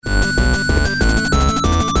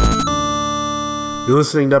You're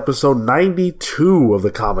listening to episode 92 of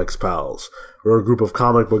the Comics Pals. We're a group of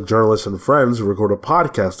comic book journalists and friends who record a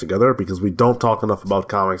podcast together because we don't talk enough about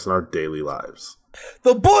comics in our daily lives.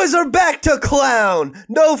 The boys are back to clown!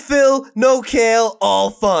 No Phil, no Kale,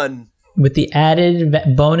 all fun. With the added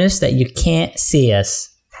bonus that you can't see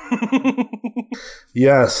us.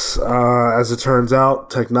 Yes, as it turns out,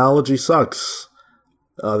 technology sucks.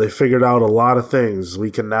 They figured out a lot of things.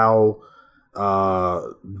 We can now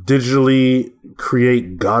digitally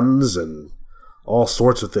create guns and all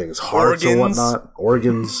sorts of things, hearts and whatnot,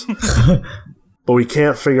 organs. But we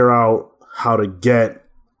can't figure out how to get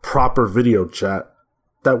proper video chat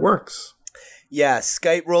that works. Yeah,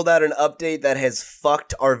 Skype rolled out an update that has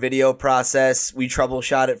fucked our video process. We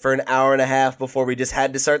troubleshot it for an hour and a half before we just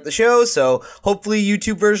had to start the show, so hopefully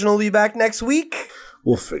YouTube version will be back next week.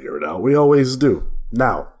 We'll figure it out. We always do.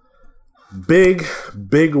 Now, big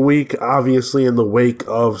week, obviously, in the wake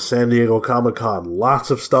of San Diego Comic-Con. Lots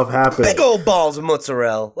of stuff happened. Big old balls of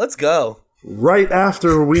mozzarella. Let's go. Right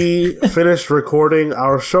after we finished recording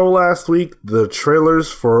our show last week, the trailers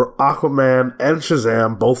for Aquaman and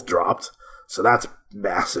Shazam both dropped. So that's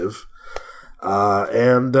massive.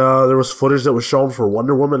 And there was footage that was shown for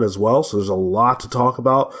Wonder Woman as well. So there's a lot to talk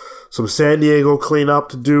about. Some San Diego cleanup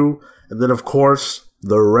to do. And then, of course,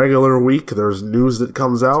 the regular week, there's news that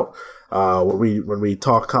comes out. When we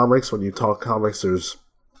talk comics, when you talk comics, there's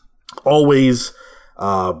always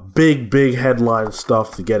big headline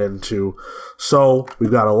stuff to get into. So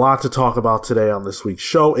we've got a lot to talk about today on this week's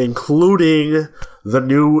show, including the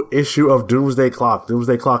new issue of Doomsday Clock.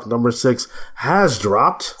 Doomsday Clock number 6 has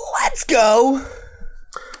dropped. Let's go!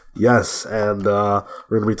 Yes, and we're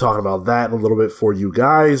going to be talking about that in a little bit for you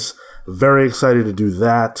guys. Very excited to do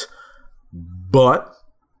that. But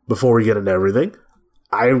before we get into everything,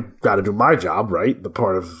 I've got to do my job, right? The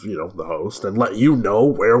part of, the host, and let you know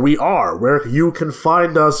where we are, where you can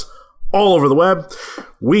find us all over the web.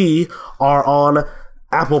 We are on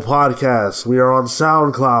Apple Podcasts. We are on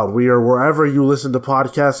SoundCloud. We are wherever you listen to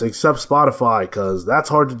podcasts except Spotify, because that's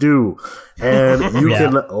hard to do. And you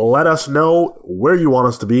can let us know where you want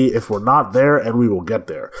us to be if we're not there, and we will get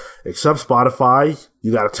there. Except Spotify,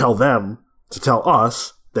 you got to tell them to tell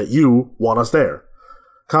us that you want us there.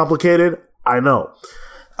 Complicated? I know.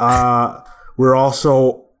 We're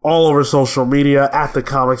also all over social media at the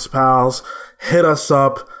Comics Pals. Hit us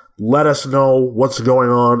up. Let us know what's going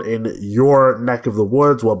on in your neck of the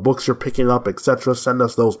woods, what books you're picking up, etc. Send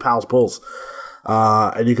us those pals pulls.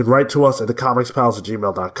 And you can write to us at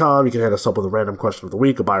thecomicspals@gmail.com. You can hit us up with a random question of the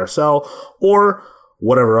week, a buy or sell, or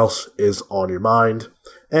whatever else is on your mind.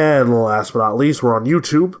 And last but not least, we're on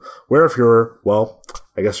YouTube, where if you're,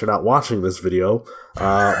 I guess you're not watching this video,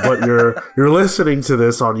 but you're listening to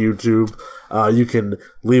this on YouTube, you can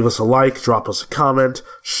leave us a like, drop us a comment,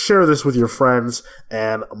 share this with your friends,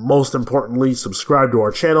 and most importantly, subscribe to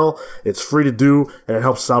our channel. It's free to do, and it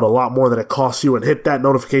helps us out a lot more than it costs you, and hit that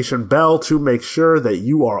notification bell to make sure that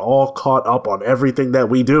you are all caught up on everything that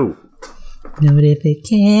we do.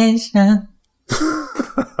 Notification.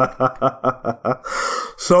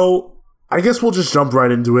 So, I guess we'll just jump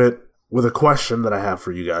right into it with a question that I have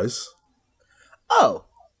for you guys. I'm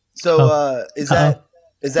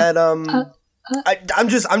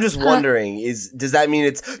just wondering, does that mean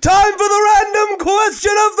it's time for the random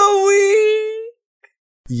question of the week?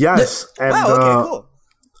 Yes, and wow, okay, cool.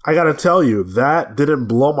 I gotta tell you, that didn't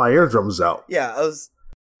blow my eardrums out. Yeah, I was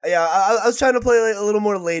trying to play a little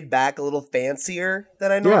more laid back, a little fancier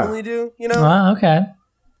than I normally do, Wow, okay.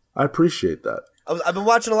 I appreciate that. I've been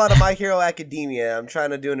watching a lot of My Hero Academia. I'm trying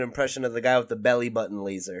to do an impression of the guy with the belly button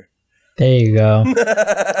laser. There you go.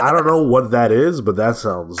 I don't know what that is, but that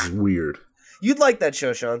sounds weird. You'd like that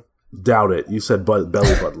show, Sean. Doubt it. You said belly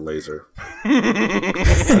button laser.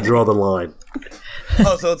 I draw the line.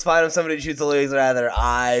 Oh, so it's fine if somebody shoots a laser out of their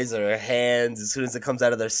eyes or their hands as soon as it comes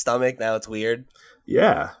out of their stomach? Now it's weird?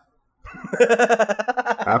 Yeah.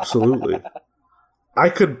 Absolutely. I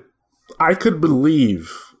could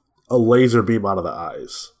believe a laser beam out of the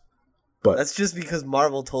eyes. But that's just because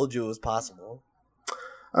Marvel told you it was possible.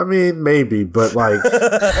 I mean, maybe, but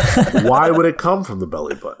why would it come from the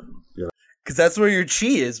belly button? Because that's where your chi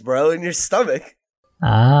is, bro, in your stomach.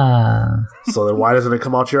 Ah. So then why doesn't it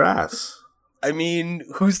come out your ass? I mean,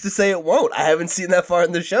 who's to say it won't? I haven't seen that far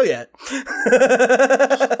in the show yet.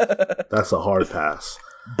 That's a hard pass.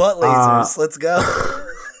 Butt lasers, let's go.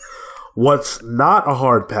 What's not a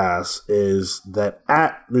hard pass is that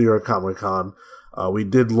at New York Comic Con, we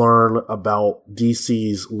did learn about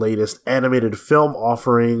DC's latest animated film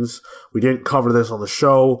offerings. We didn't cover this on the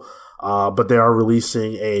show, but they are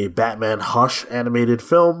releasing a Batman Hush animated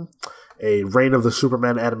film. a Reign of the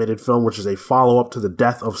Superman animated film, which is a follow-up to the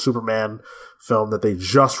Death of Superman film that they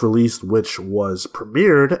just released, which was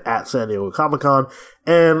premiered at San Diego Comic-Con,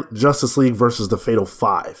 and Justice League versus the Fatal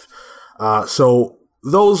Five. So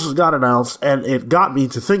those got announced, and it got me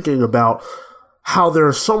to thinking about how there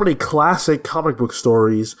are so many classic comic book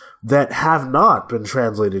stories that have not been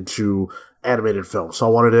translated to animated film. So I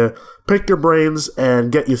wanted to pick your brains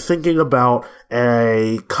and get you thinking about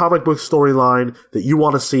a comic book storyline that you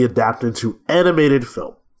want to see adapted into animated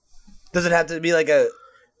film. Does it have to be like a...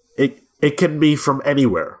 It can be from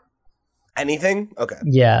anywhere. Anything? Okay.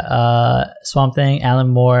 Yeah, Swamp Thing, Alan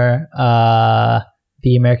Moore,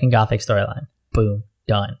 the American Gothic storyline. Boom.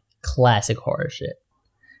 Done. Classic horror shit.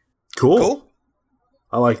 Cool.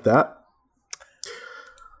 I like that.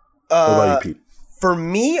 What about you, Pete? For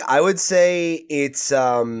me, I would say it's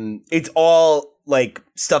all like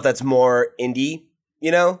stuff that's more indie,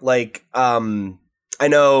 you know? Like I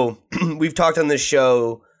know we've talked on this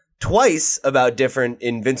show twice about different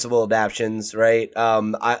Invincible adaptions, right?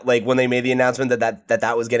 Like when they made the announcement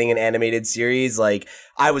that was getting an animated series, like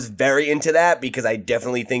I was very into that because I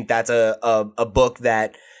definitely think that's a book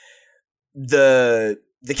that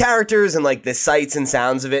the characters and like the sights and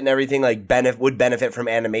sounds of it and everything like would benefit from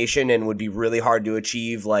animation and would be really hard to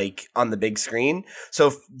achieve like on the big screen.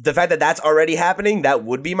 So the fact that that's already happening, that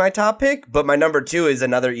would be my top pick. But my number 2 is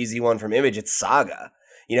another easy one from Image. It's Saga.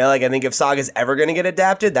 You know, like I think if Saga's ever going to get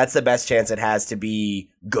adapted, that's the best chance it has to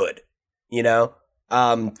be good, you know?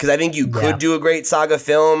 Because I think you could do a great Saga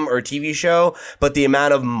film or TV show, but the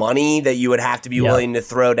amount of money that you would have to be willing to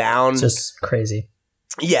throw down. It's just crazy.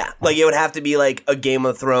 Yeah, like it would have to be like a Game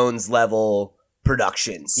of Thrones level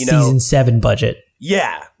production, you know? Season 7 budget.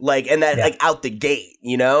 Yeah, like, and that, like, out the gate,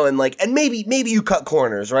 you know? And, like, and maybe you cut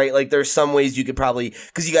corners, right? Like, there's some ways you could probably,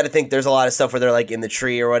 because you got to think there's a lot of stuff where they're, like, in the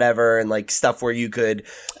tree or whatever, and, like, stuff where you could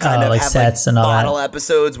kind of like have, sets like, and all bottle that.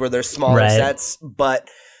 episodes where there's smaller sets. But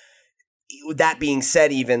that being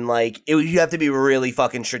said, even, like, you have to be really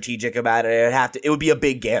fucking strategic about it. It would be a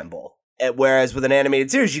big gamble. Whereas with an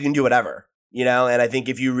animated series, you can do whatever. You know, and I think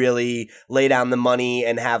if you really lay down the money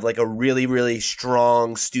and have like a really, really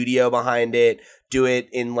strong studio behind it, do it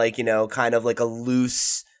in like, you know, kind of like a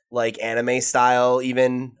loose like anime style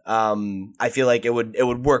even, I feel like it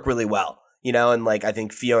would work really well, you know, and like I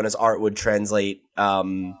think Fiona's art would translate.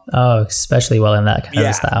 Especially well in that kind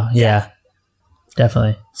of style. Yeah,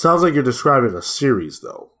 definitely. Sounds like you're describing a series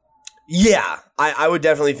though. Yeah, I would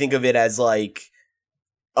definitely think of it as like,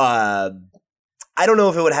 I don't know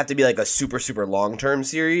if it would have to be like a super, super long-term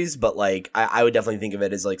series, but like I would definitely think of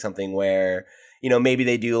it as like something where, you know, maybe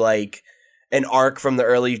they do like an arc from the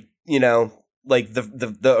early, you know, like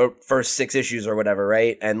the first 6 issues or whatever,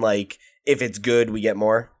 right? And like if it's good, we get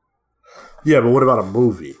more. Yeah, but what about a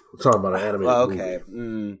movie? We're talking about an animated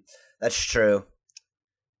movie. That's true.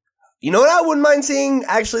 You know what I wouldn't mind seeing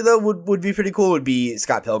actually though would be pretty cool would be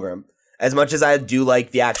Scott Pilgrim. As much as I do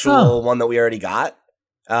like the actual one that we already got,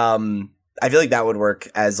 I feel like that would work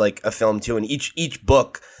as like a film too. And each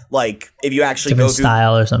book, like if you actually different go through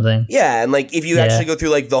style or something. Yeah, and like if you actually go through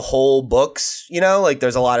like the whole books, you know, like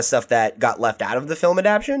there's a lot of stuff that got left out of the film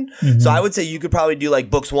adaptation. Mm-hmm. So I would say you could probably do like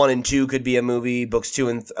books 1 and 2 could be a movie, books 2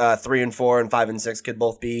 and 3 and 4 and 5 and 6 could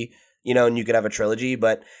both be, you know, and you could have a trilogy.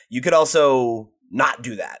 But you could also not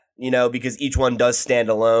do that, you know, because each one does stand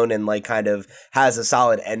alone and like kind of has a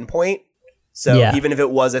solid endpoint. So even if it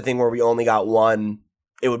was a thing where we only got one,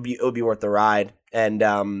 it would be worth the ride. And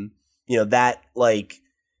you know, that like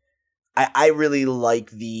I really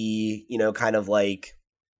like the, you know, kind of like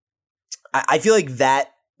I feel like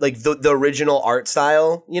that like the original art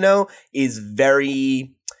style, you know, is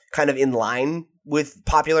very kind of in line with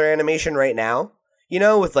popular animation right now, you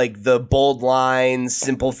know, with like the bold lines,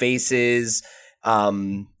 simple faces,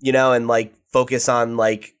 you know, and like focus on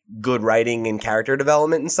like good writing and character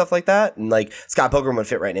development and stuff like that. And like Scott Pilgrim would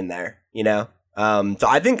fit right in there, you know? So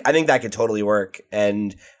I think that could totally work.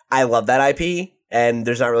 And I love that IP and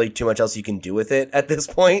there's not really too much else you can do with it at this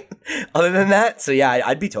point other than that. So yeah,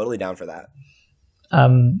 I'd be totally down for that.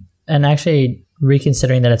 And actually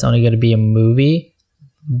reconsidering that it's only going to be a movie,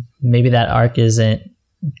 maybe that arc isn't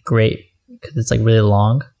great because it's like really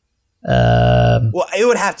long. Well, it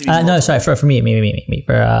would have to be. No, sorry, for me,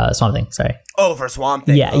 for Swamp Thing. Sorry. Oh, for Swamp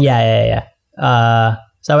Thing. Yeah, okay. Yeah.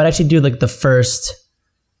 So I would actually do like the first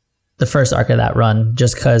arc of that run,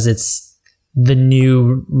 just because it's the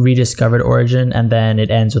new rediscovered origin, and then it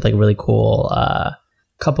ends with like really cool,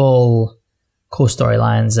 couple cool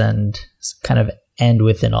storylines, and kind of end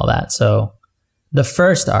within all that. So the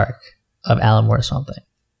first arc of Alan Moore Swamp Thing.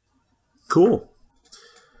 Cool.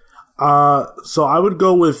 So I would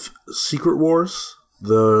go with Secret Wars,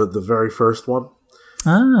 the very first one.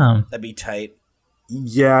 Oh. That'd be tight.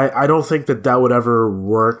 Yeah, I don't think that would ever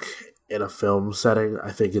work in a film setting.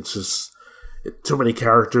 I think it's just too many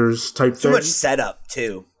characters type thing. Too much setup,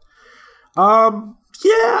 too.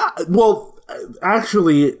 Yeah, well,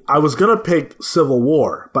 actually, I was going to pick Civil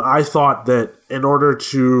War, but I thought that in order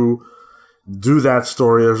to do that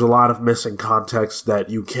story, there's a lot of missing context that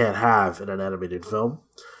you can't have in an animated film.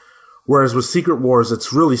 Whereas with Secret Wars,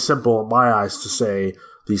 it's really simple in my eyes to say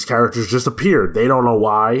these characters just appeared. They don't know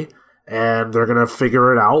why, and they're going to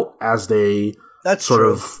figure it out as they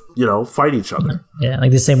fight each other. Yeah,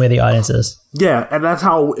 like the same way the audience is. Yeah, and that's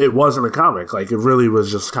how it was in the comic. Like, it really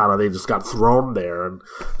was just kind of, they just got thrown there, and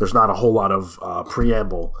there's not a whole lot of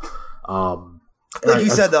preamble. Like you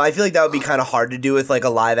said, though, I feel like that would be kind of hard to do with, like, a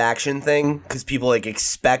live-action thing, because people, like,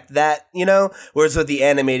 expect that, you know? Whereas with the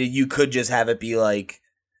animated, you could just have it be, like,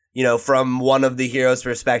 you know, from one of the heroes'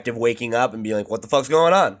 perspective, waking up and being like, what the fuck's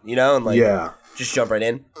going on? You know? And, like, just jump right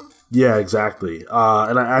in. Yeah, exactly.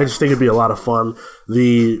 And I just think it'd be a lot of fun.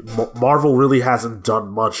 Marvel really hasn't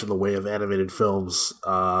done much in the way of animated films,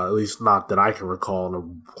 at least not that I can recall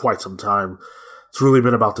in quite some time. It's really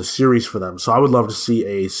been about the series for them. So I would love to see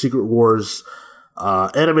a Secret Wars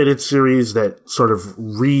animated series that sort of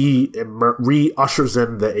re-ushers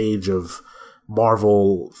in the age of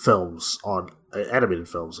Marvel films on animated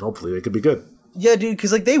films, and hopefully they could be good. Yeah, dude,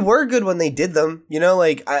 because, like, they were good when they did them, you know?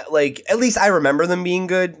 Like, at least I remember them being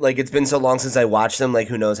good. Like, it's been so long since I watched them, like,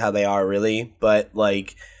 who knows how they are, really? But,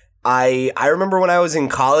 like, I remember when I was in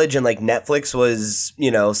college and, like, Netflix was,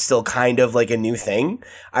 you know, still kind of, like, a new thing.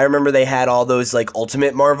 I remember they had all those, like,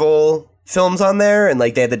 Ultimate Marvel films on there, and,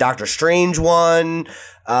 like, they had the Doctor Strange one.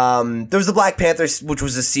 There was the Black Panther, which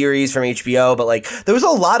was a series from HBO, but, like, there was a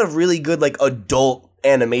lot of really good, like, adult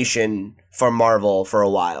animation from Marvel for a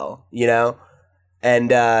while, you know?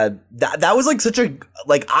 And that was, like, such a,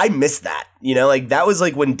 like, I missed that, you know? Like, that was,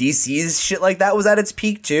 like, when DC's shit like that was at its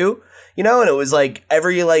peak, too, you know? And it was, like,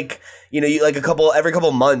 every, like, you know, every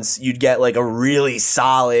couple months, you'd get, like, a really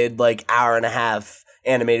solid, like, hour and a half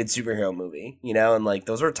animated superhero movie, you know? And, like,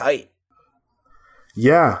 those were tight.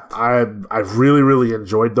 Yeah, I've really, really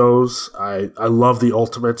enjoyed those. I love the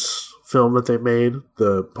Ultimates film that they made,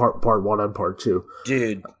 the part 1 and part 2.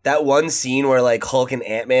 Dude, that one scene where, like, Hulk and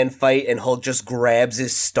Ant-Man fight and Hulk just grabs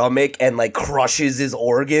his stomach and, like, crushes his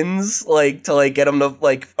organs, like, to, like, get him to,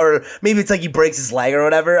 like, or maybe it's like he breaks his leg or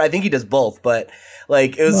whatever. I think he does both, but,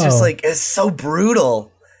 like, it was just, like, it's so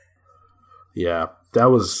brutal. Yeah, that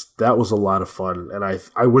was a lot of fun, and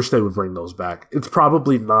I wish they would bring those back. It's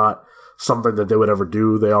probably not something that they would ever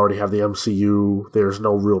do. They already have the MCU. There's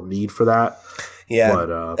no real need for that. Yeah,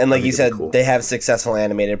 but, and like you said, cool. They have successful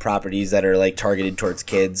animated properties that are, like, targeted towards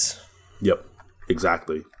kids. Yep,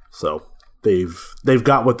 exactly. So they've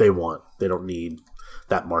got what they want. They don't need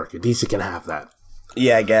that market. DC can have that.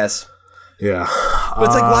 Yeah, I guess. Yeah. But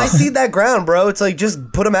it's like, why seed that ground, bro? It's like,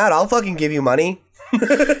 just put them out. I'll fucking give you money.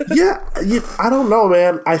 yeah, I don't know,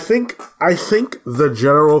 man. I think the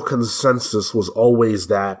general consensus was always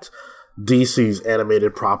that DC's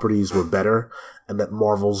animated properties were better and that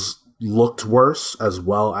Marvel's looked worse, as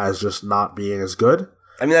well as just not being as good.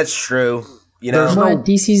 I mean, that's true. You know,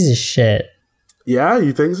 DC's is shit. Yeah,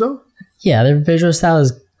 you think so? Yeah, their visual style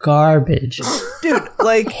is garbage. Dude,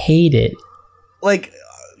 like, hate it. Like,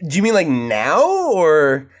 do you mean like now,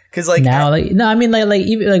 or because like now? Like, no, I mean like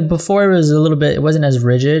even like before it was a little bit. It wasn't as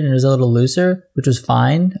rigid and it was a little looser, which was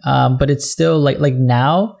fine. But it's still like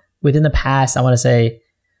now within the past, I want to say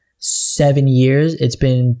 7 years, it's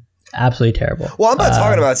been absolutely terrible. Well, I'm not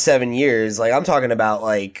talking about 7 years. Like, I'm talking about,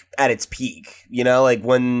 like, at its peak, you know, like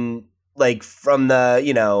when, like, from the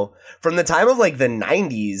time of, like, the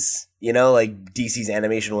 90s, you know, like, DC's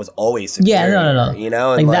animation was always superior. Yeah, no. You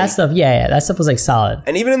know? And, like, that stuff, yeah, that stuff was, like, solid.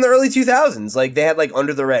 And even in the early 2000s, like, they had, like,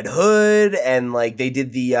 Under the Red Hood, and, like, they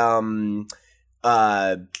did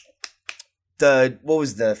what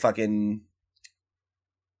was the fucking...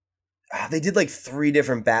 They did like 3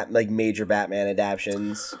 different major Batman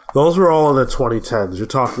adaptions. Those were all in the 2010s. You're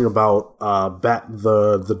talking about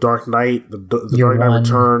the Dark Knight, the Dark Knight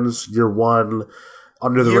Returns, Year One,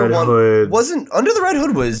 Under the Red Hood. Wasn't Under the Red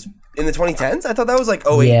Hood was in the 2010s? I thought that was like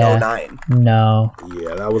 08, 09. No.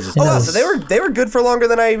 Yeah, that was. So they were good for longer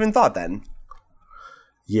than I even thought then.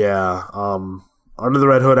 Yeah. Under the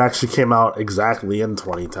Red Hood actually came out exactly in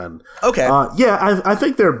 2010. Okay. I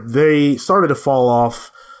think they started to fall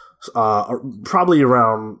off. Probably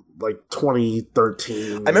around like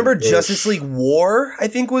 2013. I remember Justice League War, I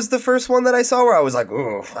think, was the first one that I saw where I was like,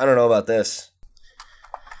 "Ooh, I don't know about this."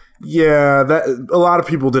 Yeah, that a lot of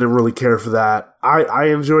people didn't really care for that. I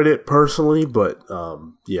enjoyed it personally, but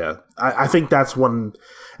yeah, I think that's when,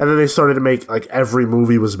 and then they started to make like every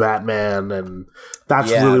movie was Batman, and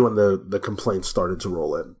that's really when the complaints started to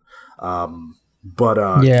roll in.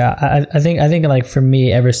 Yeah, I think like for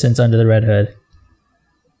me, ever since Under the Red Hood,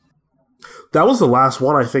 that was the last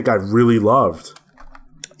one I think I really loved.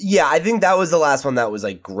 Yeah, I think that was the last one that was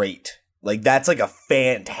like great. Like that's like a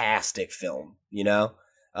fantastic film, you know?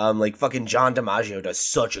 Like fucking John DiMaggio does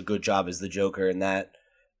such a good job as the Joker in that.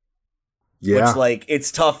 Yeah. Which like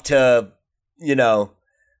it's tough to, you know,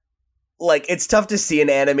 like it's tough to see an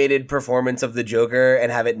animated performance of the Joker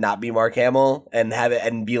and have it not be Mark Hamill and have it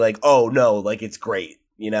and be like, "Oh no, like it's great."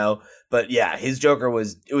 You know? But yeah, his Joker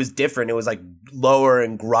was different. It was like lower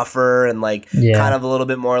and gruffer and like kind of a little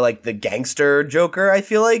bit more like the gangster Joker, I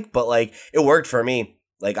feel like, but like it worked for me.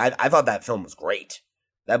 Like I thought that film was great.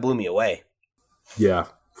 That blew me away. Yeah,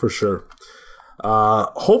 for sure.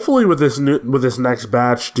 Hopefully with this next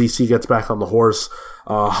batch, DC gets back on the horse.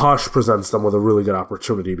 Hush presents them with a really good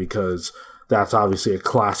opportunity because that's obviously a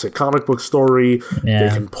classic comic book story. Yeah.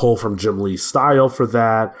 They can pull from Jim Lee's style for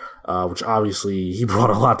that, which obviously he brought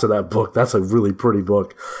a lot to that book. That's a really pretty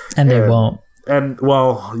book. And they won't. And,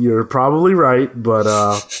 well, you're probably right, but...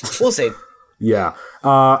 we'll see. Yeah.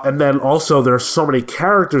 And then also there's so many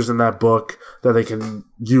characters in that book that they can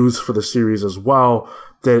use for the series as well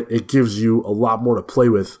that it gives you a lot more to play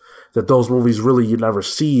with that those movies really you never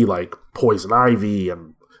see, like Poison Ivy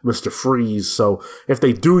and Mr. Freeze. So if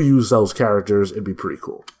they do use those characters, it'd be pretty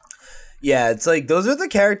cool. Yeah, it's like those are the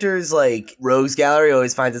characters like Rogues Gallery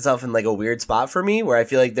always finds itself in like a weird spot for me where I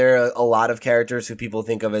feel like there are a lot of characters who people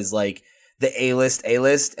think of as like the A-list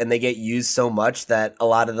and they get used so much that a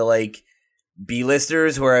lot of the like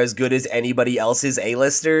B-listers who are as good as anybody else's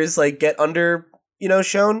A-listers like get under, you know,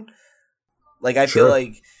 shown. Like I feel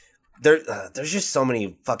like there's just so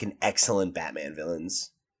many fucking excellent Batman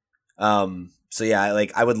villains. So yeah,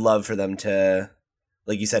 like I would love for them to,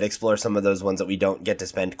 like you said, explore some of those ones that we don't get to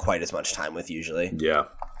spend quite as much time with usually. Yeah.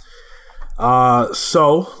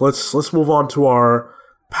 So let's move on to our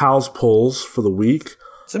pals polls for the week.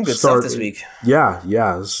 Some good stuff this week. Yeah.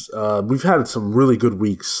 We've had some really good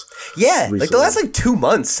weeks. Yeah, recently. Like the last like 2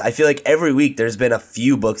 months, I feel like every week there's been a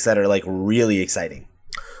few books that are like really exciting.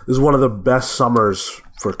 This is one of the best summers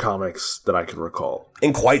for comics that I can recall.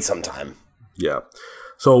 In quite some time. Yeah.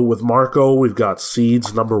 So with Marco, we've got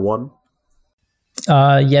Seeds #1.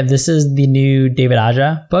 Yeah, this is the new David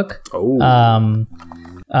Aja book. Oh.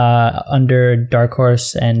 Under Dark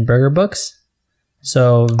Horse and Burger Books.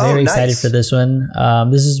 So very excited for this one.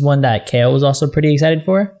 This is one that Kale was also pretty excited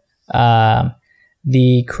for.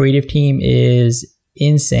 The creative team is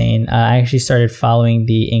insane. I actually started following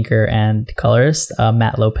the inker and colorist,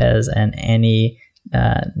 Matt Lopez and Annie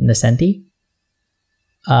Nascenti.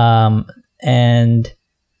 And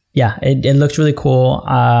yeah, it looks really cool.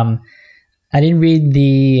 I didn't read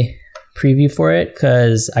the preview for it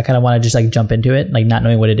because I kind of want to just like jump into it, like not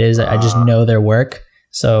knowing what it is. I just know their work.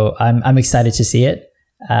 So I'm excited to see it.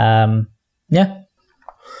 Yeah.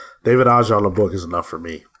 David Aja on a book is enough for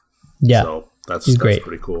me. Yeah. So that's great.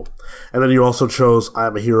 Pretty cool. And then you also chose I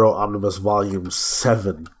Am a Hero Omnibus Volume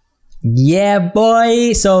 7. Yeah,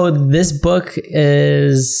 boy. So this book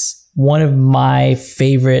is one of my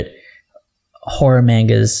favorite horror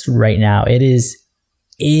mangas right now. It is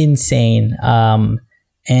insane.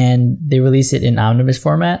 And they release it in omnibus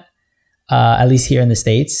format, at least here in the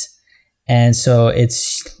States. And so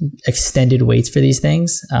it's extended waits for these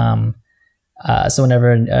things. So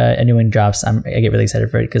whenever a new one drops, I get really excited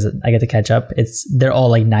for it because I get to catch up. They're all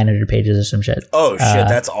like 900 pages or some shit. Oh shit,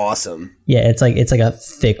 that's awesome. Yeah, it's like a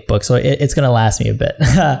thick book, so it's gonna last me a bit.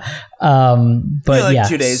 But like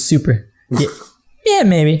 2 days. Super. Yeah,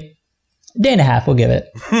 maybe a day and a half. We'll give it.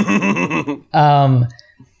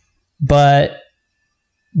 But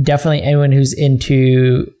definitely anyone who's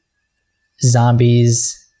into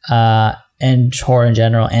zombies and horror in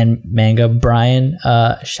general and manga, Brian,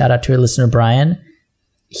 shout out to our listener Brian,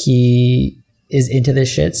 he is into this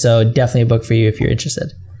shit, so definitely a book for you if you're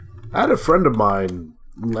interested. I had a friend of mine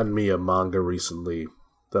lend me a manga recently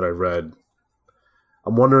that I read.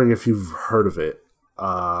 I'm wondering if you've heard of it.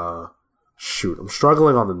 Shoot, I'm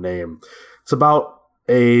struggling on the name. It's about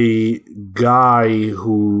a guy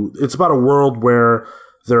it's about a world where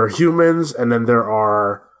there are humans and then there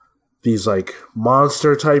are these like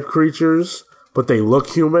monster type creatures, but they look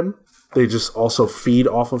human. They just also feed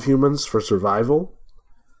off of humans for survival.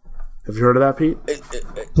 Have you heard of that, Pete?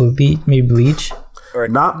 Maybe Bleach? Or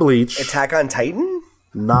not Bleach. Attack on Titan?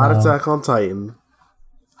 Not Attack on Titan.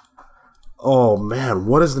 Oh man,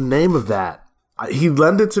 what is the name of that? he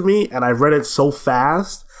lent it to me, and I read it so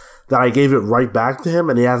fast that I gave it right back to him,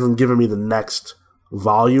 and he hasn't given me the next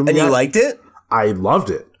volume And yet. you liked it? I loved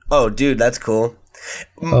it. Oh, dude, that's cool.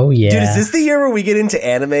 Oh, yeah. Dude, is this the year where we get into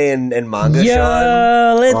anime and manga, Yo,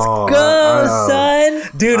 Sean? let's go, son.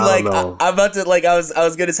 Dude, I like, don't know. I'm about to, like, I was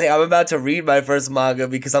gonna say, I'm about to read my first manga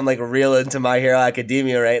because I'm, like, real into My Hero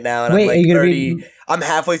Academia right now. And Wait, I'm, are like, you gonna already, I'm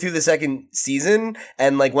halfway through the second season.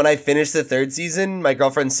 And, like, when I finished the third season, my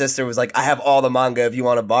girlfriend's sister was like, I have all the manga if you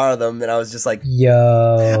want to borrow them. And I was just like,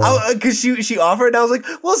 Yo. because she offered, and I was like,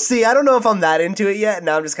 we'll see. I don't know if I'm that into it yet. And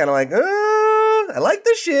now I'm just kind of like, I like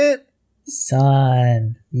this shit.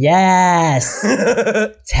 Son. Yes.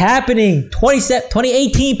 It's happening.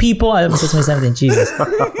 2018, people. I almost said 2017. Jesus. It's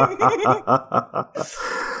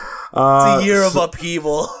a year of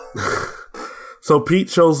upheaval. So Pete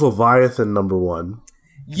chose Leviathan #1.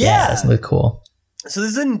 Yeah. That's really cool. So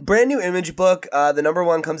this is a brand new Image book. The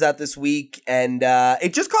 #1 comes out this week, and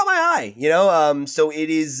it just caught my eye. You know, so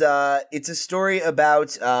it is. It's a story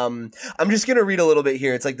about. I'm just gonna read a little bit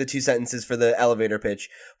here. It's like the 2 sentences for the elevator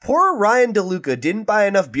pitch. Poor Ryan DeLuca didn't buy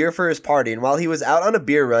enough beer for his party, and while he was out on a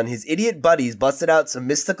beer run, his idiot buddies busted out some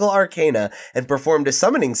mystical arcana and performed a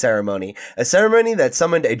summoning ceremony. A ceremony that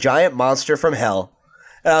summoned a giant monster from hell.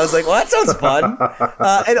 And I was like, well, that sounds fun.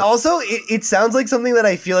 And also, it sounds like something that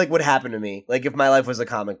I feel like would happen to me. Like, if my life was a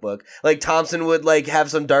comic book. Like, Thompson would, like,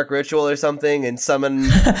 have some dark ritual or something and summon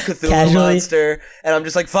Cthulhu monster. And I'm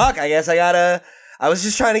just like, fuck, I guess I was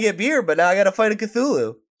just trying to get beer, but now I gotta fight a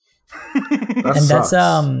Cthulhu.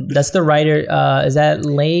 And that's the writer. Is that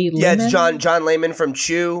Layman? Yeah, it's John Layman from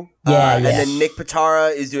Chew. And then Nick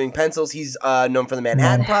Pitara is doing pencils. He's known for the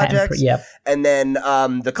Manhattan Project. Yep. And then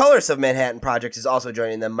the colorist of Manhattan Project is also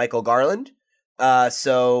joining them, Michael Garland.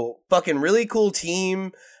 So fucking really cool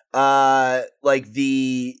team. Like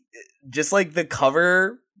the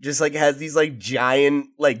cover just like has these like giant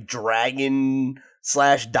like dragon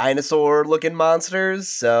 / dinosaur looking monsters.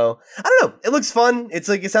 So I don't know. It looks fun. It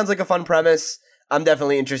sounds like a fun premise. I'm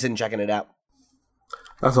definitely interested in checking it out.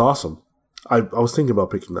 That's awesome. I was thinking about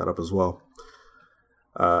picking that up as well.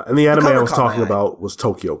 And the anime I was talking about was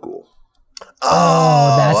Tokyo Ghoul.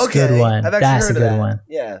 Oh, that's okay. A good one. That's a good one.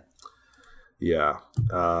 Yeah. Yeah.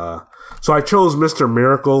 So I chose Mr.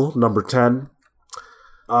 Miracle #10.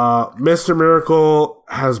 Mr. Miracle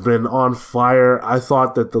has been on fire. I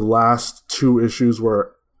thought that the last 2 issues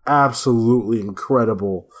were absolutely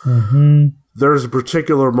incredible. Mm-hmm. There's a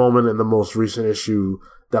particular moment in the most recent issue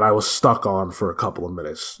that I was stuck on for a couple of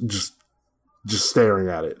minutes, just staring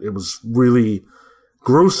at it. It was really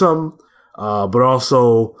gruesome, but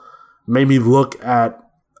also made me look at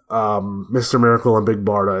Mr. Miracle and Big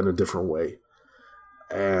Barda in a different way.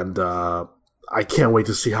 And I can't wait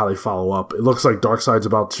to see how they follow up. It looks like Darkseid's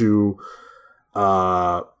about to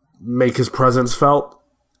make his presence felt.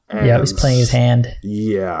 And yeah, he's playing his hand.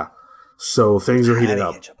 Yeah. So things are heating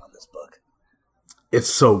up. Catch up on this book. It's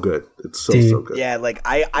so good. It's so good. Yeah, like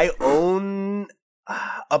I own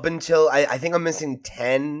up until I think I'm missing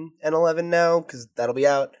 10 and 11 now because that'll be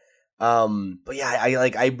out. But yeah,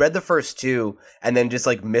 I read the first 2 and then just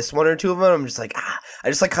like missed 1 or 2 of them. I'm just like, I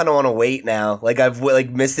just like kind of want to wait now. Like I've like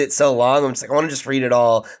missed it so long. I'm just like, I want to just read it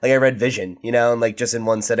all. Like I read Vision, you know, and like just in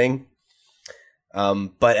one sitting.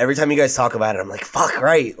 But every time you guys talk about it, I'm like, fuck,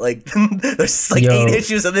 right. Like there's like 8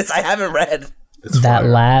 issues of this I haven't read.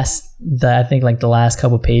 I think like the last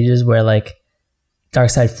couple pages where like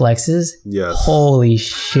Darkseid flexes. Yes. Holy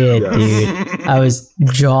shit, dude. I was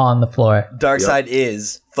jaw on the floor. Darkseid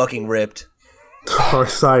is fucking ripped.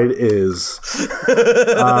 Darkseid is.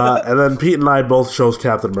 And then Pete and I both chose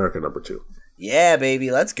Captain America #2. Yeah, baby.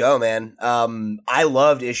 Let's go, man. I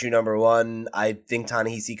loved issue #1. I think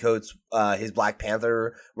Ta-Nehisi Coates, his Black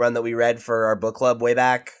Panther run that we read for our book club way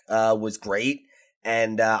back, was great.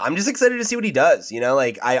 And I'm just excited to see what he does. You know,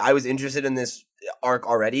 like I was interested in this arc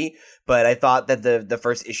already, but I thought that the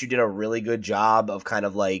first issue did a really good job of kind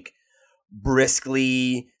of like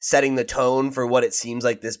briskly setting the tone for what it seems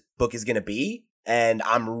like this book is going to be. And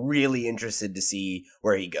I'm really interested to see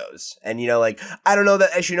where he goes. And, you know, like, I don't know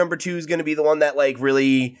that issue #2 is going to be the one that, like,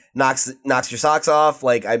 really knocks your socks off.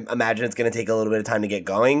 Like, I imagine it's going to take a little bit of time to get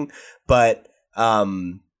going. But,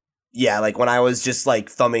 yeah, like, when I was just, like,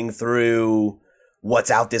 thumbing through what's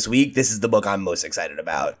out this week, this is the book I'm most excited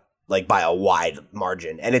about, like, by a wide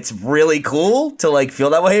margin. And it's really cool to, like, feel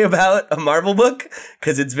that way about a Marvel book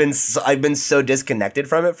because I've been so disconnected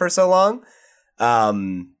from it for so long.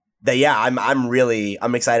 That yeah,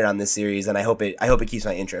 I'm excited on this series, and I hope it keeps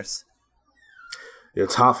my interest.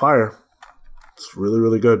 It's hot fire. It's really,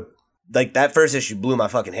 really good. Like that first issue blew my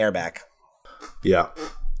fucking hair back. Yeah.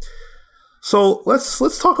 So let's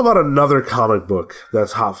talk about another comic book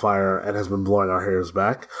that's hot fire and has been blowing our hairs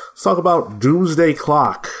back. Let's talk about Doomsday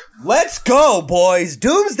Clock. Let's go, boys!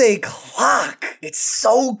 Doomsday Clock! It's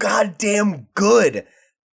so goddamn good!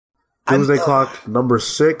 Doomsday Clock number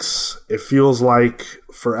 6. It feels like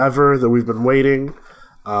forever that we've been waiting.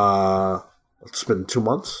 It's been 2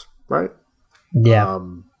 months, right? Yeah.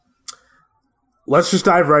 Let's just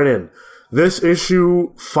dive right in. This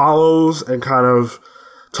issue follows and kind of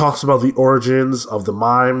talks about the origins of the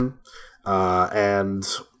mime and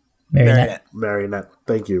Marionette.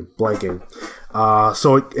 Thank you. Blanking.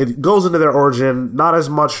 So it goes into their origin. Not as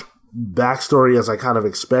much backstory as I kind of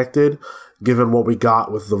expected, given what we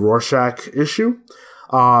got with the Rorschach issue.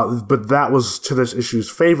 But that was to this issue's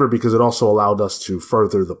favor because it also allowed us to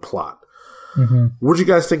further the plot. Mm-hmm. What did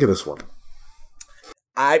you guys think of this one?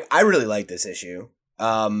 I really like this issue.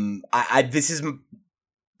 This is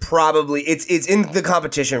probably it's in the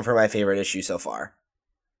competition for my favorite issue so far.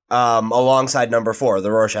 Alongside number 4,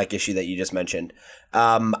 the Rorschach issue that you just mentioned.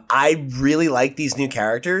 I really like these new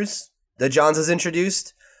characters that Johns has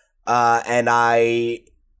introduced. And I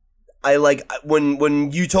like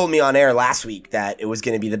when you told me on air last week that it was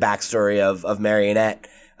going to be the backstory of Marionette.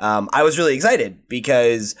 I was really excited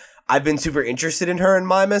because I've been super interested in her and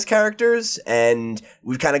Mime as characters, and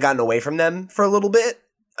we've kind of gotten away from them for a little bit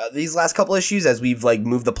these last couple issues as we've like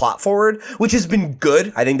moved the plot forward, which has been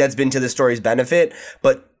good. I think that's been to the story's benefit,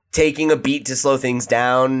 but taking a beat to slow things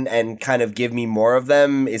down and kind of give me more of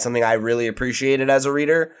them is something I really appreciated as a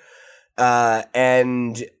reader.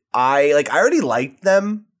 And I already liked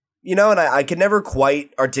them, you know, and I could never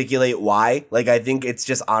quite articulate why. Like, I think it's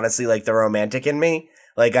just honestly like the romantic in me.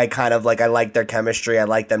 Like, I kind of I like their chemistry. I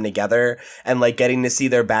like them together, and like getting to see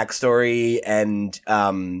their backstory and,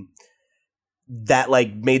 that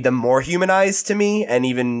like made them more humanized to me and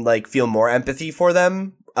even like feel more empathy for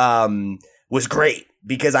them, was great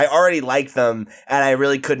because I already liked them and I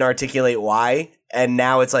really couldn't articulate why. And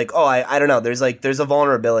now it's like, oh, I don't know. There's a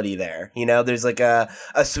vulnerability there, you know, there's like a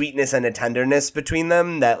sweetness and a tenderness between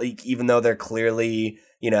them that like, even though they're clearly,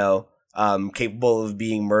 you know, capable of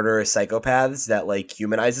being murderous psychopaths, that like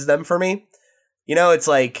humanizes them for me. You know, it's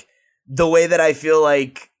like the way that I feel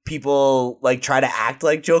like people like try to act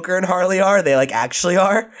like Joker and Harley are, they like actually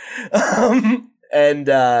are. And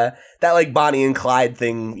that like Bonnie and Clyde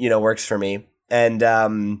thing, you know, works for me. And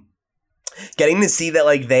getting to see that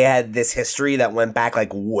like they had this history that went back like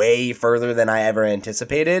way further than I ever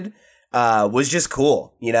anticipated was just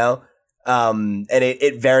cool, you know? And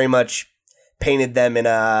it very much painted them in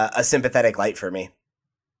a sympathetic light for me.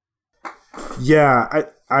 Yeah,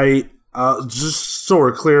 I just so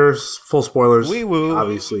we're clear, full spoilers, Wee-woo.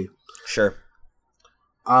 Obviously. Sure.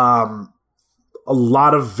 A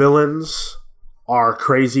lot of villains are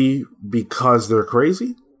crazy because they're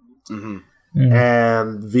crazy. Mm-hmm. Mm.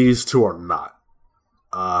 And these two are not.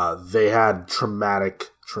 They had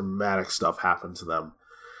traumatic stuff happen to them.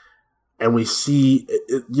 And we see,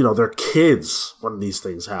 you know, they're kids when these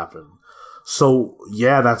things happen. So,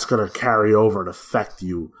 yeah, that's going to carry over and affect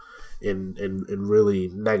you in really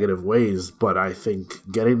negative ways. But I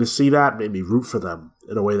think getting to see that made me root for them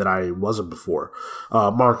in a way that I wasn't before.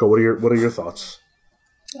 Marco, what are your thoughts?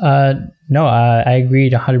 No, I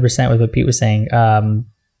agreed 100% with what Pete was saying.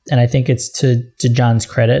 And I think it's to John's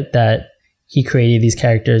credit that he created these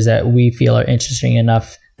characters that we feel are interesting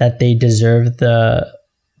enough that they deserve a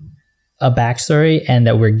backstory and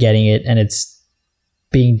that we're getting it and it's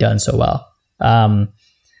being done so well.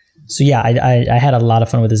 So yeah, I had a lot of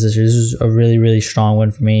fun with this issue. This was a really, really strong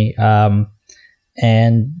one for me.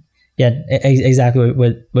 And yeah, exactly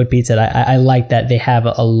what Pete said. I like that they have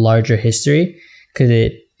a larger history because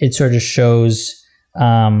it sort of shows,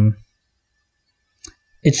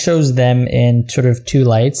 it shows them in sort of two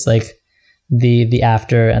lights, like the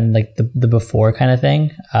after and like the before kind of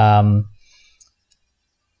thing.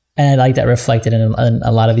 And I like that reflected in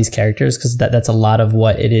a lot of these characters because that's a lot of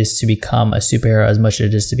what it is to become a superhero as much as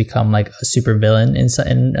it is to become like a super villain in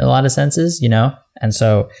a lot of senses, you know? And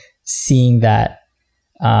so seeing that,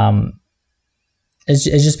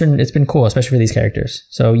 it's been cool, especially for these characters.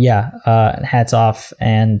 So yeah, hats off.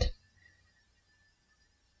 And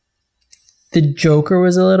the Joker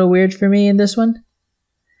was a little weird for me in this one.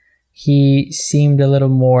 He seemed a little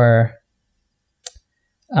more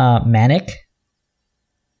manic,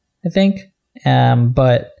 I think.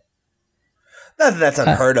 But that's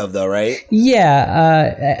unheard of, though, right?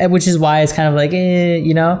 Yeah, which is why it's kind of like,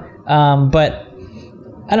 you know. But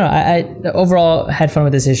I don't know. I overall had fun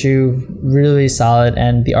with this issue. Really solid,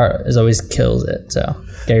 and the art as always kills it. So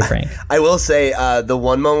Gary Frank. I will say the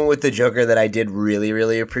one moment with the Joker that I did really,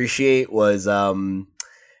 really appreciate was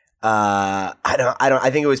I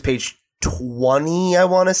think it was page 20, I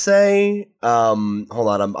want to say. Hold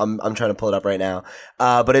on, I'm trying to pull it up right now.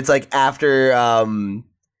 But it's like after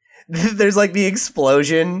there's like the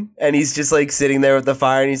explosion, and he's just like sitting there with the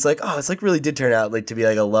fire, and he's like, "Oh, it's like really did turn out like to be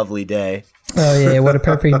like a lovely day." Oh yeah, what a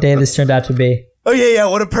perfect day this turned out to be. Oh yeah,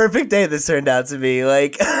 what a perfect day this turned out to be.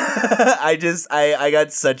 Like, I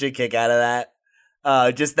got such a kick out of that.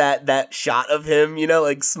 Just that shot of him,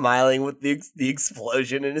 like smiling with the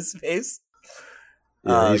explosion in his face.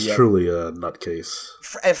 Yeah, he's truly a nutcase.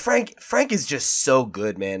 Frank is just so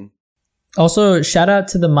good, man. Also, shout out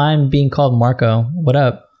to the mime being called Marco. What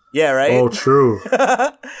up? Yeah, right? Oh, true.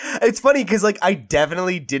 It's funny because, like, I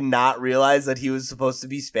definitely did not realize that he was supposed to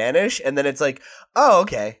be Spanish, and then it's like, oh,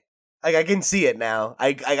 okay. Like, I can see it now.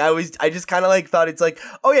 I just kind of, like, thought it's like,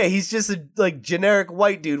 oh, yeah, he's just a, like, generic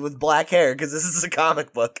white dude with black hair because this is a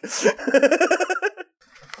comic book.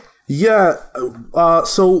 Yeah,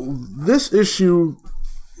 so this issue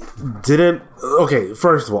didn't... Okay,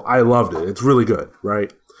 first of all, I loved it. It's really good,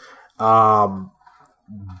 right? But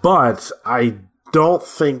I don't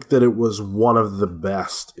think that it was one of the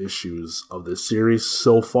best issues of this series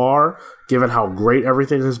so far, given how great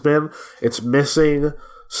everything has been. It's missing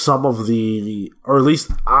some of the... Or at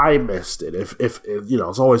least I missed it. If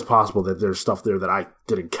it's always possible that there's stuff there that I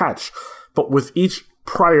didn't catch. But with each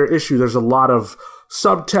prior issue, there's a lot of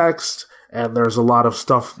subtext, and there's a lot of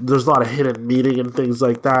stuff, there's a lot of hidden meaning and things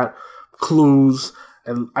like that, clues,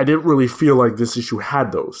 and I didn't really feel like this issue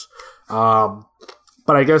had those. But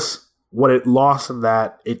I guess what it lost in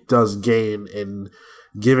that, it does gain in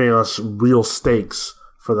giving us real stakes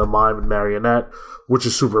for the Mime and Marionette, which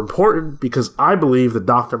is super important because I believe that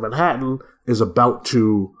Dr. Manhattan is about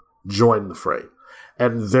to join the fray.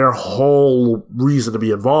 And their whole reason to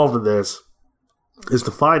be involved in this is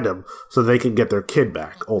to find him so they can get their kid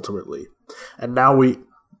back, ultimately. And now we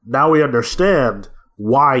understand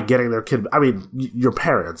why getting their kid... I mean, your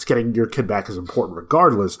parents, getting your kid back is important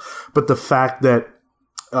regardless, but the fact that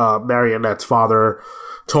Marionette's father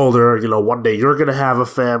told her, one day you're going to have a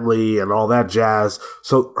family and all that jazz,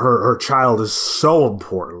 so her child is so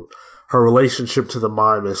important. Her relationship to the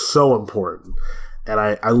mime is so important. And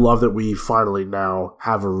I love that we finally now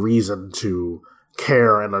have a reason to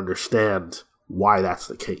care and understand why that's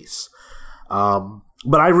the case.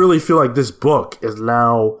 But I really feel like this book is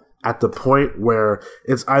now at the point where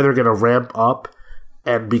it's either going to ramp up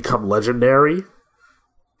and become legendary,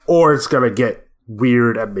 or it's going to get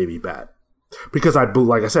weird and maybe bad. Because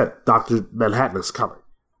like I said, Dr. Manhattan is coming.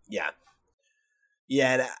 Yeah.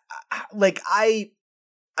 Yeah, and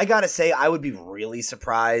I gotta say, I would be really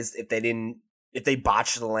surprised if they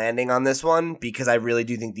botched the landing on this one, because I really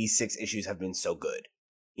do think these 6 issues have been so good,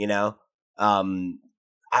 I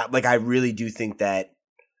really do think that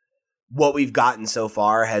what we've gotten so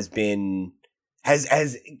far has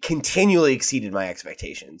continually exceeded my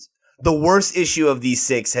expectations. The worst issue of these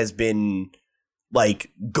 6 has been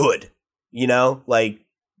good,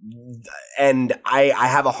 and I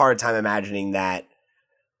have a hard time imagining that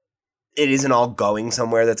it isn't all going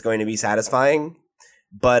somewhere that's going to be satisfying.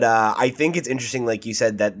 But I think it's interesting, like you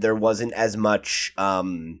said, that there wasn't as much, I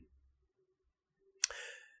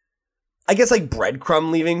guess,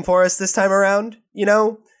 breadcrumb leaving for us this time around,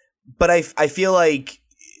 But I feel like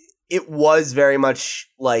it was very much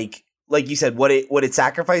like you said, what it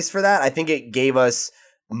sacrificed for that. I think it gave us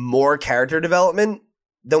more character development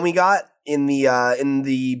than we got in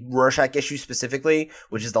the Rorschach issue specifically,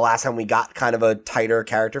 which is the last time we got kind of a tighter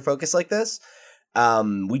character focus like this.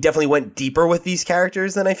 We definitely went deeper with these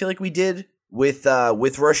characters than I feel like we did with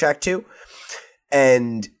Rorschach 2.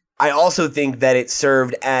 And I also think that it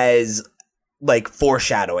served as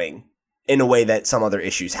foreshadowing in a way that some other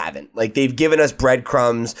issues haven't. They've given us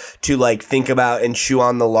breadcrumbs to think about and chew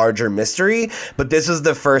on the larger mystery, but this was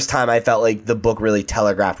the first time I felt like the book really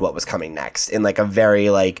telegraphed what was coming next in a very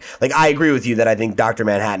I agree with you that I think Dr.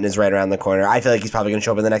 Manhattan is right around the corner. I feel like he's probably going to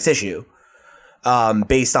show up in the next issue.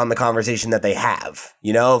 Based on the conversation that they have,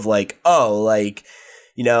 if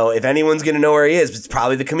anyone's going to know where he is, it's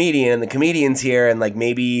probably the comedian, and the comedian's here, and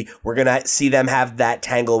maybe we're going to see them have that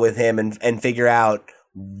tangle with him and figure out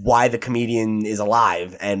why the comedian is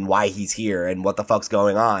alive and why he's here and what the fuck's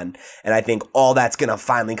going on. And I think all that's going to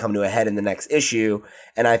finally come to a head in the next issue.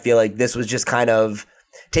 And I feel like this was just kind of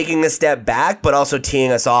taking a step back, but also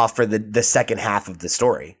teeing us off for the second half of the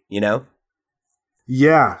story,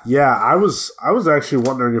 Yeah. I was actually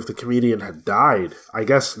wondering if the comedian had died. I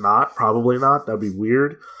guess not. Probably not. That'd be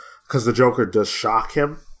weird because the Joker does shock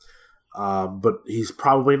him. But he's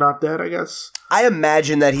probably not dead, I guess. I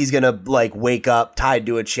imagine that he's going to wake up tied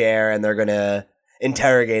to a chair and they're going to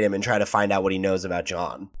interrogate him and try to find out what he knows about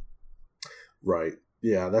John. Right.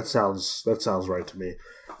 Yeah, that sounds right to me.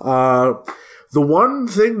 The one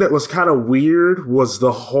thing that was kind of weird was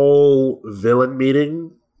the whole villain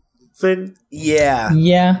meeting thing. Yeah.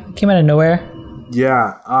 Yeah, came out of nowhere.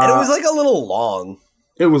 Yeah. And it was like a little long.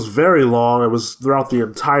 It was very long. It was throughout the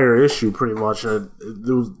entire issue, pretty much. And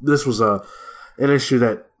this was an issue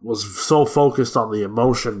that was so focused on the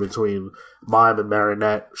emotion between Mime and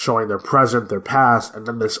Marinette, showing their present, their past, and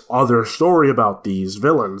then this other story about these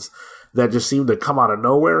villains that just seemed to come out of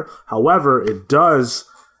nowhere. However, it does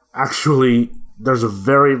actually, there's a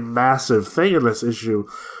very massive thing in this issue,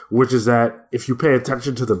 which is that if you pay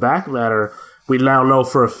attention to the back matter, we now know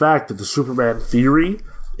for a fact that the Superman theory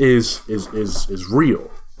is real.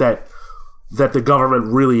 That the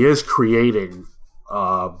government really is creating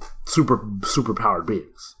superpowered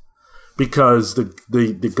beings. Because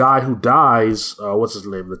the guy who dies, what's his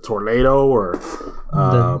name? The Tornado or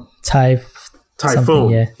The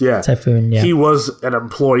Typhoon. Yeah. Typhoon, yeah. He was an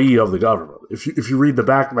employee of the government. If you read the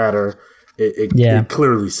back matter, it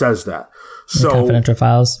clearly says that. So the confidential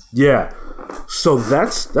files. Yeah. So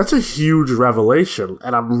that's a huge revelation,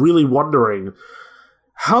 and I'm really wondering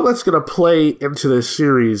how that's going to play into this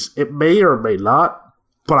series. It may or may not,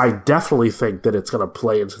 but I definitely think that it's going to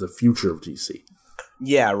play into the future of DC.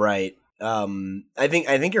 Yeah, right. I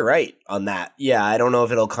think you're right on that. Yeah, I don't know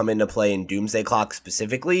if it'll come into play in Doomsday Clock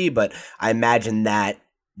specifically, but I imagine that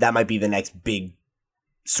might be the next big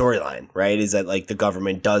storyline, right? Is that like the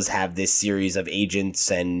government does have this series of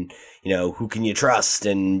agents, and who can you trust,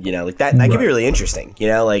 and like that could be really interesting.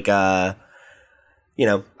 Like I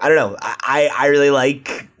don't know. I really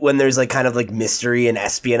like when there's like kind of like mystery and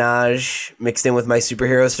espionage mixed in with my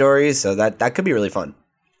superhero stories, so that could be really fun.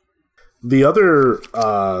 The other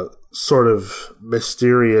sort of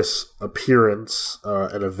mysterious appearance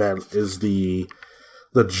and event is the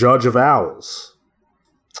Judge of Owls.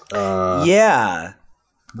 Yeah.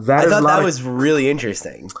 I thought that was really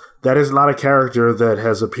interesting. That is not a character that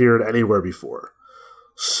has appeared anywhere before.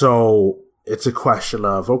 So it's a question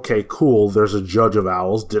of, okay, cool, there's a Judge of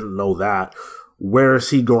Owls, didn't know that. Where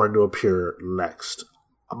is he going to appear next?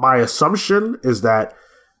 My assumption is that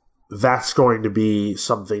that's going to be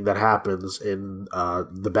something that happens in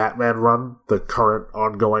the Batman run, the current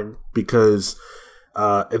ongoing, because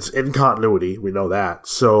it's in continuity, we know that.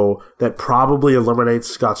 So that probably eliminates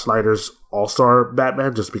Scott Snyder's All-Star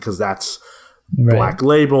Batman, just because that's Black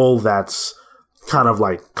Label, that's kind of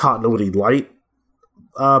like continuity light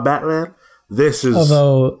Batman. This is...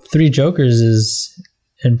 Although Three Jokers is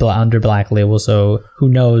under Black Label, so who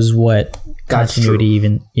knows what continuity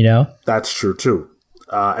even, That's true, too.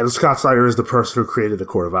 And Scott Snyder is the person who created the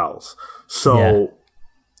Court of Owls. So,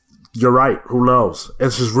 You're right. Who knows?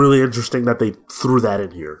 It's just really interesting that they threw that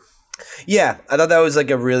in here. Yeah, I thought that was like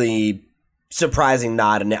a really surprising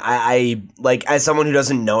nod. And I like, as someone who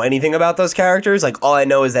doesn't know anything about those characters, like all I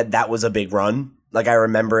know is that was a big run. Like I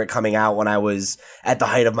remember it coming out when I was at the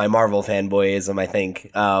height of my Marvel fanboyism, I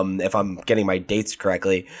think, if I'm getting my dates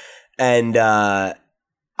correctly. And I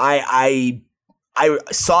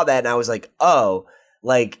saw that and I was like, oh,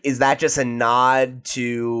 like, is that just a nod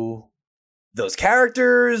to those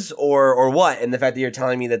characters or what? And the fact that you're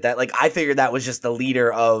telling me that like, I figured that was just the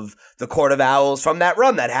leader of the Court of Owls from that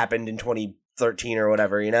run that happened in 2013 or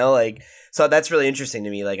whatever, like, so that's really interesting to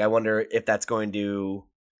me. Like, I wonder if that's going to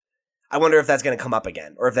come up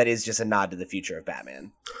again, or if that is just a nod to the future of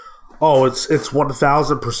Batman. Oh, it's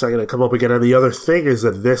 1,000% going to come up again. And the other thing is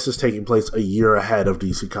that this is taking place a year ahead of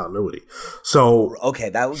DC continuity. So okay,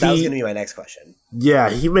 that was going to be my next question. Yeah,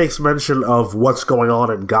 he makes mention of what's going on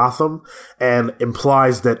in Gotham and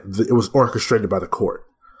implies that it was orchestrated by the court.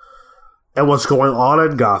 And what's going on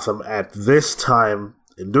in Gotham at this time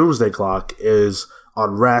in Doomsday Clock is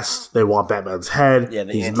unrest. They want Batman's head. Yeah,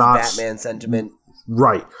 the anti-Batman sentiment.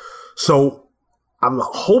 Right. So I'm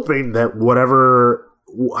hoping that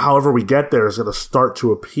however we get there is going to start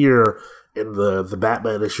to appear in the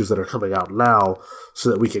Batman issues that are coming out now, so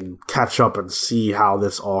that we can catch up and see how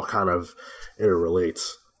this all kind of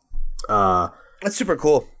interrelates. That's super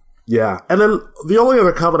cool. Yeah. And then the only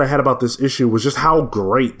other comment I had about this issue was just how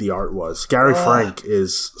great the art was. Gary Frank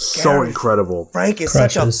is so incredible. Frank is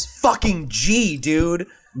such a fucking G, dude.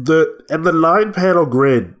 The 9-panel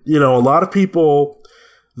grid, a lot of people...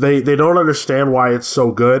 They don't understand why it's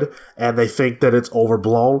so good, and they think that it's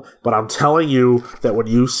overblown. But I'm telling you that when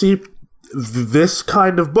you see this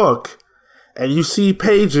kind of book, and you see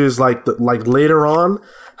pages like later on,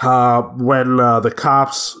 when the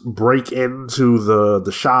cops break into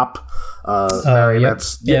the shop,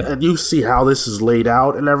 and you see how this is laid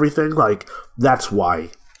out and everything, like that's why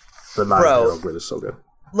the 9-panel grid is so good.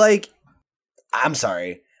 Like, I'm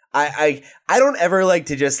sorry. I don't ever like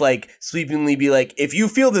to just like sweepingly be like, if you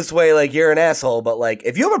feel this way, like you're an asshole. But like,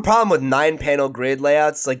 if you have a problem with 9-panel grid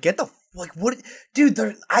layouts, like get the like what, dude?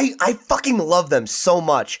 I fucking love them so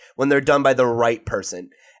much when they're done by the right person.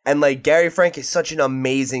 And like Gary Frank is such an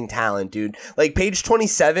amazing talent, dude. Like page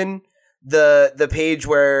 27, the page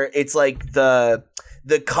where it's like the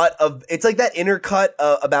cut of, it's like that inner cut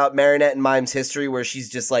about Marinette and Mime's history where she's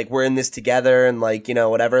just like, we're in this together and like, you know,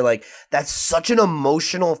 whatever. Like that's such an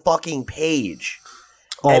emotional fucking page.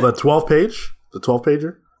 Oh, and the 12 page? The 12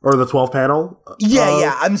 pager? Or the 12 panel?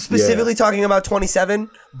 Yeah. I'm specifically talking about 27,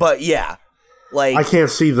 but yeah. Like I can't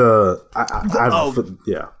see the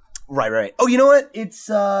yeah. Right. Oh, you know what? It's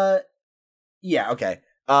yeah, okay.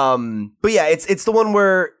 But yeah, it's the one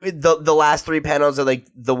where the last 3 panels are like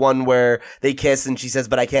the one where they kiss and she says,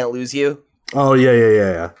 "But I can't lose you." Oh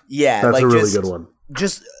yeah. Yeah, that's like a really good one.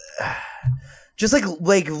 Just like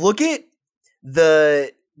look at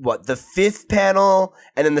the 5th panel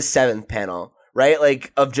and then the 7th panel, right?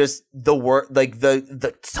 Like of just the work, like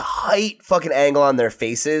the tight fucking angle on their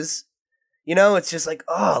faces. You know, it's just like,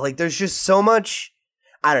 oh, like there's just so much.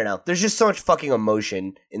 I don't know. There's just so much fucking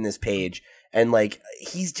emotion in this page. And, like,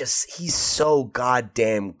 he's so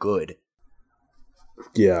goddamn good.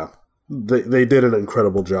 Yeah. They did an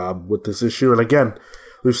incredible job with this issue. And, again,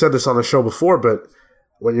 we've said this on the show before, but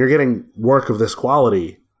when you're getting work of this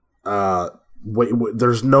quality,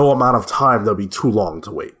 there's no amount of time that'll be too long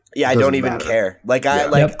to wait. Yeah, I don't even care. Like,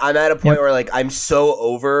 I'm at a point where, like, I'm so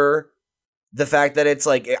over the fact that it's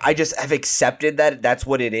like, I just have accepted that that's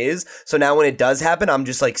what it is. So now when it does happen, I'm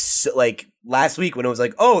just like, like last week when it was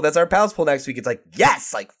like, oh, that's our Pals Pool next week. It's like,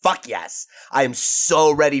 yes, like, fuck yes. I am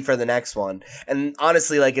so ready for the next one. And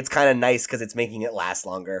honestly, like, it's kind of nice because it's making it last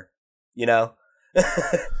longer, you know?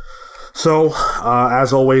 So,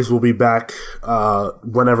 as always, we'll be back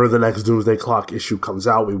whenever the next Doomsday Clock issue comes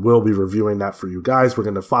out. We will be reviewing that for you guys. We're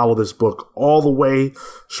going to follow this book all the way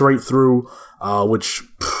straight through, which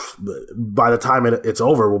by the time it's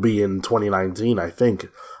over will be in 2019, I think,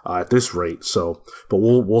 at this rate. So, but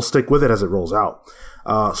we'll stick with it as it rolls out.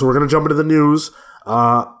 So we're going to jump into the news.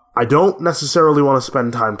 I don't necessarily want to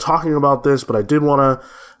spend time talking about this, but I did want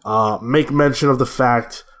to make mention of the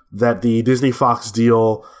fact that the Disney-Fox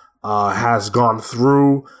deal has gone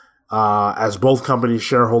through, as both companies'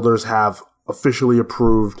 shareholders have officially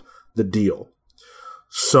approved the deal.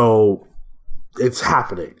 So it's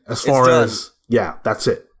happening as far as, yeah, that's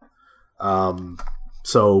it.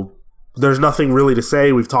 So there's nothing really to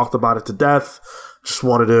say. We've talked about it to death. Just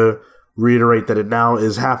wanted to reiterate that it now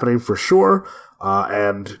is happening for sure.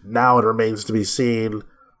 And now it remains to be seen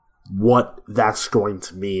what that's going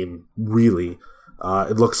to mean, really.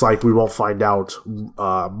 It looks like we won't find out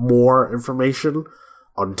more information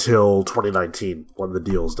until 2019 when the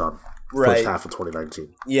deal's done. Right. First half of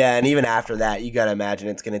 2019. Yeah, and even after that, you got to imagine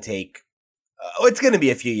it's going to take... it's going to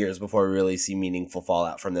be a few years before we really see meaningful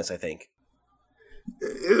fallout from this, I think.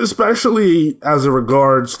 Especially as it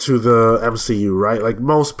regards to the MCU, right? Like,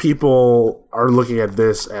 most people are looking at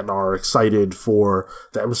this and are excited for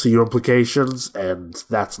the MCU implications, and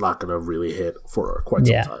that's not going to really hit for quite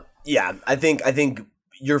some time. Yeah, I think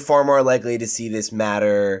you're far more likely to see this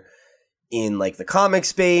matter in like the comic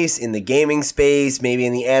space, in the gaming space, maybe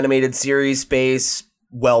in the animated series space,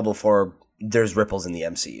 well before there's ripples in the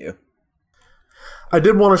MCU. I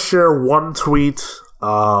did want to share one tweet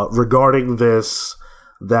regarding this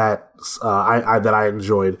that I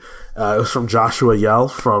enjoyed. It was from Joshua Yell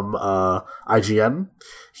from IGN.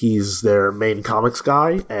 He's their main comics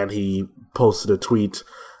guy, and he posted a tweet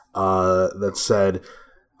that said,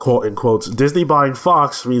 quote in quotes, "Disney buying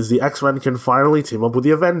Fox means the X-Men can finally team up with the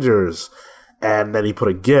Avengers." And then he put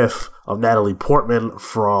a GIF of Natalie Portman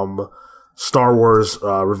from Star Wars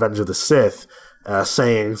Revenge of the Sith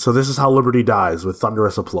saying, "So this is how Liberty dies," with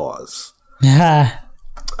thunderous applause.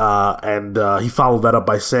 And he followed that up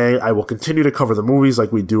by saying, "I will continue to cover the movies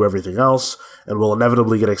like we do everything else, and will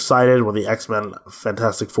inevitably get excited when the X-Men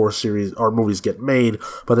Fantastic Four series or movies get made,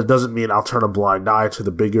 but that doesn't mean I'll turn a blind eye to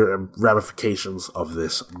the bigger ramifications of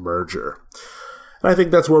this merger." And I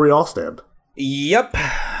think that's where we all stand. Yep.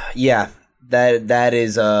 Yeah. That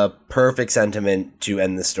is a perfect sentiment to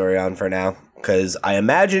end the story on for now, because I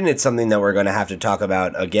imagine it's something that we're going to have to talk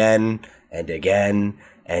about again and again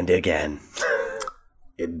and again.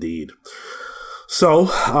 Indeed. So,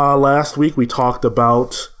 last week we talked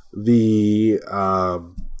about the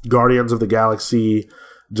Guardians of the Galaxy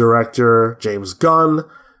director, James Gunn,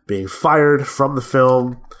 being fired from the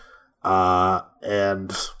film,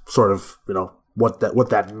 and sort of, you know, what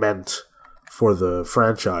that meant for the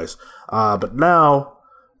franchise. But now,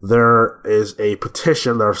 there is a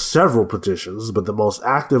petition. There are several petitions, but the most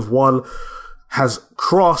active one has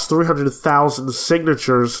crossed 300,000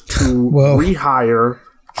 signatures to rehire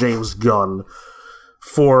James Gunn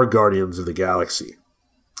for Guardians of the Galaxy.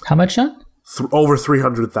 How much, Sean? Over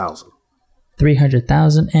 300,000.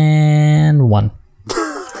 300,001.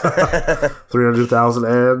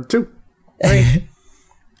 300,002.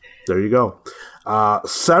 There you go.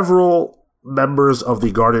 Several members of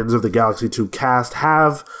the Guardians of the Galaxy 2 cast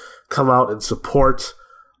have come out in support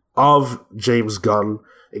of James Gunn,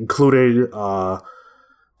 including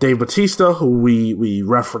Dave Bautista, who we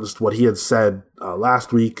referenced what he had said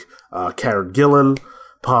last week, Karen Gillan,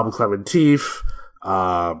 Palm Clementif,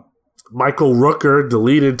 Michael Rooker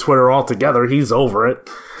deleted Twitter altogether. He's over it.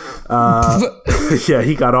 Yeah,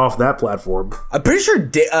 he got off that platform. I'm pretty sure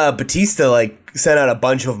Batista sent out a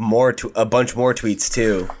bunch more tweets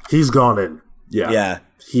too. He's gone in. Yeah.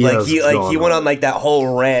 He went on that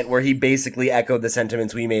whole rant where he basically echoed the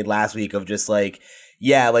sentiments we made last week of just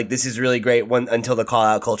this is really great until the call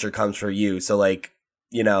out culture comes for you. So this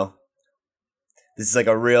is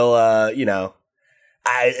a real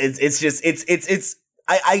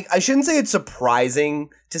I shouldn't say it's surprising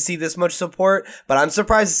to see this much support, but I'm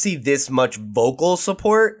surprised to see this much vocal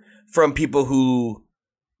support from people who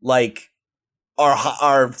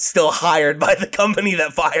are still hired by the company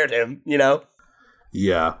that fired him,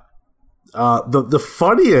 Yeah. The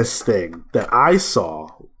funniest thing that I saw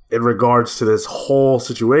in regards to this whole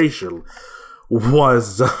situation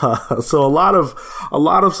was so a lot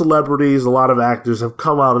of celebrities, a lot of actors have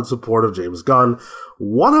come out in support of James Gunn.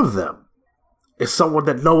 One of them is someone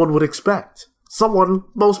that no one would expect. Someone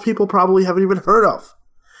most people probably haven't even heard of.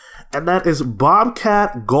 And that is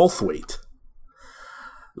Bobcat Goldthwait.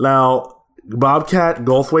 Now, Bobcat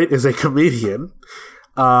Goldthwait is a comedian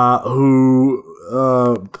who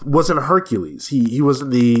was in Hercules. He was in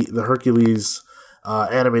the Hercules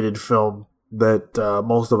animated film that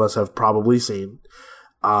most of us have probably seen.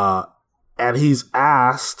 And he's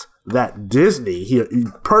asked that Disney, he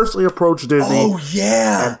personally approached Disney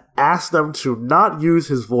and asked them to not use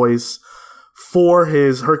his voice for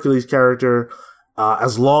his Hercules character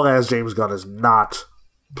as long as James Gunn is not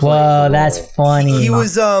playing the role. That's funny. He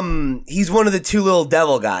was he's one of the two little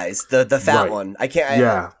devil guys, the fat one. I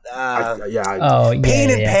can't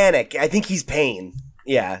Pain and Panic. I think he's Pain.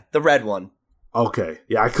 Yeah, the red one. Okay.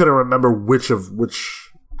 Yeah, I couldn't remember which.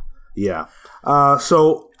 Yeah.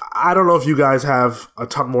 So I don't know if you guys have a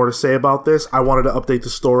ton more to say about this. I wanted to update the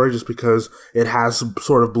story just because it has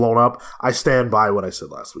sort of blown up. I stand by what I said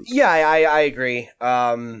last week. Yeah, I agree.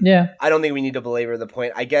 Yeah. I don't think we need to belabor the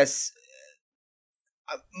point. I guess.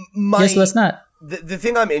 Yes, let's not. The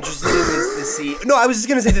thing I'm interested in is to see. No, I was just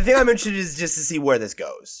gonna say the thing I'm interested in is just to see where this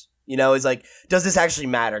goes. Is does this actually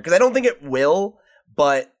matter? Because I don't think it will.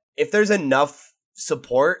 But if there's enough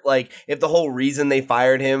support, if the whole reason they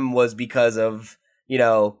fired him was because of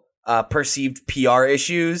perceived PR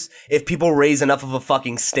issues, if people raise enough of a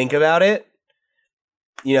fucking stink about it,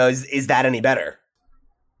 is that any better?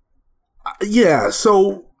 Yeah.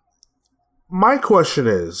 So my question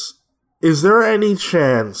is there any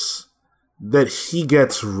chance that he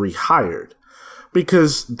gets rehired?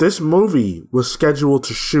 Because this movie was scheduled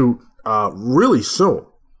to shoot really soon.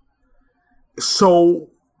 So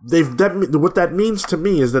what that means to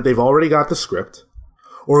me is that they've already got the script,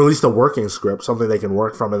 or at least a working script, something they can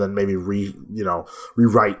work from and then maybe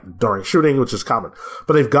rewrite during shooting, which is common.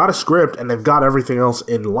 But they've got a script and they've got everything else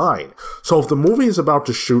in line. So if the movie is about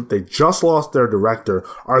to shoot, they just lost their director,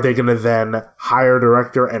 are they going to then hire a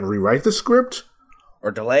director and rewrite the script?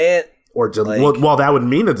 Or delay it? Well, that would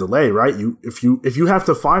mean a delay, right? If you have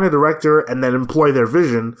to find a director and then employ their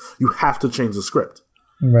vision, you have to change the script.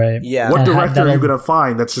 Right. Yeah. What director are you going to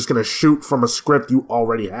find that's just going to shoot from a script you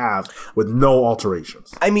already have with no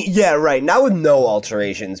alterations? I mean, yeah, right. Not with no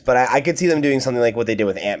alterations, but I could see them doing something like what they did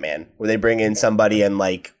with Ant-Man, where they bring in somebody and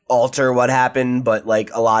alter what happened, but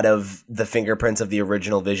a lot of the fingerprints of the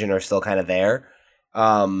original vision are still kind of there.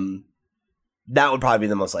 That would probably be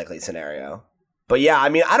the most likely scenario. But yeah, I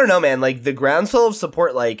mean, I don't know, man. The groundswell of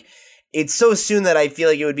support, it's so soon that I feel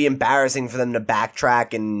like it would be embarrassing for them to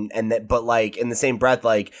backtrack but in the same breath,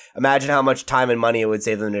 imagine how much time and money it would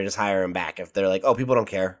save them to just hire him back if they're oh, people don't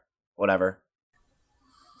care, whatever.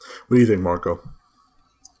 What do you think, Marco?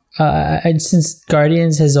 Since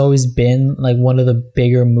Guardians has always been one of the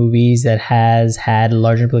bigger movies that has had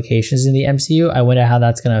large implications in the MCU, I wonder how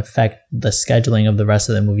that's going to affect the scheduling of the rest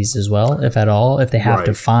of the movies as well, if at all, if they have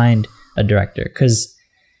to find a director, because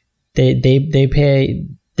they're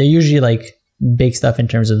usually big stuff in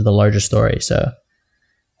terms of the larger story. So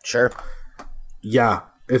sure. Yeah,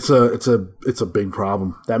 It's a big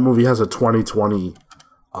problem. That movie has a 2020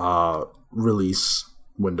 release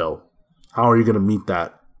window. How are you going to meet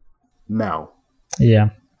that now?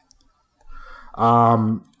 Yeah.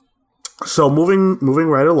 So moving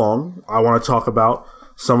right along, I want to talk about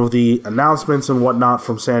some of the announcements and whatnot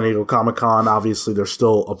from San Diego Comic-Con. Obviously, there's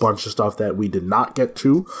still a bunch of stuff that we did not get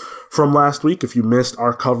to from last week. If you missed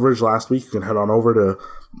our coverage last week, you can head on over to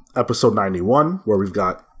episode 91, where we've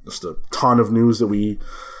got just a ton of news that we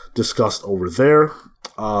discussed over there.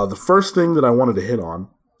 The first thing that I wanted to hit on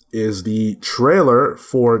is the trailer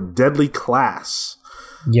for Deadly Class,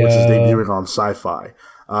 which is debuting on Sci-Fi.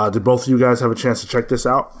 Did both of you guys have a chance to check this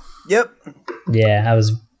out? Yep. Yeah, that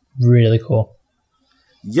was really cool.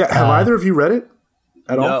 Yeah, have either of you read it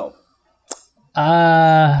at all? No.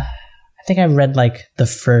 I think I read like the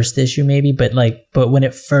first issue maybe, but when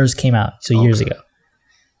it first came out, so years ago.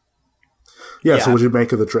 Yeah, so what did you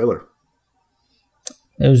make of the trailer?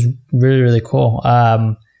 It was really, really cool.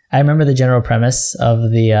 I remember the general premise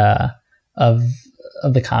of the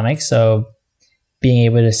comic, so being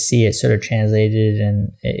able to see it sort of translated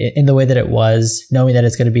and in the way that it was, knowing that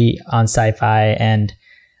it's going to be on Sci-Fi, and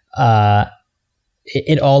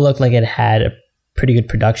it all looked like it had a pretty good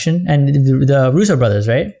production, and the Russo brothers,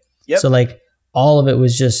 right? Yep. So like all of it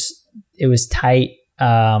was it was tight.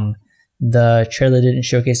 The trailer didn't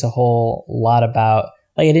showcase a whole lot about,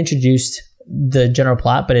 like, it introduced the general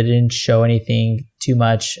plot, but it didn't show anything too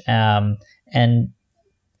much. And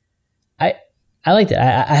I liked it.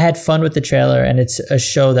 I had fun with the trailer, and it's a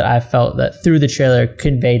show that I felt that through the trailer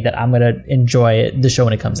conveyed that I'm going to enjoy the show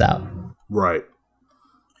when it comes out. Right.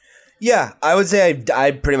 Yeah, I would say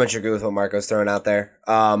I pretty much agree with what Marco's throwing out there.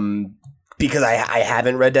 Because I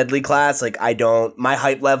haven't read Deadly Class. Like, my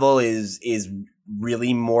hype level is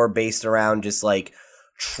really more based around just like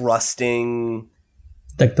trusting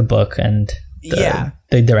like the book and the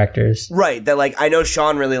directors. Right. That, like, I know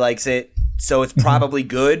Sean really likes it, so it's probably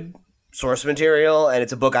good source material, and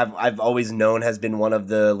it's a book I've always known has been one of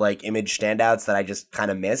the like Image standouts that I just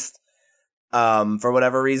kind of missed for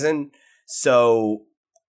whatever reason. So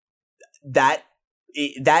that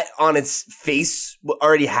on its face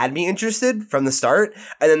already had me interested from the start,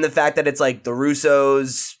 and then the fact that it's like the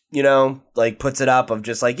Russos, you know, like puts it up of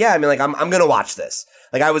just like, yeah, I mean, like I'm gonna watch this.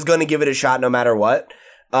 Like, I was gonna give it a shot no matter what.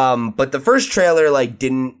 But the first trailer like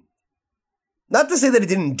didn't, not to say that it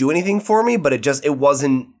didn't do anything for me, but it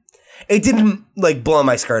didn't like blow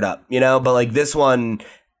my skirt up, you know? But like this one,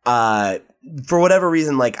 for whatever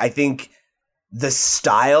reason, like I think the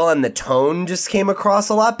style and the tone just came across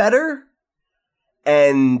a lot better.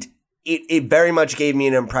 And it very much gave me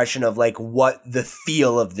an impression of like what the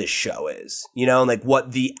feel of this show is, you know, and like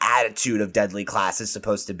what the attitude of Deadly Class is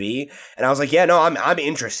supposed to be. And I was like, yeah, no, I'm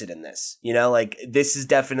interested in this, you know, like this is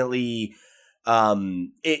definitely,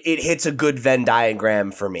 it hits a good Venn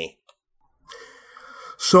diagram for me.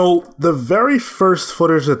 So the very first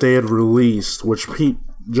footage that they had released, which Pete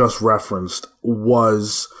just referenced,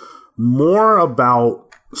 was more about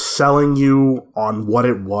selling you on what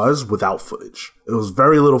it was without footage. It was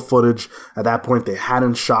very little footage. At that point, they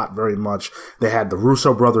hadn't shot very much. They had the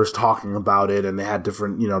Russo brothers talking about it, and they had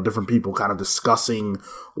different people kind of discussing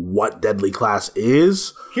what Deadly Class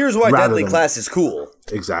is. Here's why Deadly Class is cool.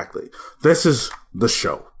 Exactly. This is the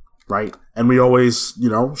show, right? And we always,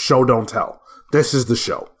 show don't tell. This is the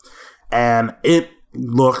show. And it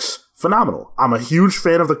looks phenomenal. I'm a huge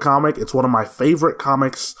fan of the comic. It's one of my favorite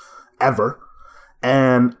comics ever.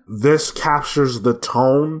 And this captures the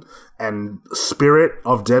tone and spirit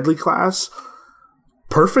of Deadly Class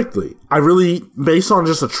perfectly. I really, based on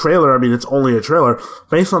just a trailer, I mean, it's only a trailer.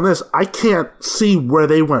 Based on this, I can't see where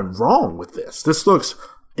they went wrong with this. This looks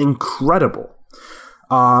incredible.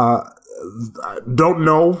 Don't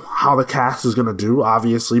know how the cast is going to do,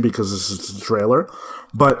 obviously, because this is the trailer.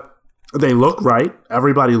 But they look right.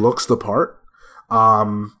 Everybody looks the part.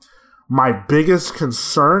 My biggest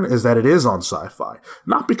concern is that it is on Sci-Fi.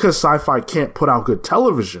 Not because Sci-Fi can't put out good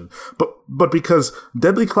television, but because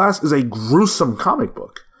Deadly Class is a gruesome comic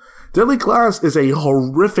book. Deadly Class is a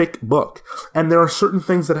horrific book, and there are certain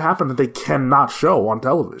things that happen that they cannot show on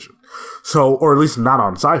television. So, or at least not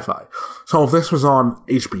on Sci-Fi. So if this was on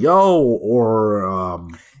HBO or...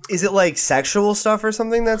 is it like sexual stuff or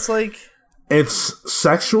something that's like... It's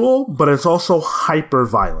sexual, but it's also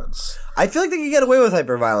hyper-violence. I feel like they could get away with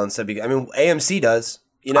hyper-violence. I mean, AMC does.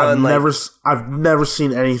 You know, I've never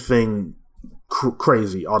seen anything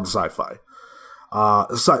crazy on Sci-Fi.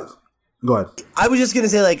 Go ahead. I was just gonna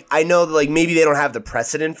say, like, I know that, like, maybe they don't have the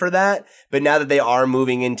precedent for that, but now that they are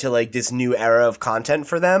moving into like this new era of content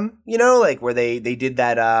for them, you know, like where they did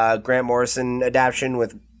that Grant Morrison adaptation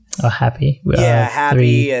with Oh, Happy.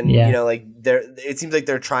 Happy, 3, and you know, like it seems like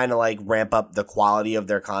they're trying to like ramp up the quality of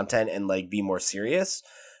their content and like be more serious.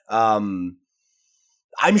 I'm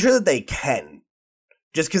sure that they can.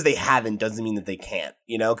 Just because they haven't doesn't mean that they can't,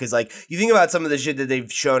 you know? Because, like, you think about some of the shit that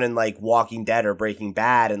they've shown in, like, Walking Dead or Breaking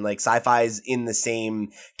Bad, and, like, Sci-Fi's in the same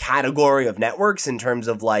category of networks in terms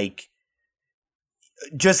of, like,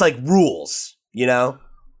 just, like, rules, you know?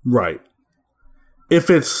 Right. If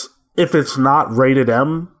it's not rated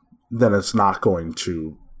M, then it's not going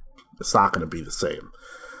to be the same.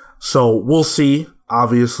 So we'll see.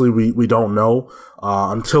 Obviously, we don't know.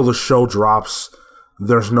 Until the show drops,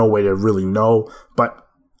 there's no way to really know. But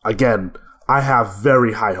again, I have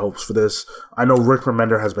very high hopes for this. I know Rick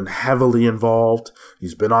Remender has been heavily involved.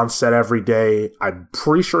 He's been on set every day. I'm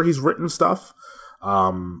pretty sure he's written stuff.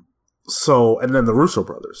 And then the Russo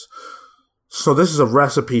brothers. So this is a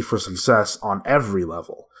recipe for success on every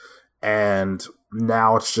level. And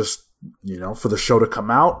now it's just, you know, for the show to come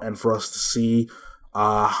out and for us to see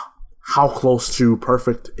how close to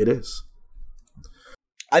perfect it is.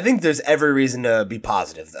 I think there's every reason to be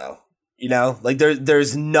positive, though. You know, like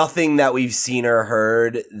there's nothing that we've seen or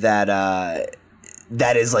heard that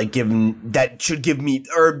is like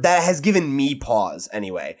that has given me pause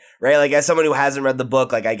anyway, right? Like as someone who hasn't read the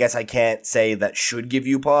book, like I guess I can't say that should give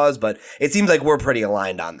you pause, but it seems like we're pretty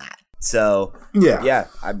aligned on that. So yeah.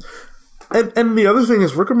 And the other thing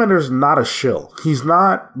is Rick Remender's not a shill. He's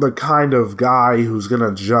not the kind of guy who's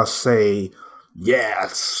gonna just say, "Yeah,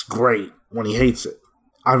 it's great," when he hates it.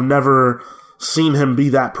 I've never seen him be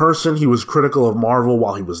that person. He was critical of Marvel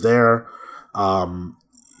while he was there.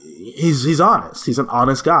 He's honest. He's an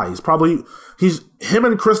honest guy. Him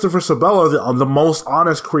and Christopher Sabella are the most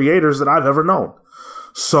honest creators that I've ever known.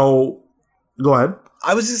 So, go ahead.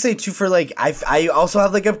 I was gonna say too, for like I also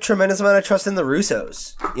have like a tremendous amount of trust in the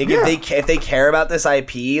Russos. Like if they care about this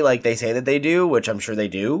IP, like they say that they do, which I'm sure they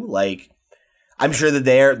do. Like I'm sure that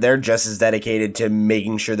they're just as dedicated to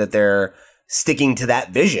making sure that they're sticking to that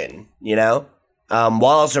vision, you know, while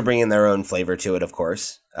also bringing their own flavor to it, of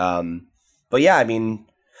course. But yeah, I mean,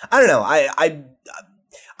 I don't know.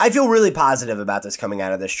 I feel really positive about this coming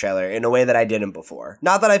out of this trailer in a way that I didn't before.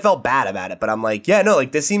 Not that I felt bad about it, but I'm like, yeah, no,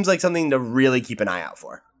 like this seems like something to really keep an eye out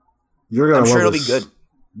for. I'm sure it'll be good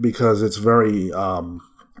because it's very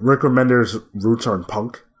Rick Remender's roots are in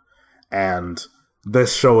punk, and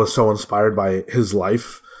this show is so inspired by his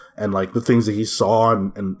life. And like the things that he saw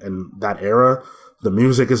in that era, the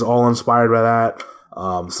music is all inspired by that.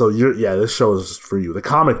 So this show is for you. The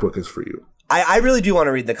comic book is for you. I really do want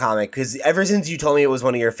to read the comic because ever since you told me it was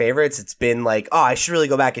one of your favorites, it's been like, oh, I should really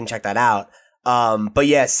go back and check that out. But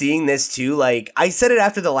yeah, seeing this too, like I said it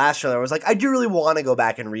after the last trailer, I was like, I do really want to go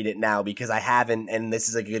back and read it now because I haven't, and this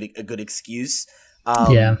is a good excuse.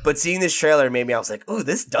 But seeing this trailer made me, I was like, oh,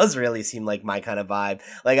 this does really seem like my kind of vibe.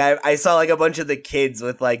 Like I saw like a bunch of the kids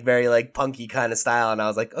with like very like punky kind of style, and I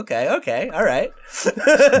was like, okay, all right.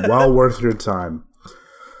 Well worth your time.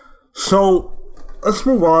 So let's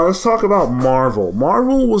move on. Let's talk about Marvel.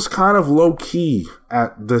 Marvel was kind of low key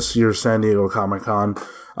at this year's San Diego Comic-Con.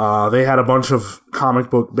 They had a bunch of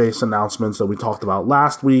comic book based announcements that we talked about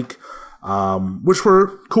last week, which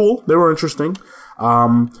were cool. They were interesting.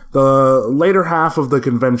 The later half of the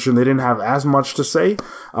convention, they didn't have as much to say,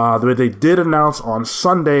 but they did announce on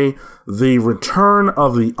Sunday the return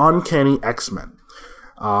of the Uncanny X-Men.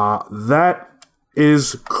 That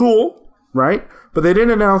is cool, right? But they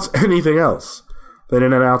didn't announce anything else. They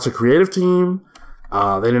didn't announce a creative team.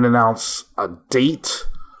 They didn't announce a date.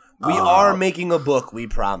 We are making a book, we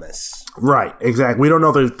promise. Right, exactly. We don't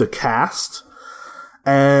know the cast.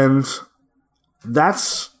 And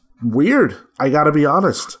that's weird. I gotta be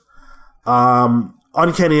honest.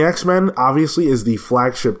 Uncanny X-Men obviously is the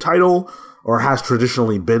flagship title, or has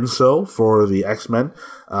traditionally been so for the X-Men.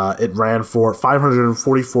 It ran for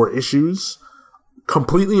 544 issues,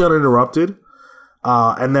 completely uninterrupted.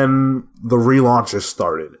 And then the relaunches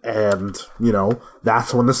started, and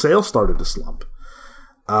that's when the sales started to slump.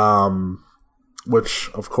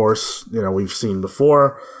 Which of course we've seen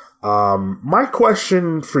before. My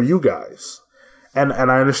question for you guys. And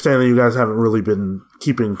I understand that you guys haven't really been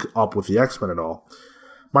keeping up with the X-Men at all.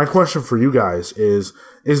 My question for you guys is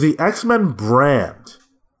the X-Men brand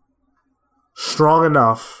strong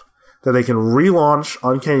enough that they can relaunch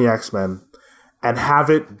Uncanny X-Men and have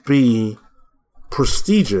it be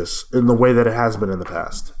prestigious in the way that it has been in the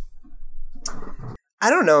past? I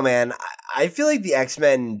don't know, man. I feel like the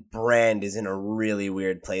X-Men brand is in a really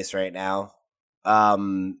weird place right now.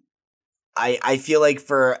 I feel like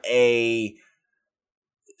for a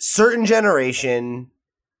certain generation,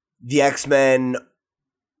 the X-Men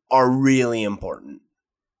are really important.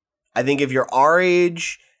 I think if you're our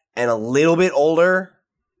age and a little bit older,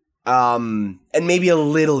 and maybe a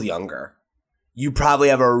little younger, you probably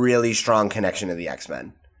have a really strong connection to the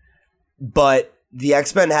X-Men. But the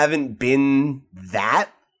X-Men haven't been that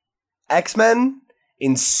X-Men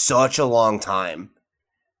in such a long time.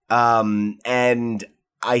 And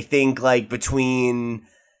I think like between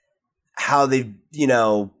how they've, you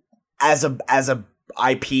know, as a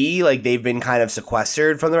IP, like they've been kind of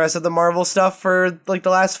sequestered from the rest of the Marvel stuff for like the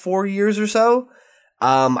last 4 years or so.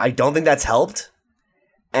 I don't think that's helped.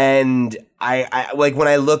 And I like when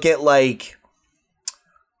I look at like,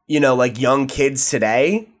 you know, like young kids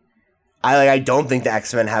today, I don't think the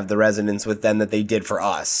X-Men have the resonance with them that they did for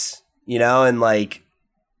us, you know, and like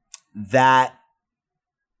that.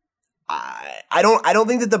 I don't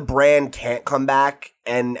think that the brand can't come back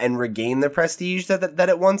and regain the prestige that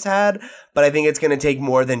it once had, but I think it's going to take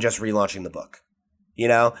more than just relaunching the book. You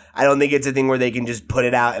know, I don't think it's a thing where they can just put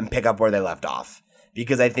it out and pick up where they left off,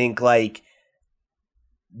 because I think like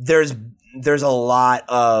there's a lot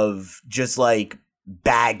of just like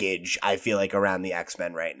baggage, I feel like, around the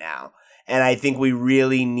X-Men right now. And I think we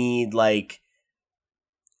really need like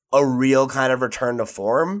a real kind of return to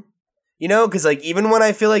form. You know, because like even when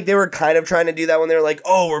I feel like they were kind of trying to do that when they were like,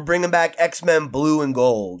 oh, we're bringing back X-Men Blue and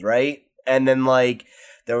Gold, right? And then like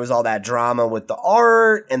there was all that drama with the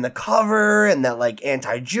art and the cover and that like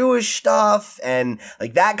anti-Jewish stuff, and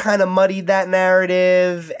like that kind of muddied that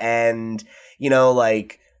narrative. And you know,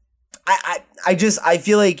 like I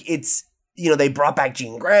feel like it's, you know, they brought back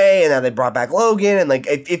Jean Grey and now they brought back Logan, and like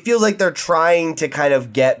it feels like they're trying to kind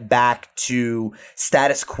of get back to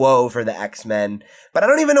status quo for the X-Men, but I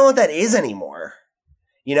don't even know what that is anymore,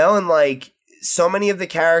 you know. And like so many of the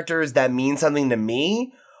characters that mean something to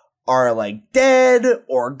me are like dead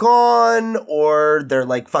or gone, or they're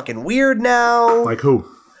like fucking weird now. Like who?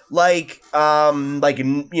 Like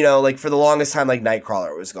you know, like for the longest time, like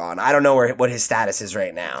Nightcrawler was gone. I don't know what his status is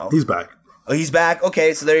right now. He's back. Oh, he's back?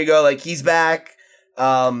 Okay, so there you go. Like, he's back.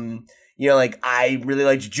 You know, like, I really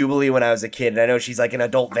liked Jubilee when I was a kid, and I know she's, like, an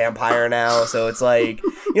adult vampire now, so it's like,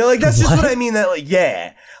 you know, like, that's just what I mean, that, like,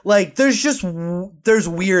 yeah. Like, there's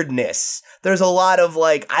weirdness. There's a lot of,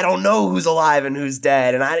 like, I don't know who's alive and who's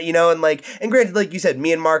dead, and you know, and, like, and granted, like you said,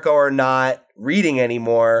 me and Marco are not reading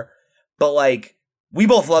anymore, but, like, we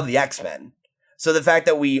both love the X-Men. So the fact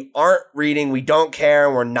that we aren't reading, we don't care,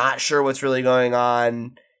 and we're not sure what's really going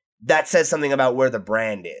on, that says something about where the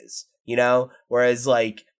brand is, you know? Whereas,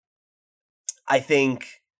 like, I think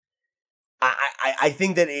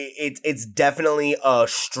that it's definitely a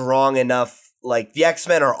strong enough, like, the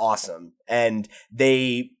X-Men are awesome, and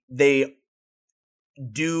they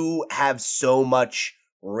do have so much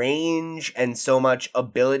range and so much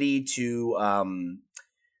ability to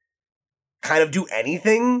kind of do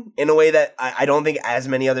anything in a way that I don't think as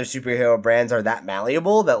many other superhero brands are that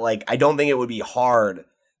malleable, that, like, I don't think it would be hard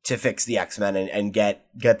to fix the X-Men and get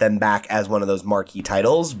them back as one of those marquee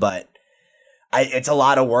titles, but it's a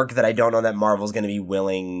lot of work that I don't know that Marvel's going to be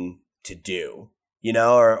willing to do, you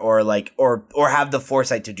know, or have the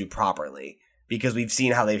foresight to do properly, because we've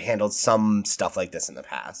seen how they've handled some stuff like this in the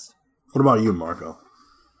past. What about you, Marco?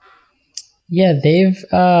 Yeah, they've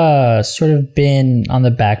sort of been on the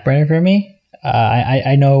back burner for me.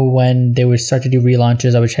 I know when they would start to do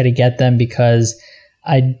relaunches, I would try to get them because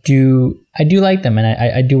I do like them, and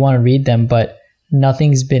I do want to read them, but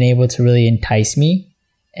nothing's been able to really entice me.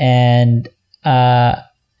 And I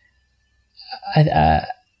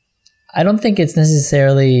don't think it's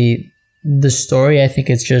necessarily the story. I think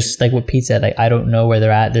it's just like what Pete said. Like, I don't know where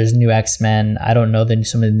they're at. There's new X-Men. I don't know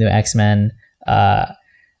some of the new X-Men,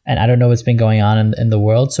 and I don't know what's been going on in the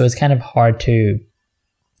world. So it's kind of hard to,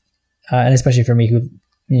 and especially for me, who,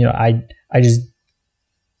 you know, I just.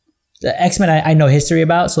 The X-Men I know history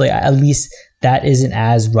about, so like at least that isn't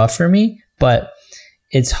as rough for me, but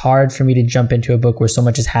it's hard for me to jump into a book where so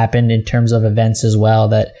much has happened in terms of events as well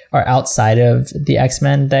that are outside of the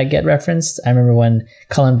X-Men that get referenced. I remember when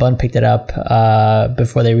Cullen Bunn picked it up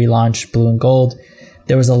before they relaunched Blue and Gold,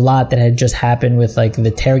 there was a lot that had just happened with like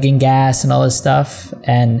the Terrigen gas and all this stuff,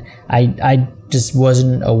 and I just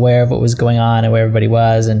wasn't aware of what was going on and where everybody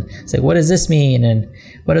was, and it's like, what does this mean, and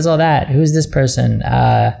what is all that? Who's this person?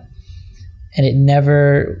 And it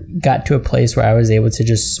never got to a place where I was able to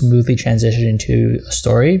just smoothly transition into a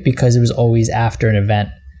story, because it was always after an event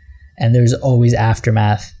and there was always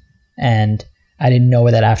aftermath, and I didn't know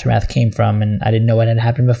where that aftermath came from, and I didn't know what had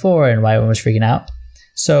happened before and why everyone was freaking out.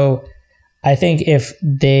 So I think if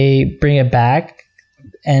they bring it back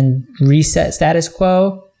and reset status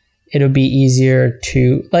quo, it'll be easier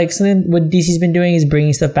to, like, something what DC's been doing is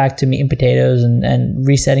bringing stuff back to meat and potatoes and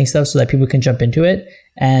resetting stuff so that people can jump into it.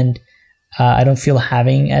 And I don't feel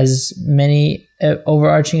having as many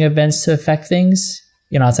overarching events to affect things,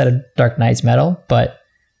 outside of Dark Knight's Metal. But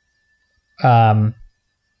I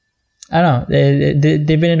don't know.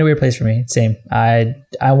 They've been in a weird place for me. Same. I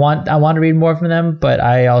want to read more from them, but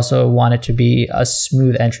I also want it to be a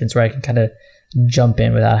smooth entrance where I can kind of jump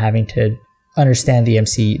in without having to understand the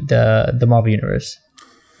the Marvel Universe.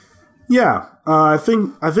 Yeah, I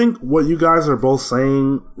think what you guys are both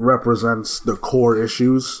saying represents the core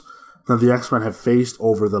issues that the X-Men have faced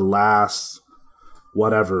over the last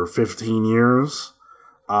 15 years.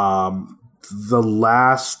 The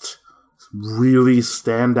last really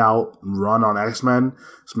standout run on X-Men,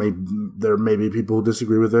 there may be people who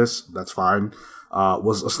disagree with this, that's fine,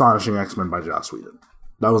 was Astonishing X-Men by Joss Whedon.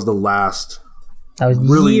 That was the last. That was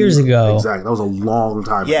really years ago. Exactly. That was a long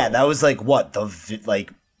time ago. Yeah, that was like what?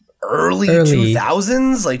 Early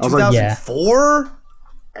 2000s? Like 2004?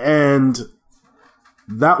 And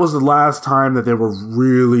that was the last time that they were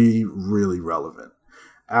really, really relevant.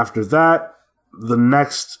 After that, the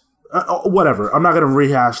next... whatever. I'm not going to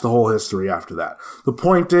rehash the whole history after that. The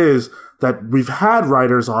point is that we've had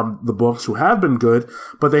writers on the books who have been good,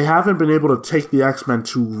 but they haven't been able to take the X-Men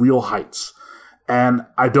to real heights. And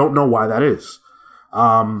I don't know why that is.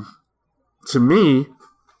 To me,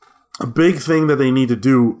 a big thing that they need to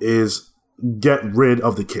do is get rid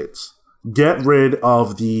of the kids. Get rid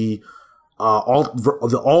of the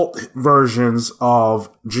alt versions of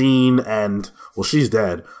Jean and, well, she's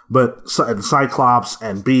dead, but and Cyclops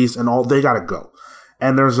and Beast and all, they gotta go.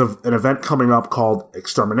 And there's an event coming up called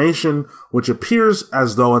Extermination, which appears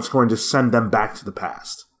as though it's going to send them back to the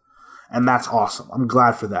past. And that's awesome. I'm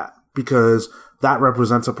glad for that, because that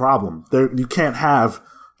represents a problem. You can't have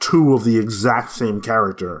two of the exact same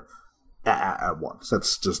character at once.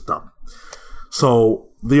 That's just dumb. So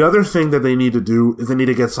the other thing that they need to do is they need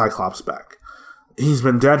to get Cyclops back. He's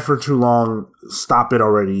been dead for too long. Stop it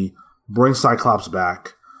already. Bring Cyclops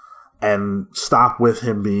back and stop with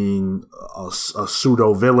him being a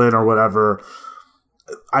pseudo villain or whatever.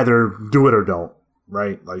 Either do it or don't,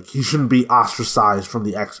 right? Like, he shouldn't be ostracized from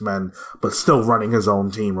the X-Men, but still running his own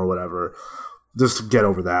team or whatever. Just get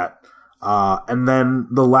over that. And then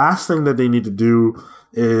the last thing that they need to do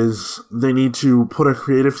is they need to put a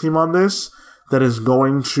creative team on this that is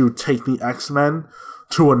going to take the X-Men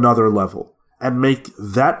to another level and make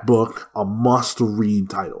that book a must-read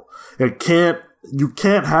title. You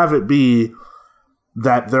can't have it be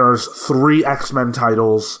that there's 3 X-Men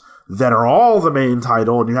titles that are all the main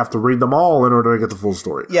title and you have to read them all in order to get the full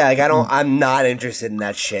story. Yeah, I'm not interested in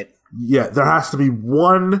that shit. Yeah, there has to be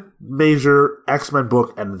one major X-Men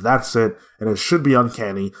book, and that's it, and it should be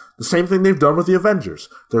uncanny. The same thing they've done with the Avengers.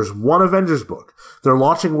 There's one Avengers book. They're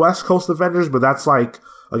launching West Coast Avengers, but that's like,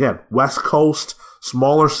 again, West Coast,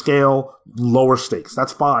 smaller scale, lower stakes.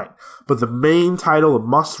 That's fine. But the main title, the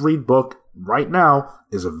must-read book right now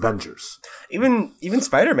is Avengers. Even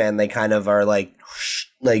Spider-Man, they kind of are like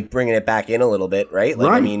bringing it back in a little bit, right?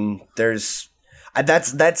 Like, right. I mean, there's...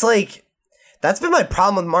 That's been my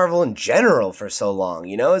problem with Marvel in general for so long,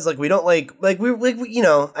 is like we don't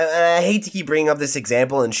I hate to keep bringing up this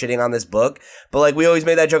example and shitting on this book, but like we always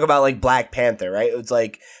made that joke about like Black Panther, right? It's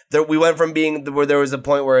like we went from being where there was a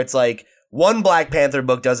point where it's like one Black Panther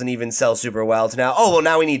book doesn't even sell super well to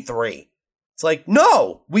now we need 3. It's like,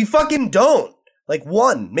 no, we fucking don't. Like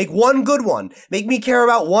make one good one. Make me care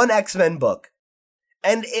about one X-Men book.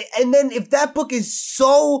 And then if that book is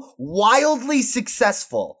so wildly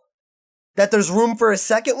successful that there's room for a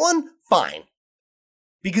second one, fine.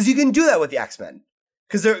 Because you can do that with the X-Men.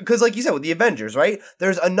 Because like you said, with the Avengers, right?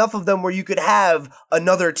 There's enough of them where you could have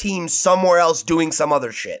another team somewhere else doing some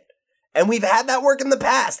other shit. And we've had that work in the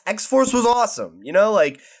past. X-Force was awesome.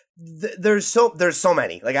 There's so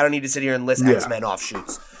many. Like, I don't need to sit here and list X-Men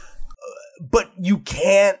offshoots. But you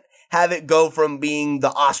can't have it go from being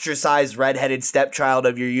the ostracized redheaded stepchild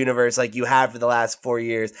of your universe like you have for the last 4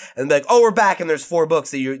 years and be like, oh, we're back and there's 4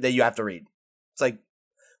 books that you have to read. It's like,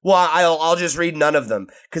 well, I'll just read none of them,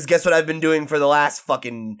 because guess what I've been doing for the last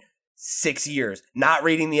fucking 6 years? Not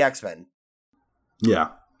reading the X-Men.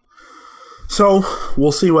 Yeah. So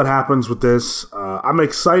we'll see what happens with this. I'm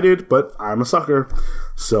excited, but I'm a sucker.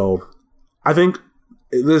 So I think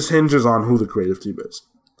this hinges on who the creative team is.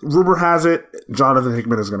 Rumor has it, Jonathan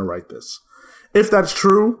Hickman is going to write this. If that's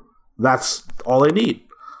true, that's all they need.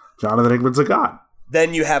 Jonathan Hickman's a god.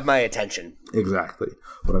 Then you have my attention. Exactly.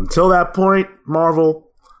 But until that point, Marvel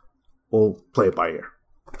will play it by ear.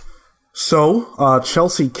 So,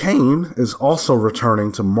 Chelsea Kane is also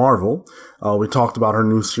returning to Marvel. We talked about her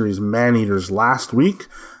new series, Man-Eaters, last week,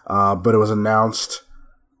 but it was announced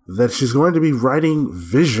that she's going to be writing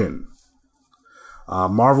Vision.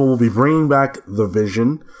 Marvel will be bringing back the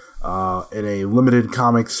Vision in a limited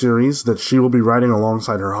comic series that she will be writing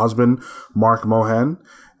alongside her husband, Mark Mohan.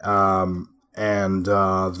 And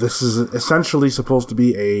this is essentially supposed to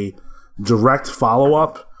be a direct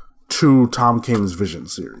follow-up to Tom King's Vision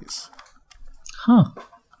series. Huh.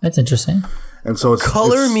 That's interesting. And so it's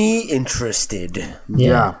me interested.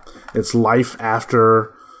 Yeah. It's life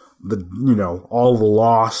after all the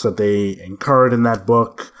loss that they incurred in that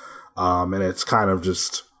book. And it's kind of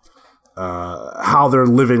just how they're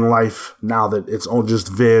living life now that it's all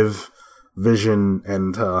just Viv, Vision,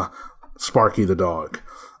 and Sparky the dog.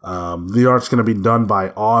 The art's going to be done by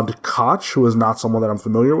Odd Koch, who is not someone that I'm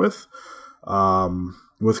familiar with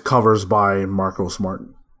covers by Marcos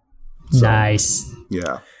Martin. So, nice.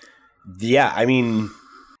 Yeah. Yeah, I mean,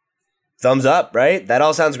 thumbs up, right? That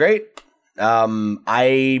all sounds great. I'm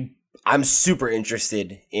super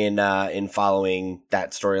interested in following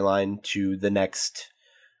that storyline to the next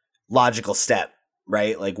logical step,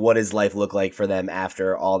 right? Like, what does life look like for them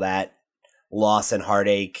after all that loss and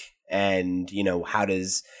heartache? And, how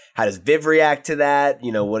does Viv react to that?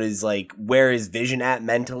 Where is Vision at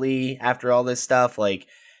mentally after all this stuff? Like,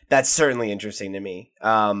 that's certainly interesting to me.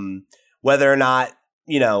 Whether or not,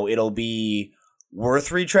 it'll be worth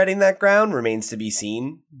retreading that ground remains to be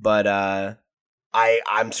seen. But I'm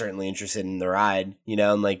certainly interested in the ride,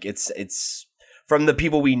 and like it's from the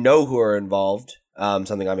people we know who are involved,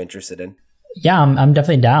 something I'm interested in. Yeah, I'm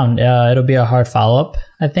definitely down. It'll be a hard follow-up,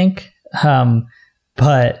 I think.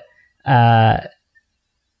 But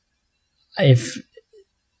if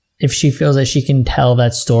she feels that she can tell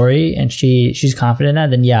that story and she's confident in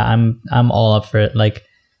that, then yeah, I'm all up for it. Like,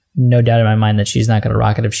 no doubt in my mind that she's not going to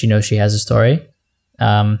rock it if she knows she has a story.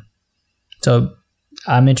 So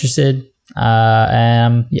I'm interested.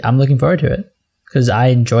 And I'm looking forward to it because I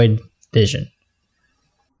enjoyed Vision.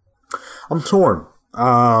 I'm torn.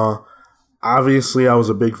 Obviously, I was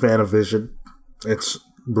a big fan of Vision. It's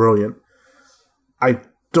brilliant. I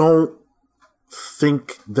don't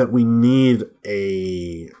think that we need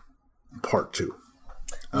a part 2.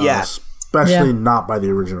 Yeah. Especially not by the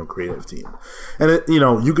original creative team. And,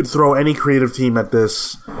 you could throw any creative team at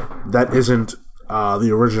this that isn't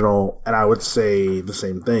the original, and I would say the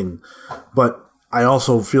same thing. But I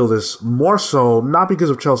also feel this more so, not because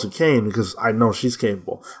of Chelsea Kane, because I know she's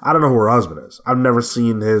capable. I don't know who her husband is. I've never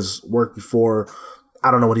seen his work before.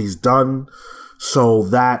 I don't know what he's done. So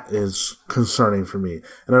that is concerning for me.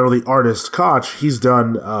 And I know the artist Koch, he's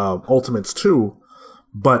done Ultimates 2,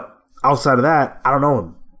 but outside of that, I don't know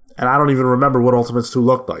him. And I don't even remember what Ultimates 2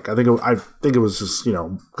 looked like. I think it was just,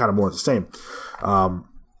 kind of more the same.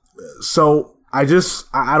 So I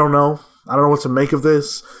don't know. I don't know what to make of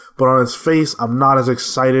this, but on its face, I'm not as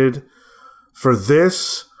excited for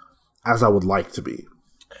this as I would like to be.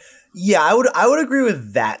 Yeah, I would agree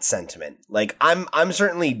with that sentiment. Like, I'm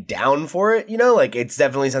certainly down for it, like it's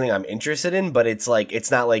definitely something I'm interested in, but it's like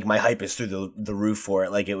it's not like my hype is through the roof for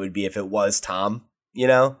it like it would be if it was Tom,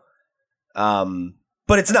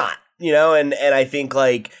 but it's not, and I think,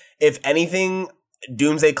 like, if anything,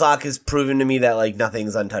 Doomsday Clock has proven to me that, like,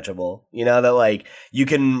 nothing's untouchable, that, like, you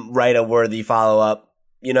can write a worthy follow-up,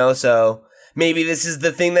 so maybe this is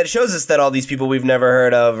the thing that shows us that all these people we've never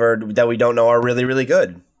heard of or that we don't know are really, really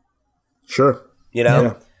good. Sure.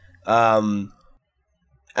 Yeah. I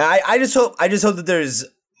just hope that there's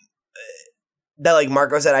that, like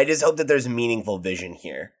Marco said, I just hope that there's meaningful Vision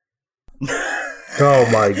here. Oh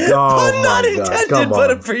my god! Pun not intended,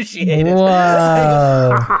 but appreciated.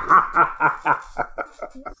 Wow.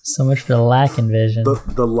 So much for the lack in Vision.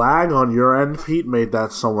 The lag on your end, Pete, made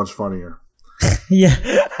that so much funnier. Yeah.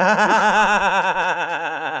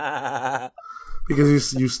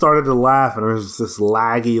 Because you started to laugh and it was this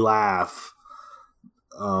laggy laugh.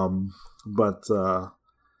 But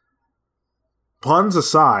puns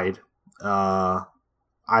aside, I'm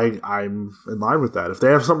in line with that. If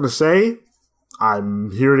they have something to say,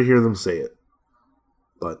 I'm here to hear them say it.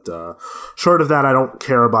 But short of that, I don't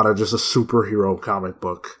care about just a superhero comic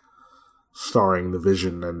book starring the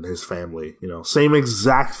Vision and his family. Same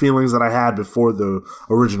exact feelings that I had before the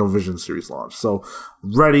original Vision series launched. So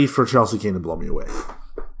ready for Chelsea Kane to blow me away.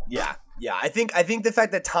 Yeah. I think the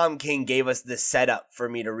fact that Tom King gave us the setup for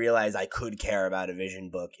me to realize I could care about a Vision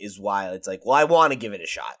book is why it's like, well, I want to give it a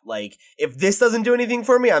shot. Like, if this doesn't do anything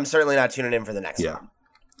for me, I'm certainly not tuning in for the next one.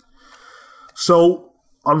 So,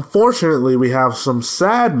 unfortunately, we have some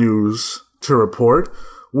sad news to report,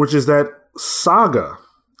 which is that Saga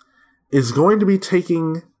is going to be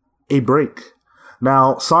taking a break.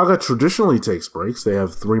 Now, Saga traditionally takes breaks. They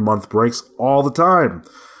have 3-month breaks all the time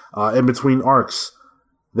in between arcs.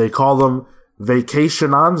 They call them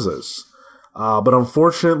vacationanzas. But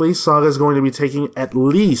unfortunately, Saga is going to be taking at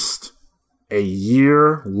least a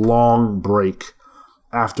year-long break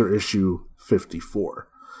after issue 54.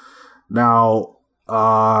 Now,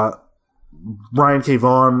 Brian K.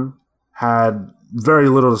 Vaughan had very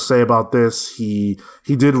little to say about this. He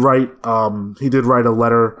did write a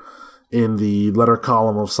letter in the letter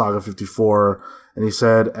column of Saga 54, and he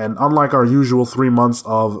said, and unlike our usual 3 months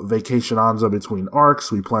of vacationanza between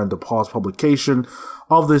arcs, we plan to pause publication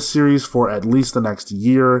of this series for at least the next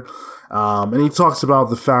year. And he talks about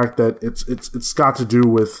the fact that it's got to do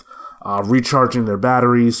with recharging their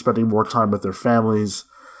batteries, spending more time with their families,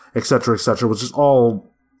 etc., which is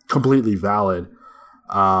all completely valid.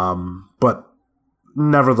 But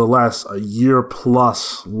nevertheless, a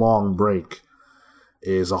year-plus long break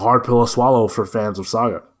is a hard pill to swallow for fans of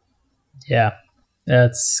Saga. Yeah,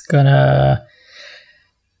 it's gonna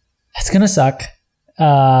suck.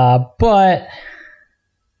 But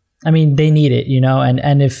I mean, they need it,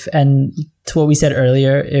 and to what we said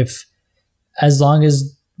earlier, if as long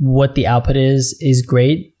as what the output is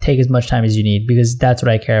great, take as much time as you need, because that's what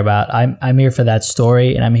I care about. I'm here for that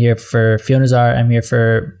story, and I'm here for Fiona's art. I'm here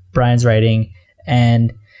for Brian's writing,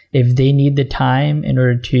 and if they need the time in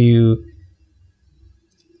order to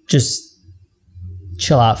just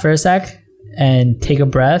chill out for a sec and take a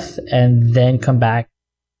breath and then come back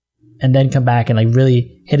and like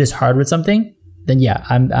really hit us hard with something, then yeah,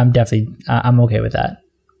 I'm definitely I'm okay with that.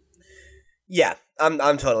 Yeah,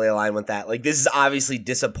 I'm totally aligned with that. Like, this is obviously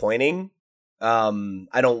disappointing.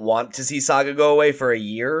 I don't want to see Saga go away for a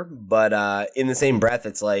year, but in the same breath,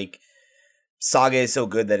 it's like Saga is so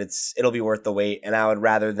good that it'll be worth the wait, and I would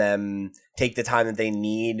rather them take the time that they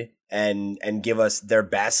need and give us their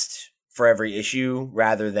best for every issue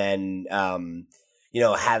rather than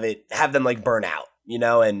have them like burn out,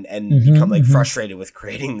 and become like frustrated with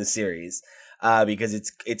creating the series. Because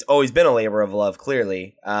it's always been a labor of love,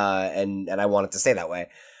 clearly, and I want it to stay that way.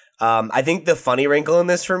 I think the funny wrinkle in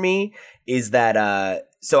this for me is that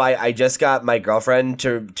so I just got my girlfriend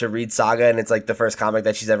to read Saga, and it's like the first comic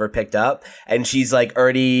that she's ever picked up, and she's like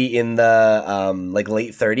already in the like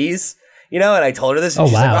late 30s, and I told her this, and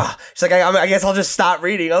she's like, I guess I'll just stop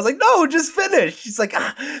reading. I was like, no, just finish. She's like,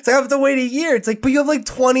 it's like I have to wait a year. It's like, but you have like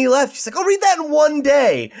 20 left. She's like, I'll read that in one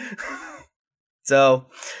day. So.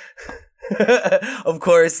 Of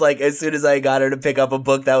course, like as soon as I got her to pick up a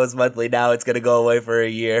book that was monthly, now it's gonna go away for a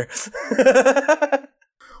year.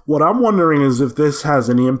 What I'm wondering is if this has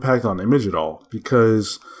any impact on Image at all,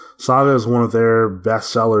 because Saga is one of their best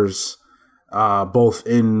sellers, both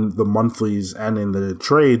in the monthlies and in the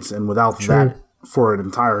trades, and without that for an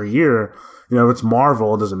entire year, if it's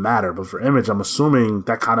Marvel, it doesn't matter. But for Image, I'm assuming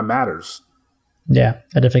that kind of matters. Yeah,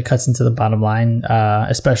 that definitely cuts into the bottom line,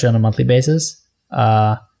 especially on a monthly basis.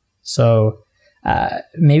 So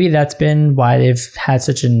maybe that's been why they've had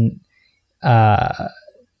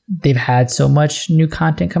they've had so much new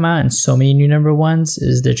content come out and so many new number ones,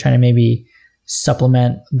 is they're trying to maybe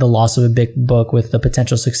supplement the loss of a big book with the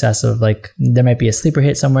potential success of, like, there might be a sleeper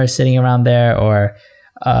hit somewhere sitting around there, or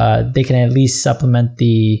they can at least supplement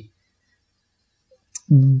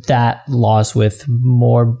that loss with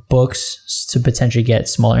more books to potentially get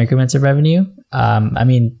smaller increments of revenue. I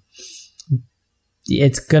mean,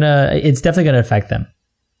 it's definitely gonna affect them.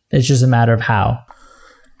 It's just a matter of how.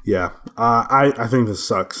 Yeah, I think this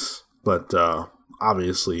sucks, but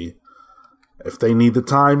obviously, if they need the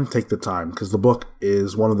time, take the time, because the book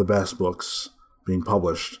is one of the best books being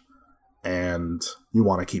published, and you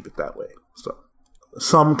want to keep it that way. So,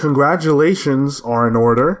 some congratulations are in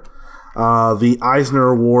order. The Eisner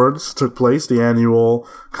Awards took place, the annual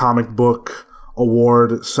comic book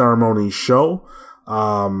award ceremony show.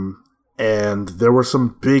 And there were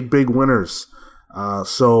some big winners.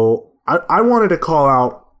 So I wanted to call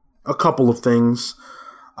out a couple of things.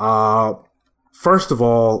 First of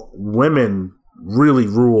all, women really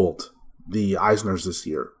ruled the Eisners this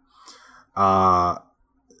year.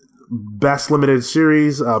 Best Limited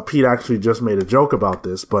Series, Pete actually just made a joke about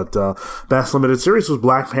this, but Best Limited Series was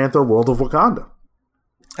Black Panther World of Wakanda.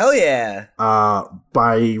 Hell yeah.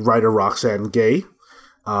 By writer Roxane Gay,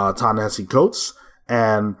 Ta-Nehisi Coates,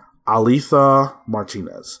 and Alitha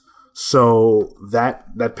Martinez. So that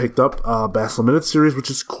picked up Best Limited Series, which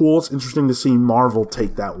is cool. It's interesting to see Marvel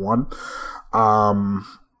take that one. And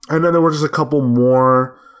then there were just a couple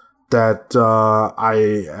more that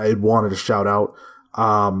I wanted to shout out.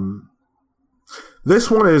 This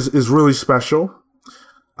one is really special.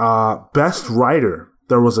 Best Writer.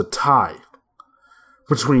 there was a tie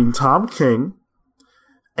between Tom King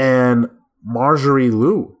and Marjorie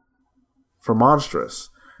Liu for Monstrous.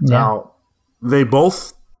 Yeah. Now, they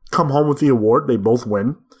both come home with the award. They both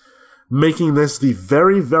win, making this the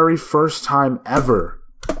very, very first time ever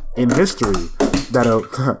in history that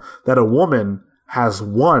a woman has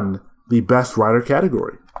won the Best Writer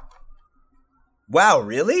category. Wow,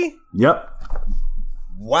 really? Yep.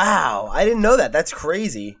 Wow, I didn't know that. That's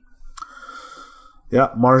crazy. Yeah,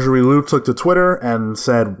 Marjorie Liu took to Twitter and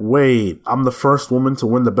said, "Wait, I'm the first woman to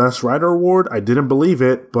win the Best Writer award. I didn't believe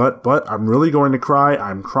it, but I'm really going to cry.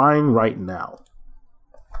 I'm crying right now."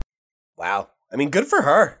 Wow. I mean, good for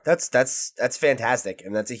her. That's fantastic,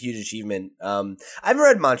 and that's a huge achievement. I haven't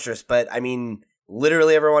read Monstrous, but I mean,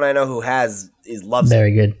 literally everyone I know who loves it.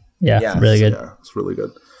 Very good. Yeah, really good. Yeah, it's really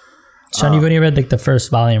good. Sean, you've only read like the first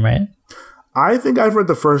volume, right? I think I've read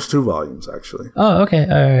the first 2 volumes, actually. Oh, okay.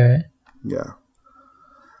 All right. Yeah.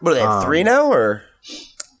 What, do they have 3 now, or?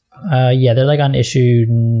 Yeah, they're like on issue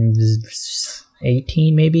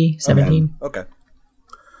 18, maybe 17. Okay.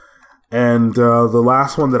 And the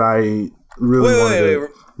last one that I really wanted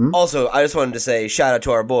to... Also, I just wanted to say shout out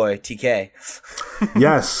to our boy, TK.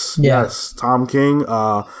 Yes. Tom King.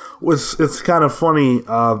 It's kind of funny.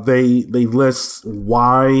 They list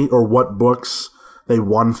why or what books they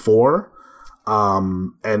won for.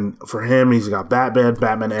 And for him, he's got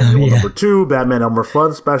Batman Annual number 2, Batman Elmer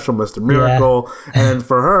Fudd Special, Mr. Miracle, and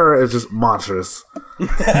for her, it's just Monstrous.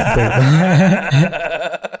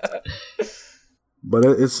 But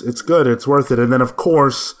it's good. It's worth it. And then, of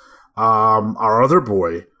course, our other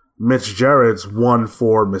boy, Mitch Gerrits, won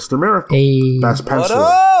for Mr. Miracle, Best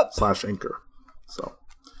Penciler / Inker. So,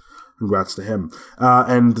 congrats to him.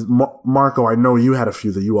 And Marco, I know you had a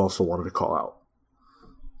few that you also wanted to call out.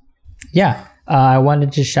 Yeah. I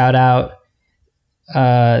wanted to shout out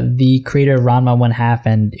the creator of Ranma 1/2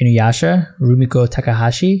 and Inuyasha, Rumiko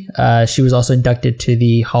Takahashi. She was also inducted to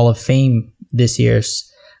the Hall of Fame this year.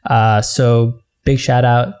 So big shout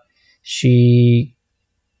out.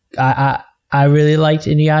 I really liked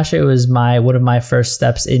Inuyasha. It was one of my first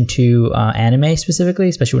steps into anime specifically,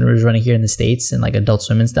 especially when it was running here in the States and like Adult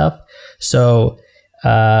Swim and stuff. So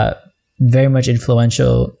very much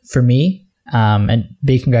influential for me. And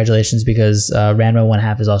big congratulations because Ranma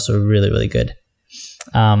 1/2 is also really, really good.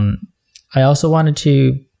 I also wanted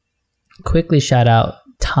to quickly shout out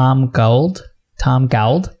Tom Gould.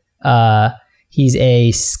 He's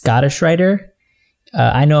a Scottish writer.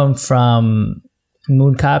 I know him from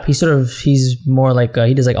Mooncop. He's more like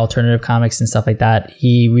he does like alternative comics and stuff like that.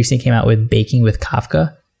 He recently came out with Baking with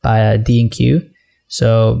Kafka by D&Q.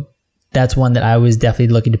 So that's one that I was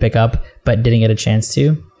definitely looking to pick up, but didn't get a chance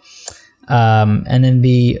to. And then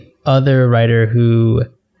the other writer who,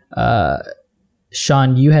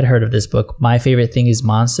 Sean, you had heard of this book, My Favorite Thing is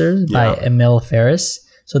Monsters by Emile Ferris.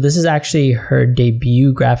 So this is actually her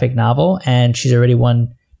debut graphic novel, and she's already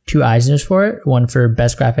won 2 Eisners for it, one for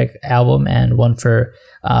Best Graphic Album and one for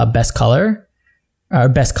Best Color, or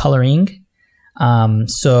Best Coloring.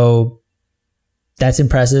 So that's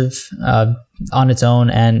impressive on its own,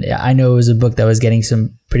 and I know it was a book that was getting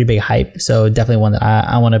some pretty big hype, so definitely one that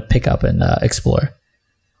I want to pick up and explore.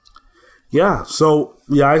 Yeah, so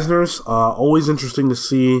the Eisners, always interesting to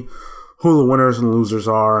see who the winners and losers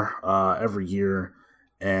are every year,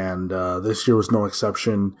 and this year was no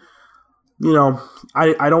exception. You know,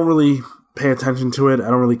 I don't really pay attention to it.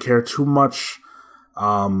 I don't really care too much,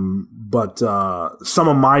 but some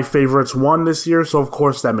of my favorites won this year, so of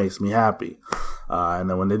course that makes me happy. And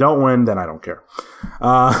then when they don't win, then I don't care.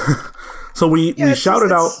 So we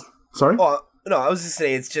shouted out. Sorry? Well, no, I was just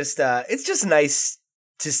saying it's just nice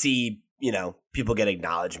to see, you know, people get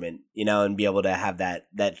acknowledgement, you know, and be able to have that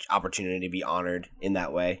opportunity to be honored in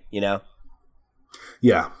that way, you know?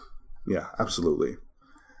 Yeah, absolutely.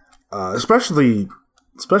 Especially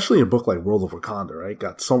a book like World of Wakanda, right?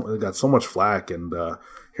 Got so much flack, and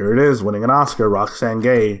here it is winning an Oscar. Roxane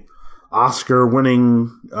Gay,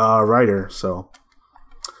 Oscar-winning writer. So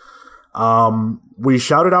we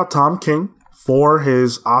shouted out Tom King for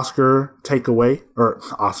his Oscar takeaway, or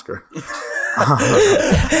Oscar.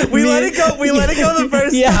 We let it go the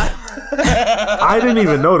first time. I didn't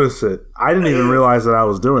even notice it. I didn't even realize that I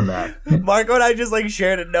was doing that. Marco and I just like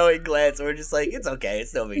shared a knowing glance. And we're just like, it's okay.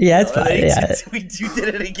 It's no big deal. Yeah, it's fine. We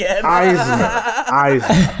did it again.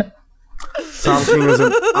 Eisner. Tom King is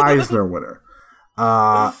an Eisner winner.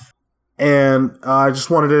 And I just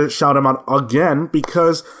wanted to shout him out again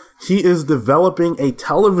because he is developing a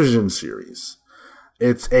television series.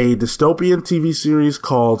 It's a dystopian TV series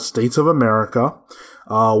called States of America,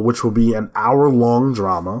 which will be an hour-long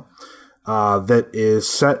drama. that is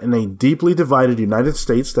set in a deeply divided United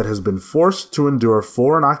States that has been forced to endure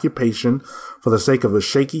foreign occupation for the sake of a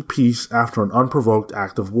shaky peace after an unprovoked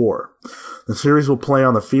act of war. The series will play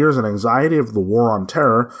on the fears and anxiety of the war on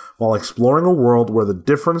terror while exploring a world where the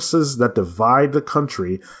differences that divide the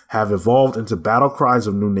country have evolved into battle cries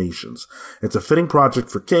of new nations. It's a fitting project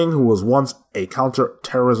for King, who was once a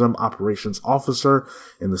counterterrorism operations officer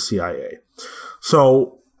in the CIA.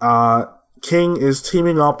 So, King is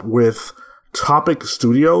teaming up with Topic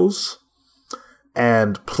Studios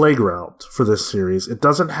and Playground for this series. It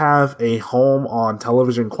doesn't have a home on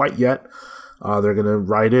television quite yet. They're going to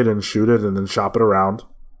write it and shoot it and then shop it around.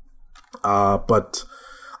 But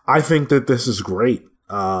I think that this is great.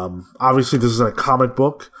 Obviously, this is a comic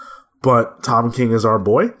book, but Tom King is our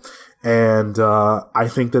boy. And I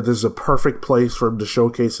think that this is a perfect place for him to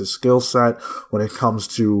showcase his skill set when it comes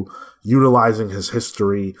to utilizing his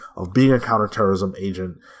history of being a counterterrorism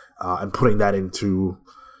agent and putting that into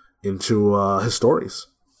his stories.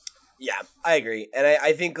 Yeah, I agree. And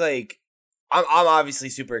I think, like, I'm obviously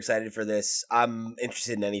super excited for this. I'm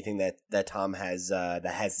interested in anything that Tom has that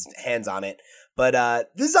has hands on it. But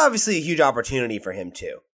this is obviously a huge opportunity for him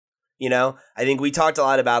too. You know, I think we talked a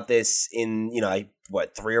lot about this in,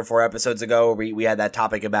 3 or 4 episodes ago. We had that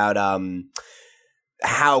topic about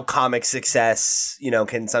how comic success,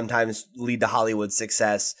 can sometimes lead to Hollywood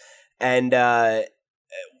success. And,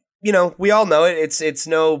 we all know it. It's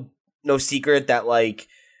no secret that, like,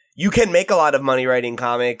 you can make a lot of money writing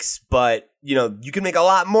comics, but, you can make a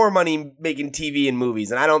lot more money making TV and movies.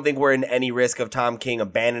 And I don't think we're in any risk of Tom King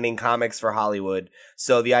abandoning comics for Hollywood.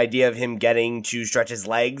 So the idea of him getting to stretch his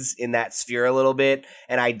legs in that sphere a little bit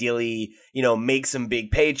and ideally, make some big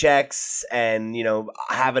paychecks and,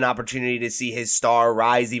 have an opportunity to see his star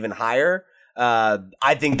rise even higher.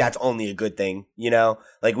 I think that's only a good thing,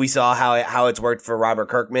 like we saw how it's worked for Robert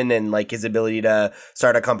Kirkman and like his ability to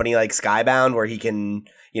start a company like Skybound where he can,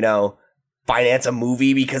 finance a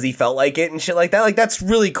movie because he felt like it and shit like that. Like, that's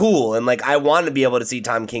really cool. And like, I want to be able to see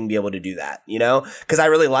Tom King be able to do that, because I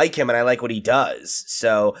really like him and I like what he does.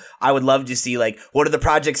 So I would love to see, like, what are the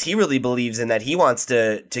projects he really believes in that he wants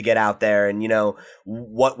to get out there, and,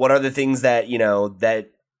 what are the things that,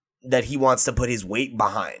 that he wants to put his weight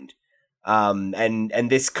behind. And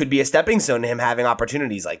this could be a stepping stone to him having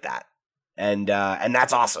opportunities like that. And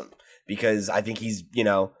that's awesome because I think he's,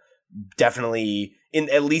 definitely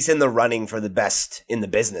at least in the running for the best in the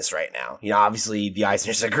business right now. Obviously the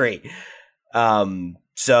Eisners agree.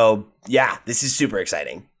 So yeah, this is super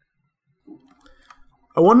exciting.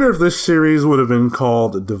 I wonder if this series would have been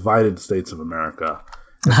called Divided States of America.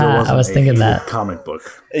 I was thinking that comic book.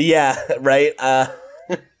 Yeah. Right. Because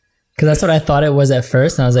that's what I thought it was at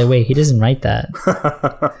first, and I was like, wait, he doesn't write that.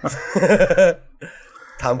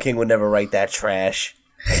 Tom King would never write that trash.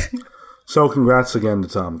 So congrats again to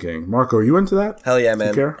Tom King. Marco, are you into that? Hell yeah,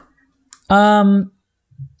 man. Do you care?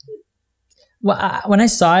 Well, when I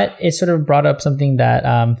saw it, it sort of brought up something that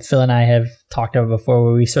Phil and I have talked about before,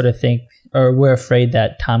 where we sort of think, or we're afraid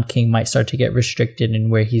that Tom King might start to get restricted in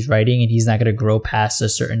where he's writing, and he's not going to grow past a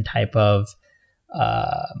certain type of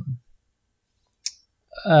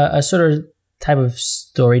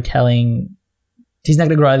storytelling. He's not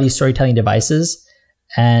going to grow out of these storytelling devices,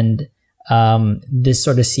 and this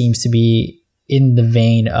sort of seems to be in the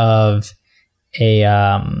vein of a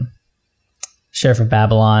Sheriff of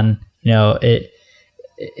Babylon.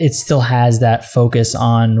 It still has that focus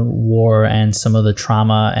on war and some of the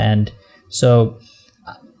trauma, and so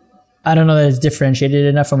I don't know that it's differentiated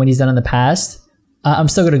enough from what he's done in the past. I'm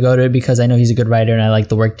still going to go to it because I know he's a good writer and I like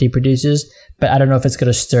the work that he produces, but I don't know if it's going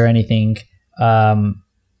to stir anything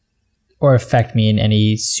or affect me in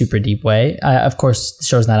any super deep way. Of course, the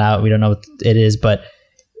show's not out. We don't know what it is, but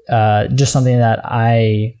just something that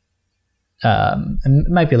I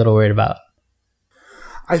might be a little worried about.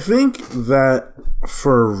 I think that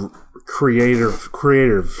for creative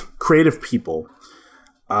people,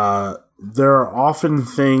 there are often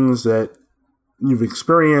things that you've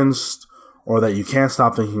experienced or that you can't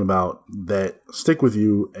stop thinking about that stick with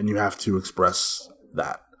you, and you have to express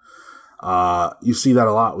that. You see that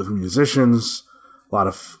a lot with musicians, a lot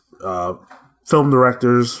of film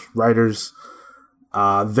directors, writers.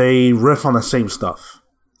 They riff on the same stuff.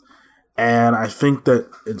 And I think that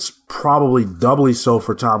it's probably doubly so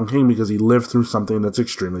for Tom King because he lived through something that's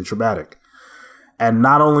extremely traumatic. And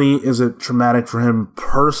not only is it traumatic for him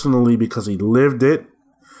personally because he lived it,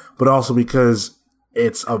 but also because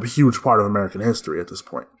it's a huge part of American history at this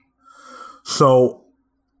point. So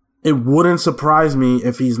it wouldn't surprise me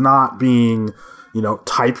if he's not being,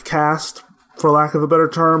 typecast, for lack of a better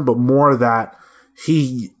term, but more that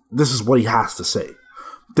this is what he has to say.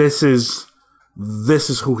 this is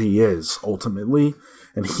who he is ultimately,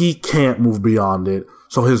 and he can't move beyond it,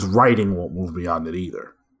 so his writing won't move beyond it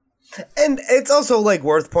either. And it's also like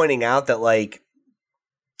worth pointing out that like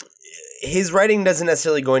his writing doesn't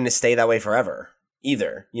necessarily going to stay that way forever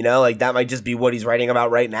either. You know, like that might just be what he's writing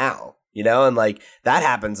about right now. You know, and like that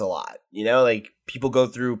happens a lot. You know, like people go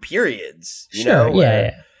through periods. You know,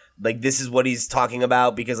 where, like this is what he's talking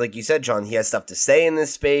about because, like you said, John, he has stuff to say in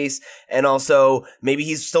this space, and also maybe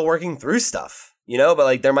he's still working through stuff. You know, but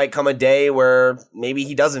like there might come a day where maybe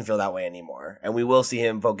he doesn't feel that way anymore, and we will see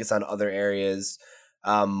him focus on other areas.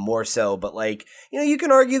 More so, but like, you know, you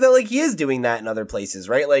can argue that like he is doing that in other places,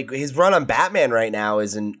 right? Like his run on Batman right now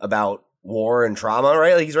isn't about war and trauma,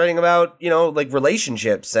 right? Like he's writing about, you know, like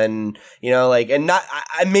relationships and, you know, like, and not,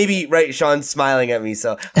 I maybe, right, Sean's smiling at me,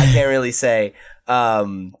 so I can't really say,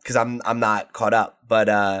 cause I'm not caught up,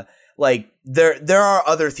 but, like there are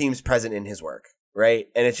other themes present in his work, right?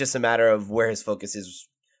 And it's just a matter of where his focus is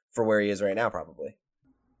for where he is right now, probably.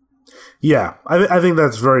 Yeah, I think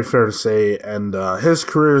that's very fair to say, and his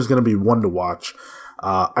career is going to be one to watch.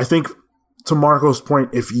 I think, to Marco's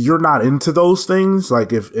point, if you're not into those things,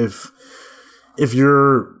 like if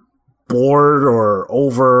you're bored or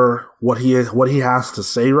over what he has to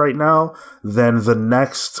say right now, then the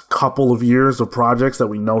next couple of years of projects that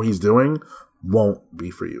we know he's doing won't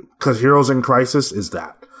be for you. Because Heroes in Crisis is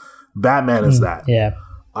that. Batman is that. Yeah.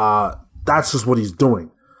 That's just what he's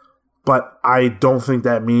doing. But I don't think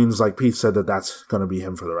that means, like Pete said, that that's going to be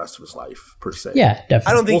him for the rest of his life, per se. Yeah, definitely.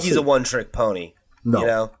 I don't think he's a one-trick pony. No. You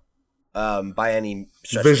know? By any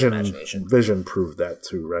stretch of the imagination. Vision proved that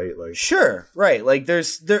too, right? Like, sure, right. Like there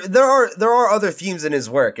are other themes in his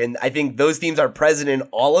work, and I think those themes are present in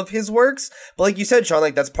all of his works. But like you said, Sean,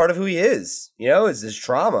 like that's part of who he is. You know, is his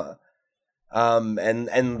trauma,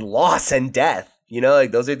 and loss and death. You know,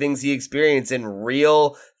 like those are things he experienced in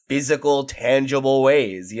real, physical, tangible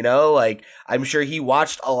ways. You know, like I'm sure he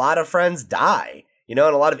watched a lot of friends die. You know,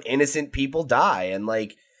 and a lot of innocent people die, and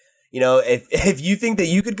like. You know, if you think that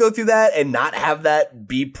you could go through that and not have that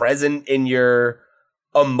be present in your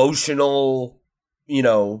emotional, you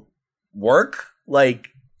know, work, like,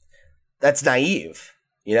 that's naive,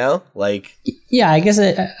 you know? Like... Yeah, I guess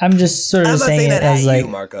I'm just sort of saying it as like... You,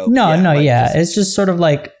 Marco. It's just sort of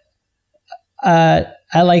like, I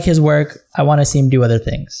like his work. I want to see him do other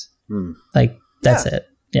things. Like, that's it.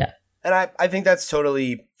 Yeah. And I think that's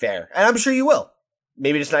totally fair. And I'm sure you will.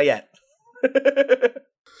 Maybe just not yet.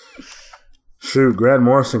 Shoot, Grant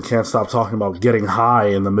Morrison can't stop talking about getting high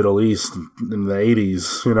in the Middle East in the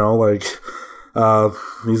 80s, you know, like,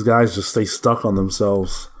 these guys just stay stuck on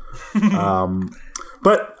themselves.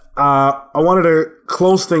 But I wanted to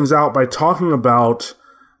close things out by talking about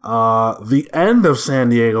the end of San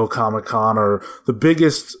Diego Comic-Con, or the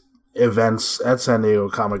biggest events at San Diego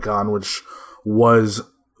Comic-Con, which was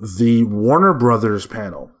the Warner Brothers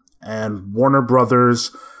panel. And Warner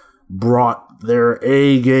Brothers brought their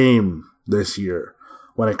A game this year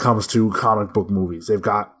when it comes to comic book movies. They've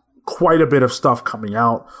got quite a bit of stuff coming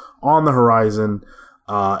out on the horizon,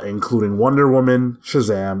 including Wonder Woman,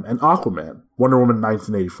 Shazam, and Aquaman. Wonder Woman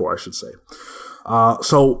 1984, I should say.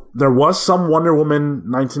 So there was some Wonder Woman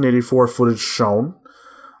 1984 footage shown.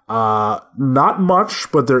 Not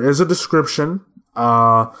much, but there is a description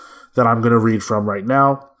that I'm going to read from right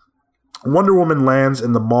now. Wonder Woman lands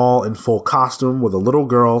in the mall in full costume with a little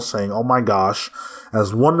girl saying, "Oh my gosh,"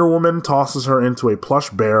 as Wonder Woman tosses her into a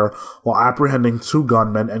plush bear while apprehending two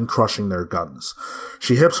gunmen and crushing their guns.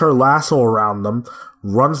 She hips her lasso around them,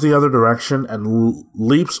 runs the other direction, and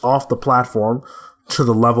leaps off the platform to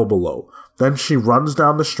the level below. Then she runs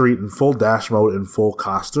down the street in full dash mode in full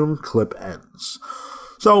costume. Clip ends.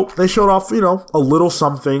 So they showed off, you know, a little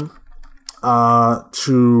something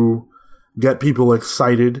to get people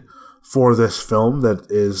excited for this film that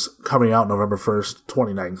is coming out November 1st,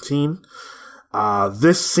 2019.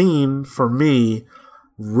 This scene, for me,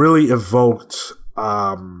 really evoked...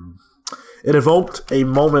 it evoked a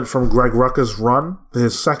moment from Greg Rucka's run,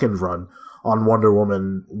 his second run, on Wonder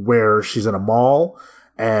Woman, where she's in a mall,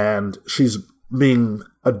 and she's being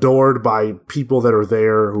adored by people that are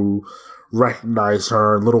there who recognize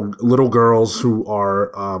her, and little girls who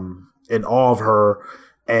are in awe of her,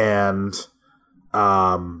 and...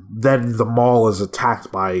 then the mall is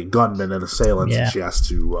attacked by gunmen and assailants, and she has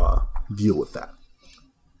to deal with that.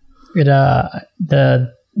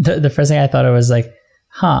 The first thing I thought of was like,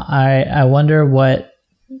 I wonder what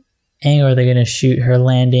angle are they going to shoot her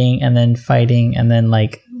landing and then fighting and then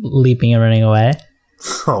like leaping and running away.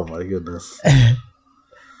 Oh my goodness.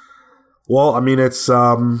 Well, I mean, it's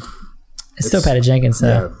still Patty Jenkins,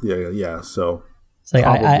 so yeah. So it's like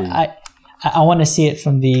I want to see it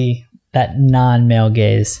from that non-male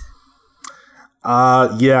gaze.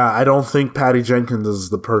 Yeah, I don't think Patty Jenkins is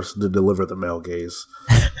the person to deliver the male gaze.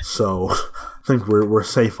 So I think we're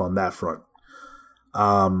safe on that front.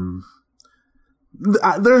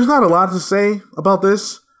 There's not a lot to say about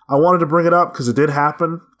this. I wanted to bring it up because it did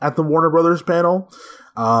happen at the Warner Brothers panel.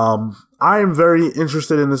 I am very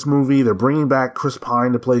interested in this movie. They're bringing back Chris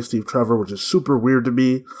Pine to play Steve Trevor, which is super weird to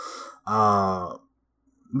me.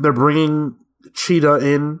 They're bringing Cheetah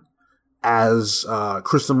in as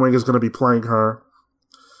Kristen Wiig is going to be playing her.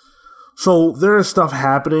 So there is stuff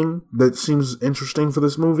happening that seems interesting for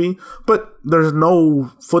this movie, but there's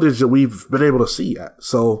no footage that we've been able to see yet.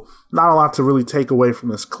 So not a lot to really take away from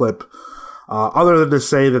this clip, other than to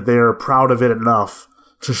say that they're proud of it enough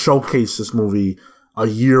to showcase this movie over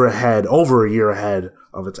a year ahead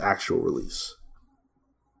of its actual release.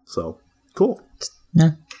 So, cool.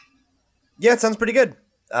 Yeah. Yeah, it sounds pretty good.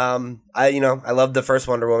 I love the first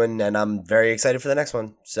Wonder Woman, and I'm very excited for the next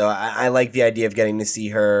one. So I like the idea of getting to see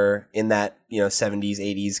her in that, 70s,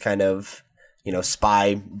 80s kind of,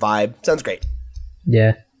 spy vibe. Sounds great.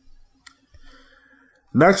 Yeah.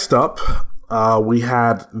 Next up, we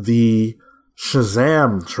had the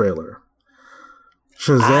Shazam trailer.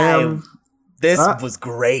 Shazam. This was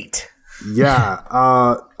great. Yeah.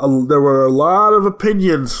 There were a lot of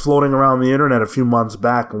opinions floating around the internet a few months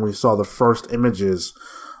back when we saw the first images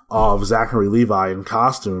of Zachary Levi in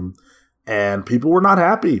costume, and people were not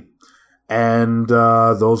happy. And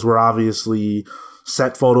those were obviously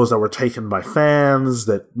set photos that were taken by fans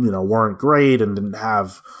that, weren't great and didn't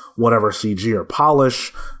have whatever CG or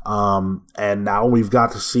polish. And now we've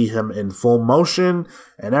got to see him in full motion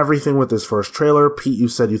and everything with this first trailer. Pete, you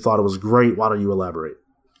said you thought it was great. Why don't you elaborate?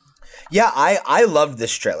 Yeah, I loved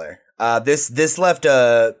this trailer. This left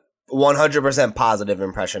a 100% positive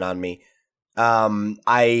impression on me.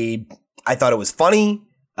 I thought it was funny.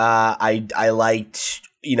 I liked,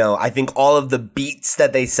 I think all of the beats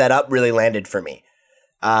that they set up really landed for me.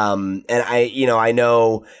 And I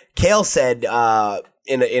know Kale said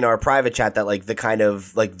in our private chat that like the kind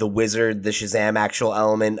of like the wizard, the Shazam actual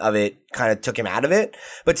element of it kind of took him out of it.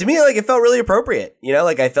 But to me, like it felt really appropriate.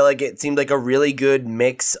 I felt like it seemed like a really good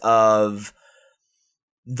mix of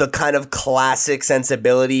the kind of classic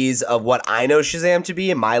sensibilities of what I know Shazam to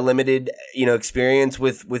be in my limited, experience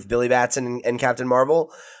with Billy Batson and Captain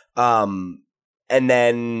Marvel. And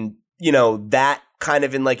then, that kind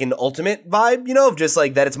of in like an ultimate vibe, of just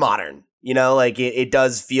like that it's modern, like it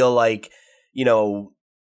does feel like,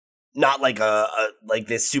 not like a like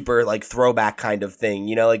this super like throwback kind of thing,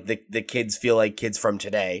 like the kids feel like kids from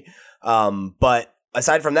today. But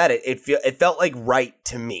aside from that, it felt like right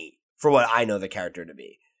to me for what I know the character to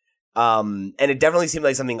be. And it definitely seemed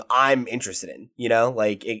like something I'm interested in,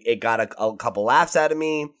 like it got a couple laughs out of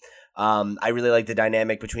me. I really like the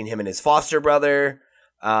dynamic between him and his foster brother.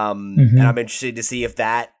 And I'm interested to see if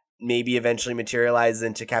that maybe eventually materializes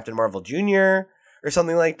into Captain Marvel Jr. or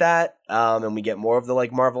something like that. And we get more of the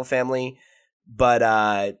like Marvel family. But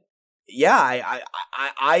yeah,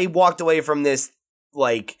 I walked away from this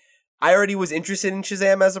like I already was interested in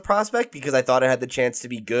Shazam as a prospect because I thought it had the chance to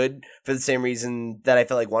be good for the same reason that I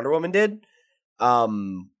felt like Wonder Woman did. Or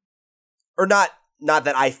not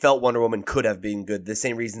that I felt Wonder Woman could have been good. The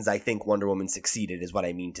same reasons I think Wonder Woman succeeded is what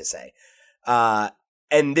I mean to say.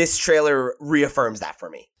 And this trailer reaffirms that for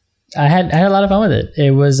me. I had a lot of fun with it.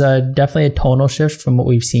 It was definitely a tonal shift from what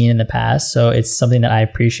we've seen in the past, so it's something that I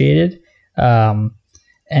appreciated. And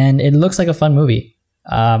it looks like a fun movie.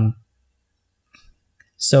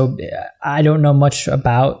 So I don't know much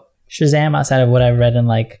about Shazam outside of what I've read in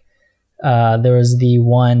like there was the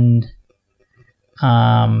one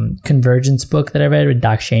Convergence book that I read with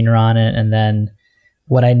Doc Shaner on it, and then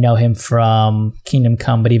what I know him from Kingdom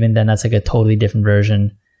Come, but even then that's like a totally different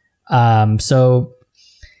version. So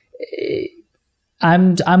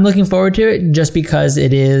I'm looking forward to it just because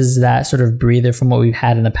it is that sort of breather from what we've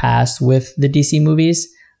had in the past with the DC movies.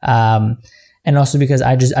 And also because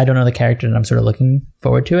I don't know the character and I'm sort of looking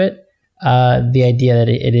forward to it. The idea that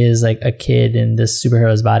it is like a kid in this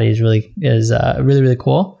superhero's body is really, really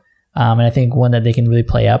cool. And I think one that they can really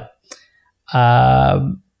play up.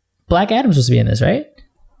 Black Adam's supposed to be in this, right?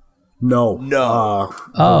 No.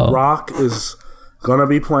 The Rock is gonna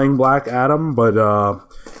be playing Black Adam, but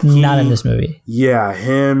not in this movie. Yeah,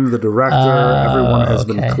 him, the director, everyone has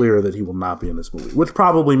been clear that he will not be in this movie, which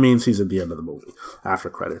probably means he's at the end of the movie after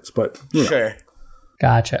credits. But sure,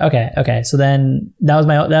 gotcha. Okay. So then that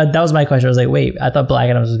was my question. I was like, wait, I thought Black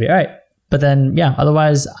Adam was supposed to be all right, but then yeah.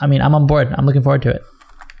 Otherwise, I mean, I'm on board. I'm looking forward to it.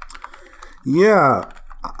 Yeah,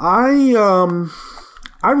 I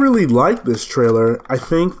really like this trailer. I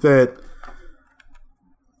think that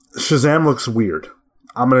Shazam looks weird.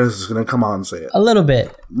 I'm just gonna come on and say it. A little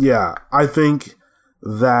bit. Yeah, I think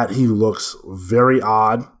that he looks very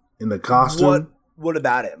odd in the costume. What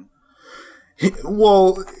about him? It's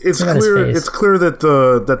clear. It's clear that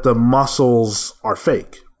the muscles are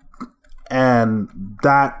fake, and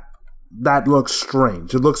that looks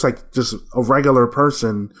strange. It looks like just a regular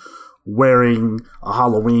person wearing a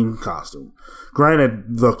Halloween costume.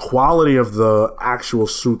 Granted, the quality of the actual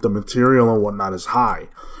suit, the material and whatnot is high,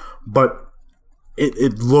 but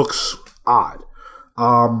it looks odd.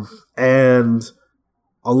 And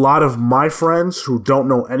a lot of my friends who don't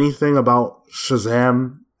know anything about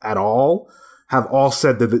Shazam at all have all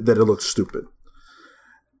said that it looks stupid.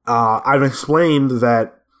 I've explained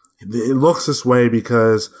that it looks this way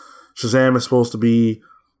because Shazam is supposed to be,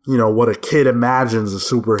 what a kid imagines a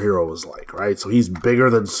superhero is like, right? So he's bigger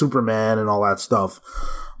than Superman and all that stuff.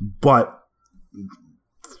 But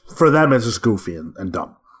for them, it's just goofy and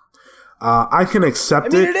dumb. I can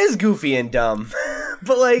accept it. It is goofy and dumb,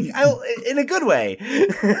 but in a good way.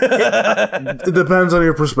 It depends on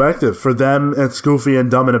your perspective. For them, it's goofy and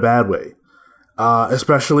dumb in a bad way,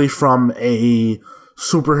 especially from a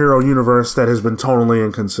superhero universe that has been tonally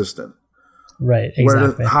inconsistent. Right,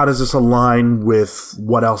 exactly. How does this align with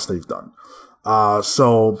what else they've done?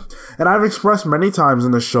 And I've expressed many times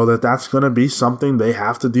in this show that that's going to be something they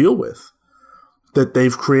have to deal with. That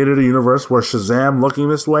they've created a universe where Shazam looking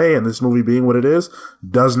this way and this movie being what it is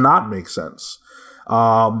does not make sense.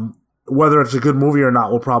 Whether it's a good movie or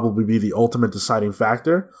not will probably be the ultimate deciding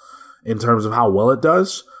factor in terms of how well it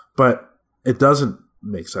does, but it doesn't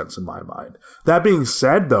make sense in my mind. That being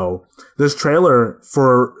said, though, this trailer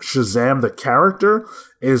for Shazam the character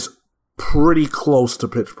is pretty close to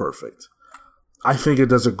pitch perfect. I think it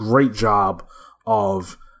does a great job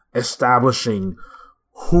of establishing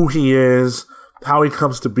who he is, how he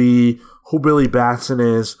comes to be, who Billy Batson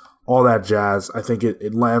is, all that jazz. I think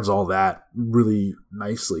it lands all that really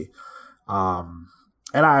nicely. And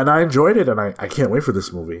I enjoyed it, and I can't wait for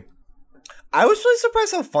this movie. I was really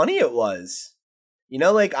surprised how funny it was.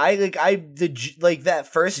 That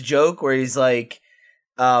first joke where he's like,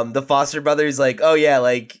 the Foster brother's like, oh yeah,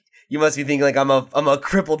 you must be thinking I'm a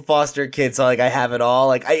crippled foster kid, so I have it all.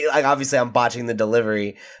 Obviously I'm botching the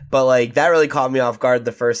delivery, but that really caught me off guard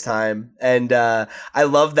the first time. And I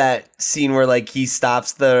love that scene where he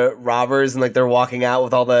stops the robbers and they're walking out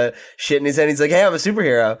with all the shit in his hand. He's like, hey, I'm a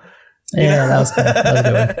superhero. Yeah, that was good. That was a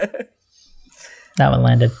good one. That one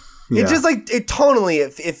landed. Yeah. It just it tonally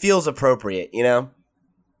it feels appropriate,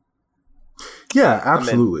 Yeah,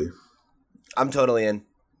 absolutely. I'm totally in.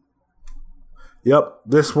 Yep,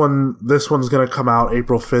 this one's gonna come out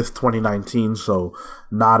April 5th, 2019, so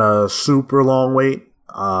not a super long wait.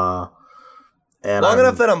 Long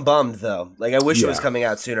enough that I'm bummed though. I wish it was coming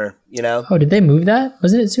out sooner, Oh, did they move that?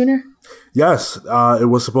 Wasn't it sooner? Yes, it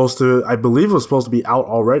was supposed to. I believe it was supposed to be out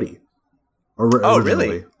already. Originally.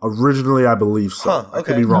 Really? Originally, I believe so. Huh, okay. I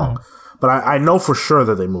could be wrong, but I know for sure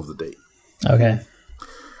that they moved the date. Okay.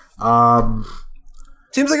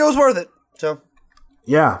 Seems like it was worth it. So.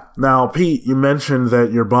 Yeah. Now, Pete, you mentioned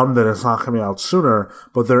that you're bummed that it's not coming out sooner,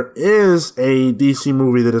 but there is a DC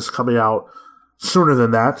movie that is coming out sooner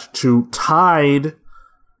than that to tide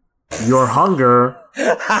your hunger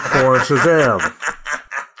for Shazam.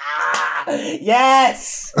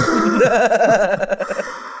 Yes!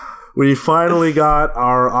 We finally got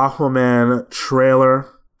our Aquaman trailer,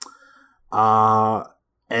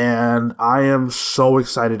 and I am so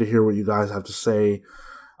excited to hear what you guys have to say.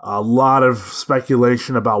 A lot of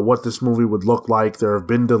speculation about what this movie would look like. There have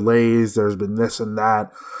been delays. There's been this and that.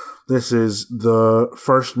 This is the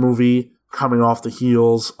first movie coming off the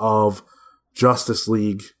heels of Justice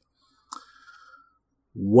League.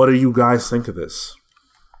 What do you guys think of this?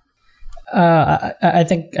 I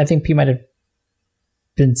think Pete might have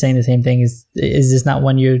been saying the same thing. Is this not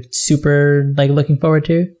one you're super looking forward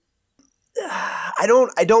to? I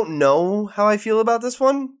don't know how I feel about this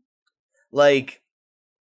one.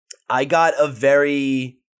 I got a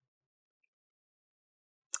very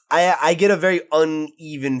I get a very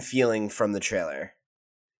uneven feeling from the trailer.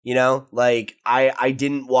 I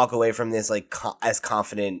didn't walk away from this as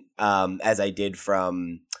confident as I did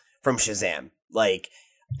from Shazam.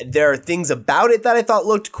 There are things about it that I thought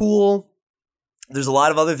looked cool. There's a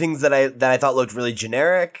lot of other things that I thought looked really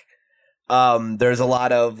generic. There's a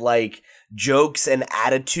lot of jokes and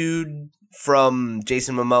attitude from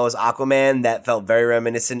Jason Momoa's Aquaman that felt very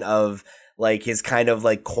reminiscent of his kind of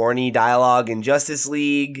corny dialogue in Justice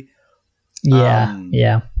League. Yeah,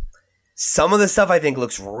 yeah. Some of the stuff I think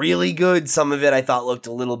looks really good. Some of it I thought looked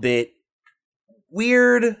a little bit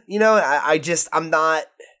weird. I'm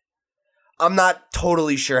I'm not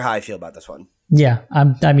totally sure how I feel about this one. Yeah,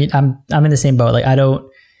 I'm in the same boat. Like I don't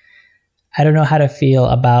know how to feel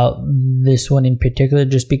about this one in particular,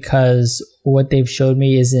 just because what they've showed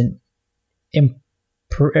me isn't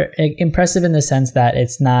impressive in the sense that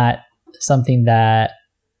it's not something that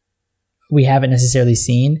we haven't necessarily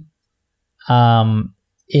seen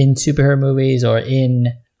in superhero movies or in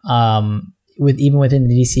even within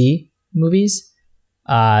the DC movies.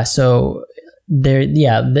 So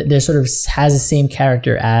they're sort of has the same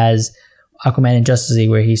character as Aquaman in Justice League,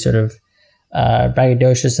 where he's sort of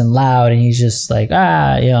braggadocious and loud, and he's just like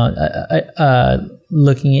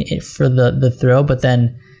looking at it for the thrill. But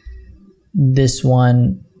then this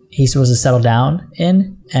one he's supposed to settle down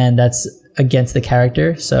in, and that's against the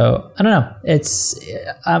character. So I don't know.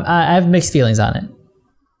 I have mixed feelings on it.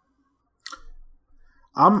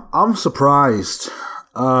 I'm surprised.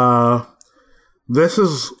 This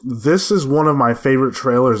is one of my favorite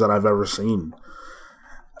trailers that I've ever seen.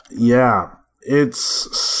 Yeah, it's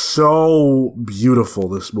so beautiful,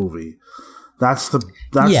 this movie. That's the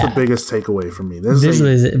biggest takeaway from me.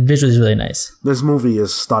 Visually is really nice. This movie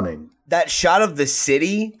is stunning. That shot of the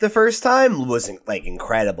city the first time was like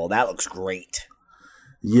incredible. That looks great.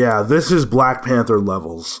 Yeah, this is Black Panther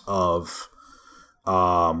levels of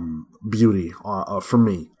beauty for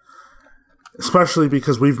me. Especially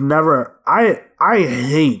because we've never... I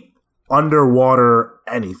hate underwater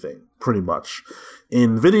anything, pretty much.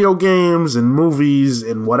 In video games, in movies,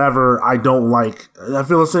 in whatever, I don't like... I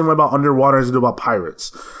feel the same way about underwater as I do about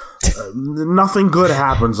pirates. Nothing good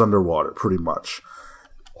happens underwater, pretty much.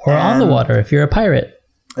 Or on the water, if you're a pirate.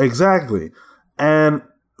 Exactly. And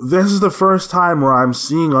this is the first time where I'm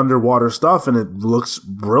seeing underwater stuff, and it looks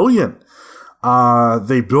brilliant.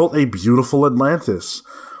 They built a beautiful Atlantis.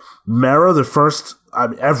 Mera,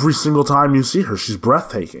 every single time you see her, she's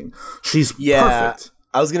breathtaking. She's perfect.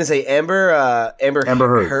 I was gonna say Amber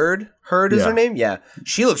Heard. Heard is her name. Yeah,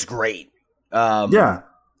 she looks great.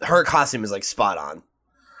 Her costume is like spot on.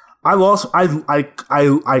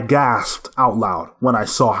 I gasped out loud when I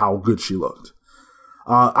saw how good she looked.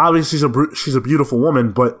 Obviously, she's a beautiful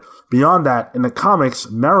woman, but beyond that, in the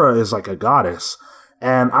comics, Mera is like a goddess,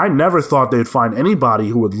 and I never thought they'd find anybody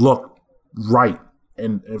who would look right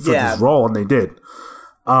for this role, and they did.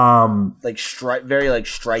 Very like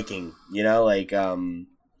striking, you know, like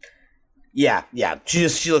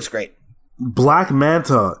she looks great. Black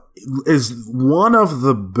Manta is one of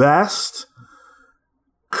the best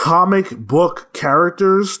comic book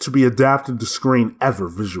characters to be adapted to screen ever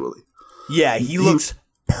visually. Yeah, he looks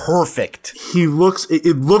perfect. It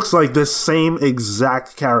looks like the same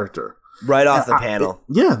exact character. Right off the panel.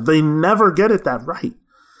 They never get it that right.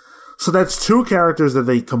 So that's two characters that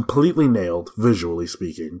they completely nailed, visually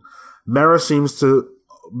speaking. Mera seems to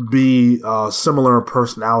be similar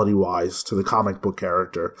personality-wise to the comic book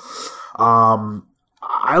character.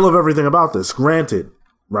 I love everything about this. Granted,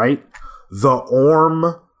 right? The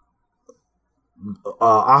Orm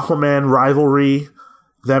Aquaman rivalry,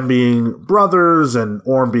 them being brothers and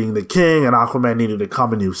Orm being the king and Aquaman needed to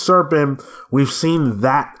come and usurp him. We've seen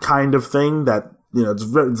that kind of thing that, you know, it's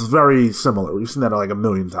very similar. We've seen that like a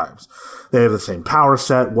million times. They have the same power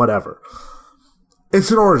set, whatever.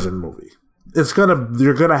 It's an origin movie.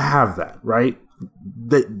 You're gonna have that, right?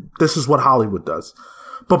 This is what Hollywood does.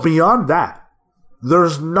 But beyond that,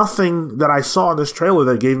 there's nothing that I saw in this trailer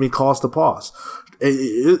that gave me cause to pause.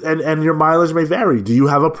 And your mileage may vary. Do you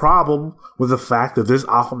have a problem with the fact that this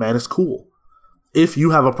Aquaman is cool? If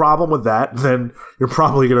you have a problem with that, then you're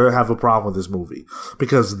probably going to have a problem with this movie.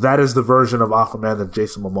 Because that is the version of Aquaman that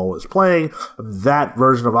Jason Momoa is playing. That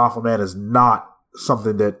version of Aquaman is not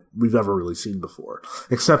something that we've ever really seen before.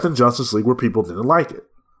 Except in Justice League where people didn't like it.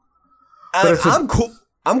 I'm cool.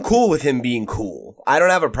 I'm cool with him being cool. I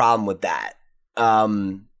don't have a problem with that.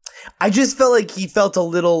 I just felt like he felt a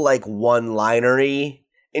little like one-linery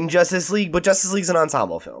in Justice League, but Justice League's an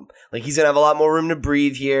ensemble film. Like, he's gonna have a lot more room to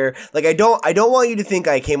breathe here. Like, I don't want you to think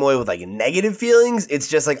I came away with like negative feelings. It's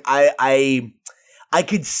just like I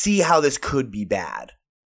could see how this could be bad.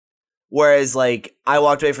 Whereas like I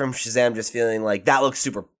walked away from Shazam just feeling like that looks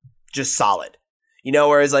super just solid. You know,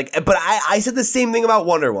 whereas like, but I said the same thing about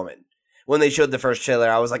Wonder Woman when they showed the first trailer.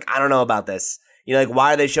 I was like, I don't know about this. You know, like,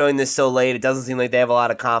 why are they showing this so late? It doesn't seem like they have a lot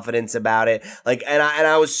of confidence about it. Like, and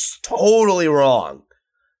I was totally wrong.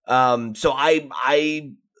 So I'm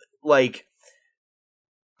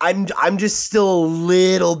just still a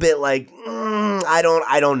little bit like, I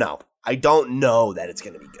don't know. I don't know that it's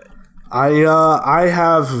going to be good. I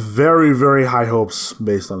have very, very high hopes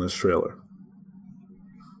based on this trailer.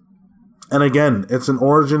 And again, it's an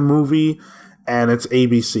origin movie and it's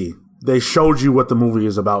ABC. they showed you what the movie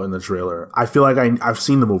is about in the trailer. I feel like I've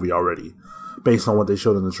seen the movie already based on what they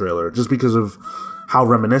showed in the trailer, just because of how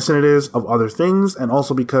reminiscent it is of other things, and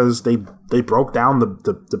also because they broke down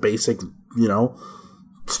the basic,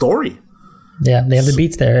 story. Yeah, they have the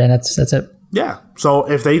beats there, and that's it. Yeah. So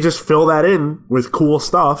if they just fill that in with cool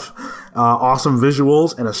stuff, awesome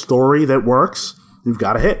visuals, and a story that works, you've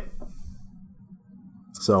got a hit.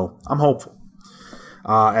 So I'm hopeful.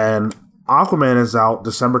 And Aquaman is out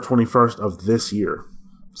December 21st of this year.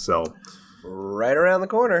 So right around the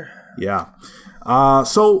corner. Yeah.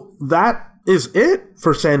 So that is it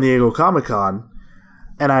for San Diego Comic-Con.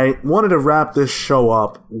 And I wanted to wrap this show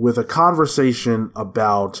up with a conversation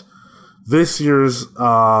about this year's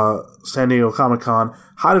San Diego Comic-Con.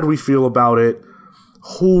 How did we feel about it?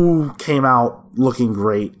 Who came out looking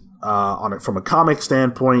great on it from a comic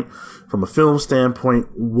standpoint, from a film standpoint?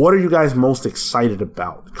 What are you guys most excited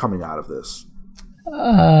about coming out of this?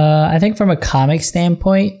 I think from a comic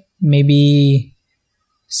standpoint, maybe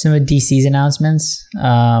some of DC's announcements,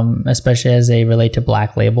 especially as they relate to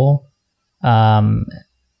Black Label,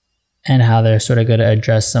 and how they're sort of going to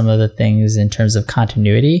address some of the things in terms of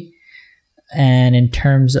continuity, and in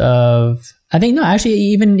terms of, I think, no, actually,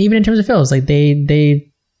 even in terms of films, like they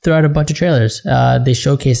throw out a bunch of trailers. They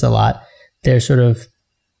showcase a lot. They're sort of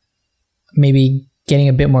maybe getting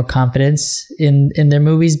a bit more confidence in their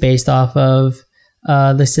movies based off of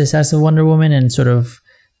the success of Wonder Woman and sort of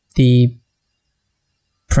the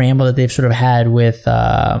preamble that they've sort of had with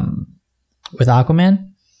Aquaman.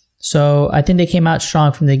 So I think they came out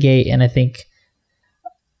strong from the gate, and I think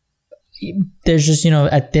there's just,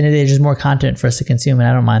 at the end of the day, just more content for us to consume, and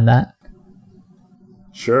I don't mind that.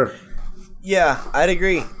 Sure. Yeah, I'd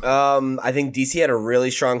agree. I think DC had a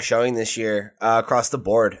really strong showing this year across the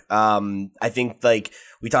board. I think, like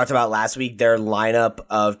we talked about last week, their lineup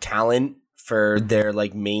of talent for their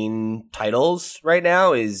main titles right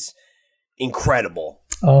now is incredible.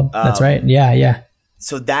 Oh, that's right. Yeah.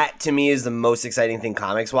 So that to me is the most exciting thing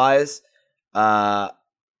comics wise. I'm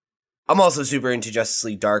also super into Justice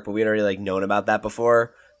League Dark, but we had already known about that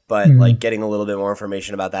before. But getting a little bit more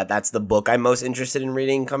information about that's the book I'm most interested in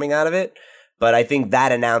reading coming out of it. But I think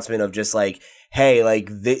that announcement of just hey,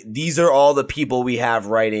 these are all the people we have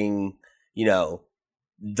writing,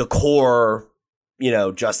 the core,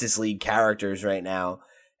 Justice League characters right now,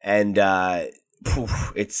 and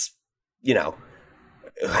it's,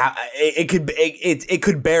 it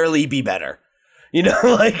could barely be better. So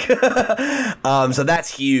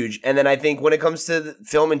that's huge. And then I think when it comes to the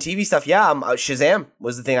film and TV stuff, Shazam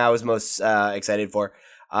was the thing I was most excited for.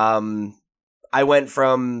 I went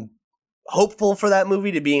from hopeful for that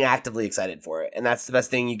movie to being actively excited for it, and that's the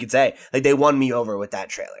best thing you could say. They won me over with that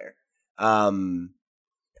trailer, and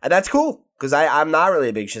that's cool because I'm not really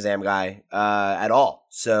a big Shazam guy at all.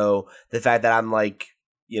 So the fact that I'm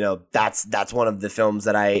that's one of the films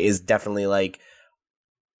that is definitely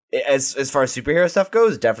as far as superhero stuff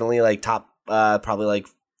goes, definitely top probably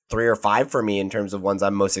 3 or 5 for me in terms of ones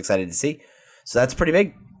I'm most excited to see. So that's pretty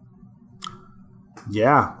big.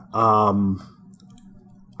 Yeah.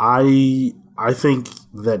 I think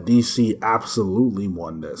that DC absolutely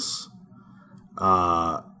won this.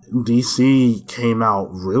 DC came out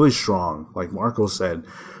really strong, like Marco said.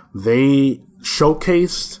 They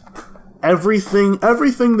showcased everything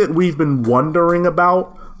that we've been wondering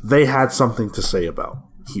about. They had something to say about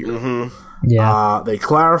here. Mm-hmm. Yeah. They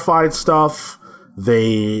clarified stuff,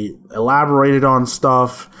 they elaborated on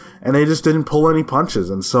stuff, and they just didn't pull any punches.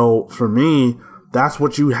 And so for me, that's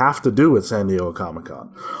what you have to do at San Diego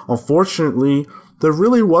Comic-Con. Unfortunately, there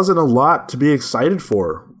really wasn't a lot to be excited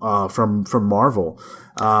for from Marvel.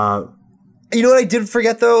 You know what I did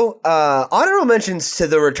forget, though? Honorable mentions to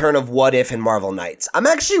the return of What If and Marvel Knights. I'm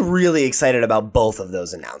actually really excited about both of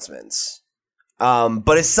those announcements.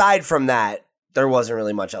 But aside from that, there wasn't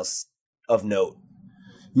really much else of note.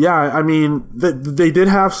 Yeah, I mean, they did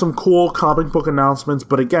have some cool comic book announcements,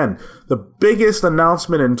 but again, the biggest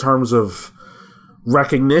announcement in terms of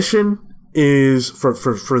recognition is,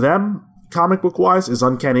 for them, comic book wise, is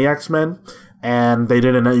Uncanny X-Men, and they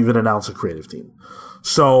didn't even announce a creative team.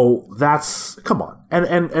 So that's, come on.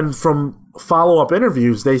 And from follow-up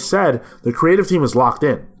interviews, they said the creative team is locked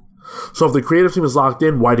in. So if the creative team is locked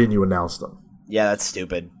in, why didn't you announce them? Yeah, that's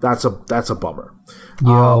stupid. That's a bummer.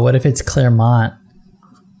 Yo, what if it's Claremont?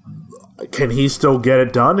 Can he still get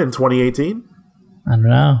it done in 2018? I don't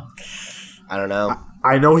know.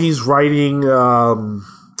 I know he's writing,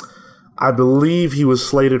 I believe he was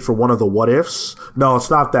slated for one of the What Ifs. No, it's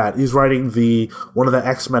not that. He's writing one of the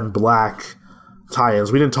X-Men Black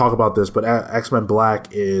tie-ins. We didn't talk about this, but X-Men Black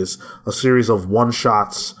is a series of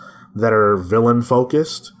one-shots that are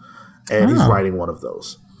villain-focused. and he's writing one of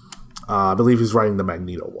those. I believe he's writing the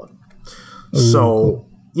Magneto one. So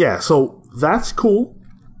so that's cool.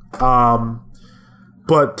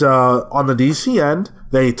 But on the DC end,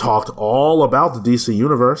 they talked all about the DC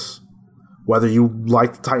universe. Whether you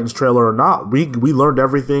like the Titans trailer or not, we learned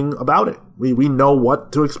everything about it. We know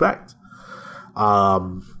what to expect.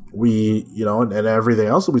 And everything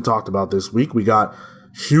else that we talked about this week, we got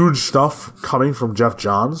huge stuff coming from Jeff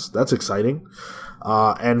Johns. That's exciting.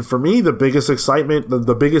 And for me, the biggest excitement,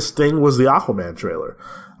 the biggest thing was the Aquaman trailer.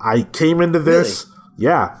 I came into this,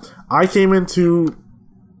 I came into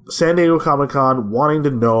San Diego Comic-Con wanting to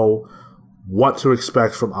know what to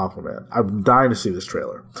expect from Aquaman. I'm dying to see this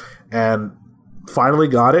trailer. And finally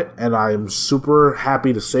got it, and I'm super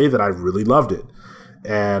happy to say that I really loved it.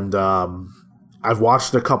 And I've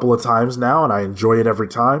watched it a couple of times now, and I enjoy it every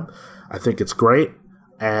time. I think it's great,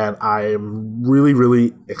 and I'm really,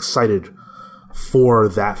 really excited for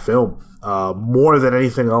that film. More than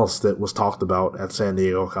anything else that was talked about at San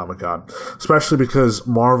Diego Comic-Con. Especially because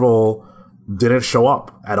Marvel didn't show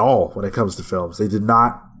up at all when it comes to films. They did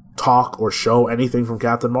not talk or show anything from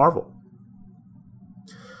Captain Marvel.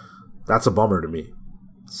 That's a bummer to me.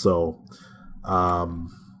 So, I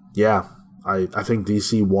think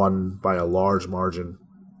DC won by a large margin.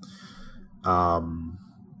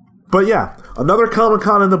 But yeah, another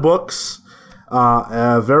Comic-Con in the books.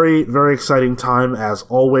 A very, very exciting time as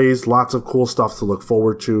always. Lots of cool stuff to look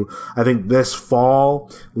forward to. I think this fall,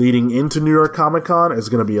 leading into New York Comic Con, is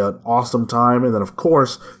going to be an awesome time. And then, of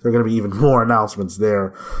course, there are going to be even more announcements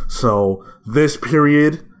there. So this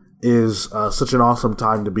period is such an awesome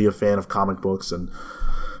time to be a fan of comic books and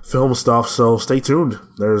film stuff. So stay tuned.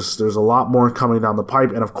 There's a lot more coming down the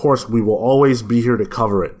pipe. And, of course, we will always be here to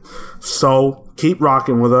cover it. So keep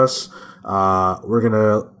rocking with us. We're going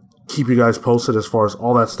to keep you guys posted as far as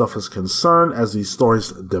all that stuff is concerned as these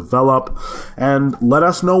stories develop, and let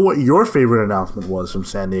us know what your favorite announcement was from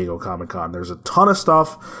San Diego Comic-Con. There's a ton of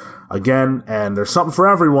stuff, again, and there's something for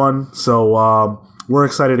everyone, so we're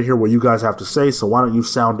excited to hear what you guys have to say, so why don't you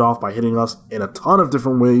sound off by hitting us in a ton of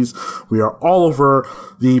different ways. We are all over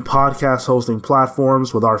the podcast hosting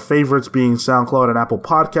platforms, with our favorites being SoundCloud and Apple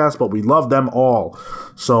Podcasts, but we love them all.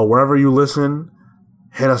 So wherever you listen,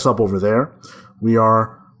 hit us up over there. We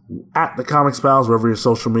are at the Comics Pals, wherever your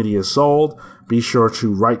social media is sold. Be sure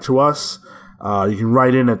to write to us. You can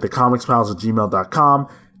write in at thecomicspals@gmail.com.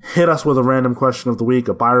 Hit us with a random question of the week,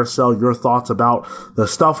 a buy or sell, your thoughts about the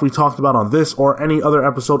stuff we talked about on this or any other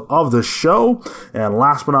episode of the show. And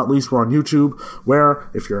last but not least, we're on YouTube, where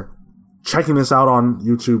if you're checking this out on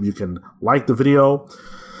YouTube, you can like the video,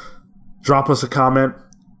 drop us a comment,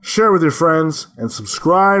 share with your friends, and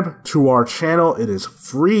subscribe to our channel. It is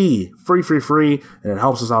free, and it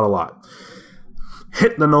helps us out a lot.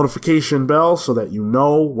 Hit the notification bell so that you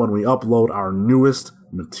know when we upload our newest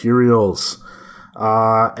materials.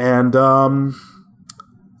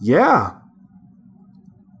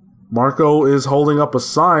 Marco is holding up a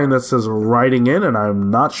sign that says writing in, and I'm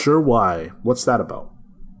not sure why. What's that about?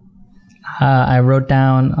 I wrote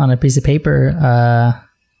down on a piece of paper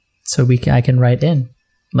so I can write in.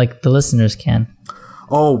 Like the listeners can.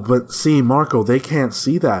 Oh, but see, Marco, they can't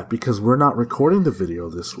see that because we're not recording the video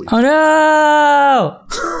this week. Oh, no!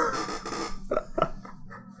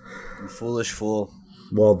 You foolish fool.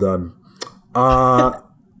 Well done.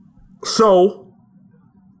 So,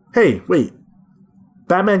 hey, wait.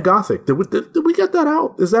 Batman Gothic. Did we get that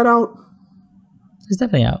out? Is that out? It's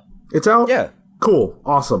definitely out. It's out? Yeah. Cool.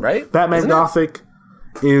 Awesome. Right? Batman Isn't Gothic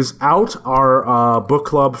is out. Our book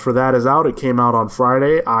club for that is out. It came out on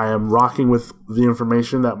Friday. I am rocking with the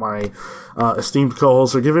information that my esteemed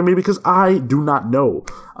co-hosts are giving me because I do not know.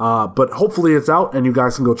 But hopefully it's out and you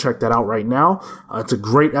guys can go check that out right now. It's a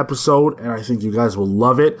great episode and I think you guys will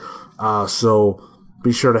love it. So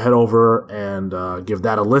be sure to head over and give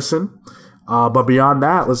that a listen. But beyond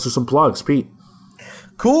that, let's do some plugs. Pete.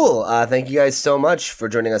 Cool. Thank you guys so much for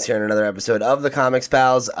joining us here on another episode of the Comics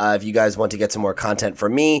Pals. If you guys want to get some more content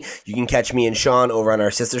from me, you can catch me and Sean over on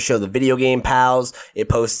our sister show, The Video Game Pals. It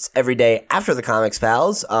posts every day after the Comics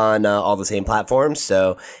Pals on all the same platforms.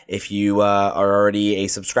 So if you are already a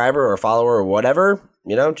subscriber or a follower or whatever,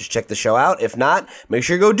 just check the show out. If not, make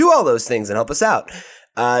sure you go do all those things and help us out.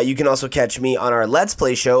 You can also catch me on our Let's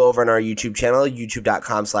Play show over on our YouTube channel,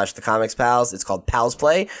 youtube.com/thecomicspals. It's called Pals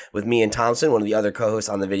Play with me and Thompson, one of the other co-hosts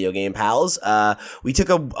on the Video Game Pals. We took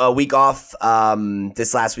a week off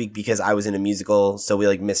this last week because I was in a musical, so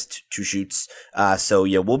we missed 2 shoots. So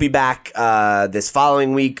we'll be back this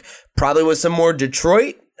following week, probably with some more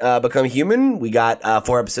Detroit. Become Human. We got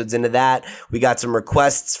 4 episodes into that. We got some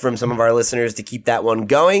requests from some of our listeners to keep that one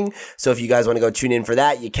going. So if you guys want to go tune in for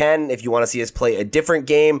that, you can. If you want to see us play a different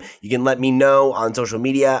game, you can let me know on social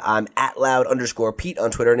media. I'm at @loud_Pete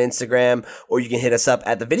on Twitter and Instagram, or you can hit us up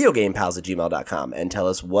at thevideogamepals@gmail.com and tell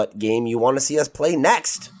us what game you want to see us play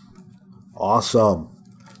next. Awesome.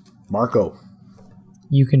 Marco.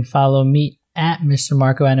 You can follow me at Mr.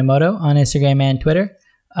 Marco Animoto on Instagram and Twitter.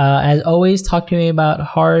 As always, talk to me about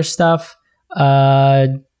horror stuff.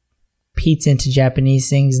 Pete's into Japanese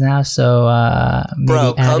things now, so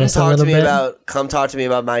maybe come talk to me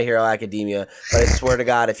about My Hero Academia. But I swear to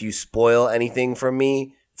God, if you spoil anything for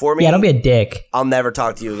me, yeah, don't be a dick. I'll never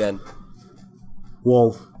talk to you again.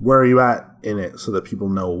 Well, where are you at in it so that people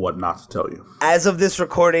know what not to tell you? As of this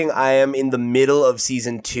recording, I am in the middle of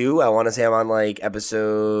season 2. I want to say I'm on like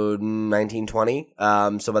episode 1920.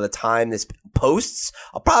 So by the time this posts,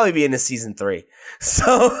 I'll probably be into season 3.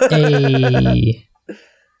 So Hey.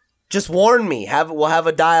 Just warn me. We'll have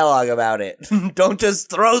a dialogue about it. Don't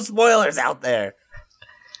just throw spoilers out there.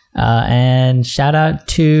 And shout out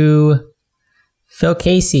to Phil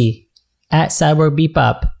Casey at Cyborg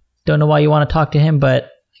Bebop. Don't know why you want to talk to him, but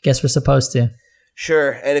I guess we're supposed to.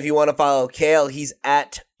 Sure. And if you want to follow Kale, he's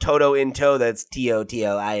at Toto in Tow. That's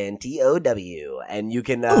TOTOINTOW. And you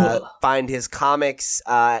can find his comics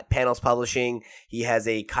at Panels Publishing. He has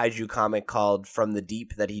a kaiju comic called From the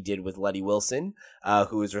Deep that he did with Letty Wilson,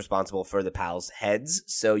 who is responsible for the Pals' heads.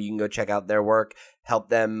 So you can go check out their work, help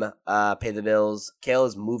them pay the bills. Kale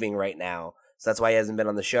is moving right now, so that's why he hasn't been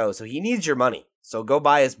on the show. So he needs your money. So go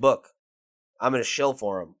buy his book. I'm going to shill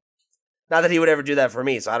for him. Not that he would ever do that for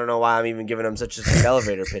me, so I don't know why I'm even giving him such an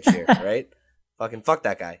elevator pitch here, right? Fucking fuck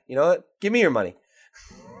that guy. You know what? Give me your money.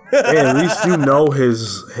 Hey, at least you know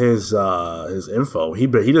his info. He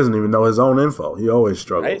doesn't even know his own info. He always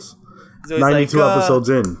struggles. Right? So 92 episodes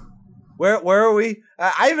in. Where are we?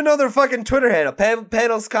 I even know their fucking Twitter handle.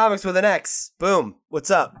 Panels Comics with an X. Boom. What's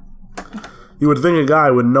up? You would think a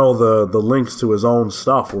guy would know the links to his own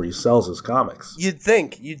stuff where he sells his comics. You'd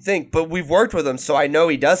think, but we've worked with him, so I know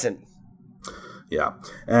he doesn't. Yeah.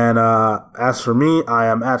 And as for me, I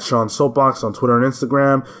am at Sean Soapbox on Twitter and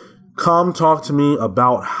Instagram. Come talk to me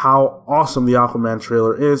about how awesome the Aquaman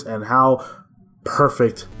trailer is and how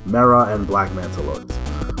perfect Mera and Black Manta looked.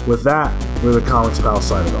 With that, we're the Comics Pal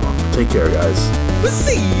signing off. Take care, guys. We'll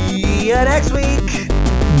see you next week.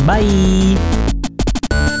 Bye.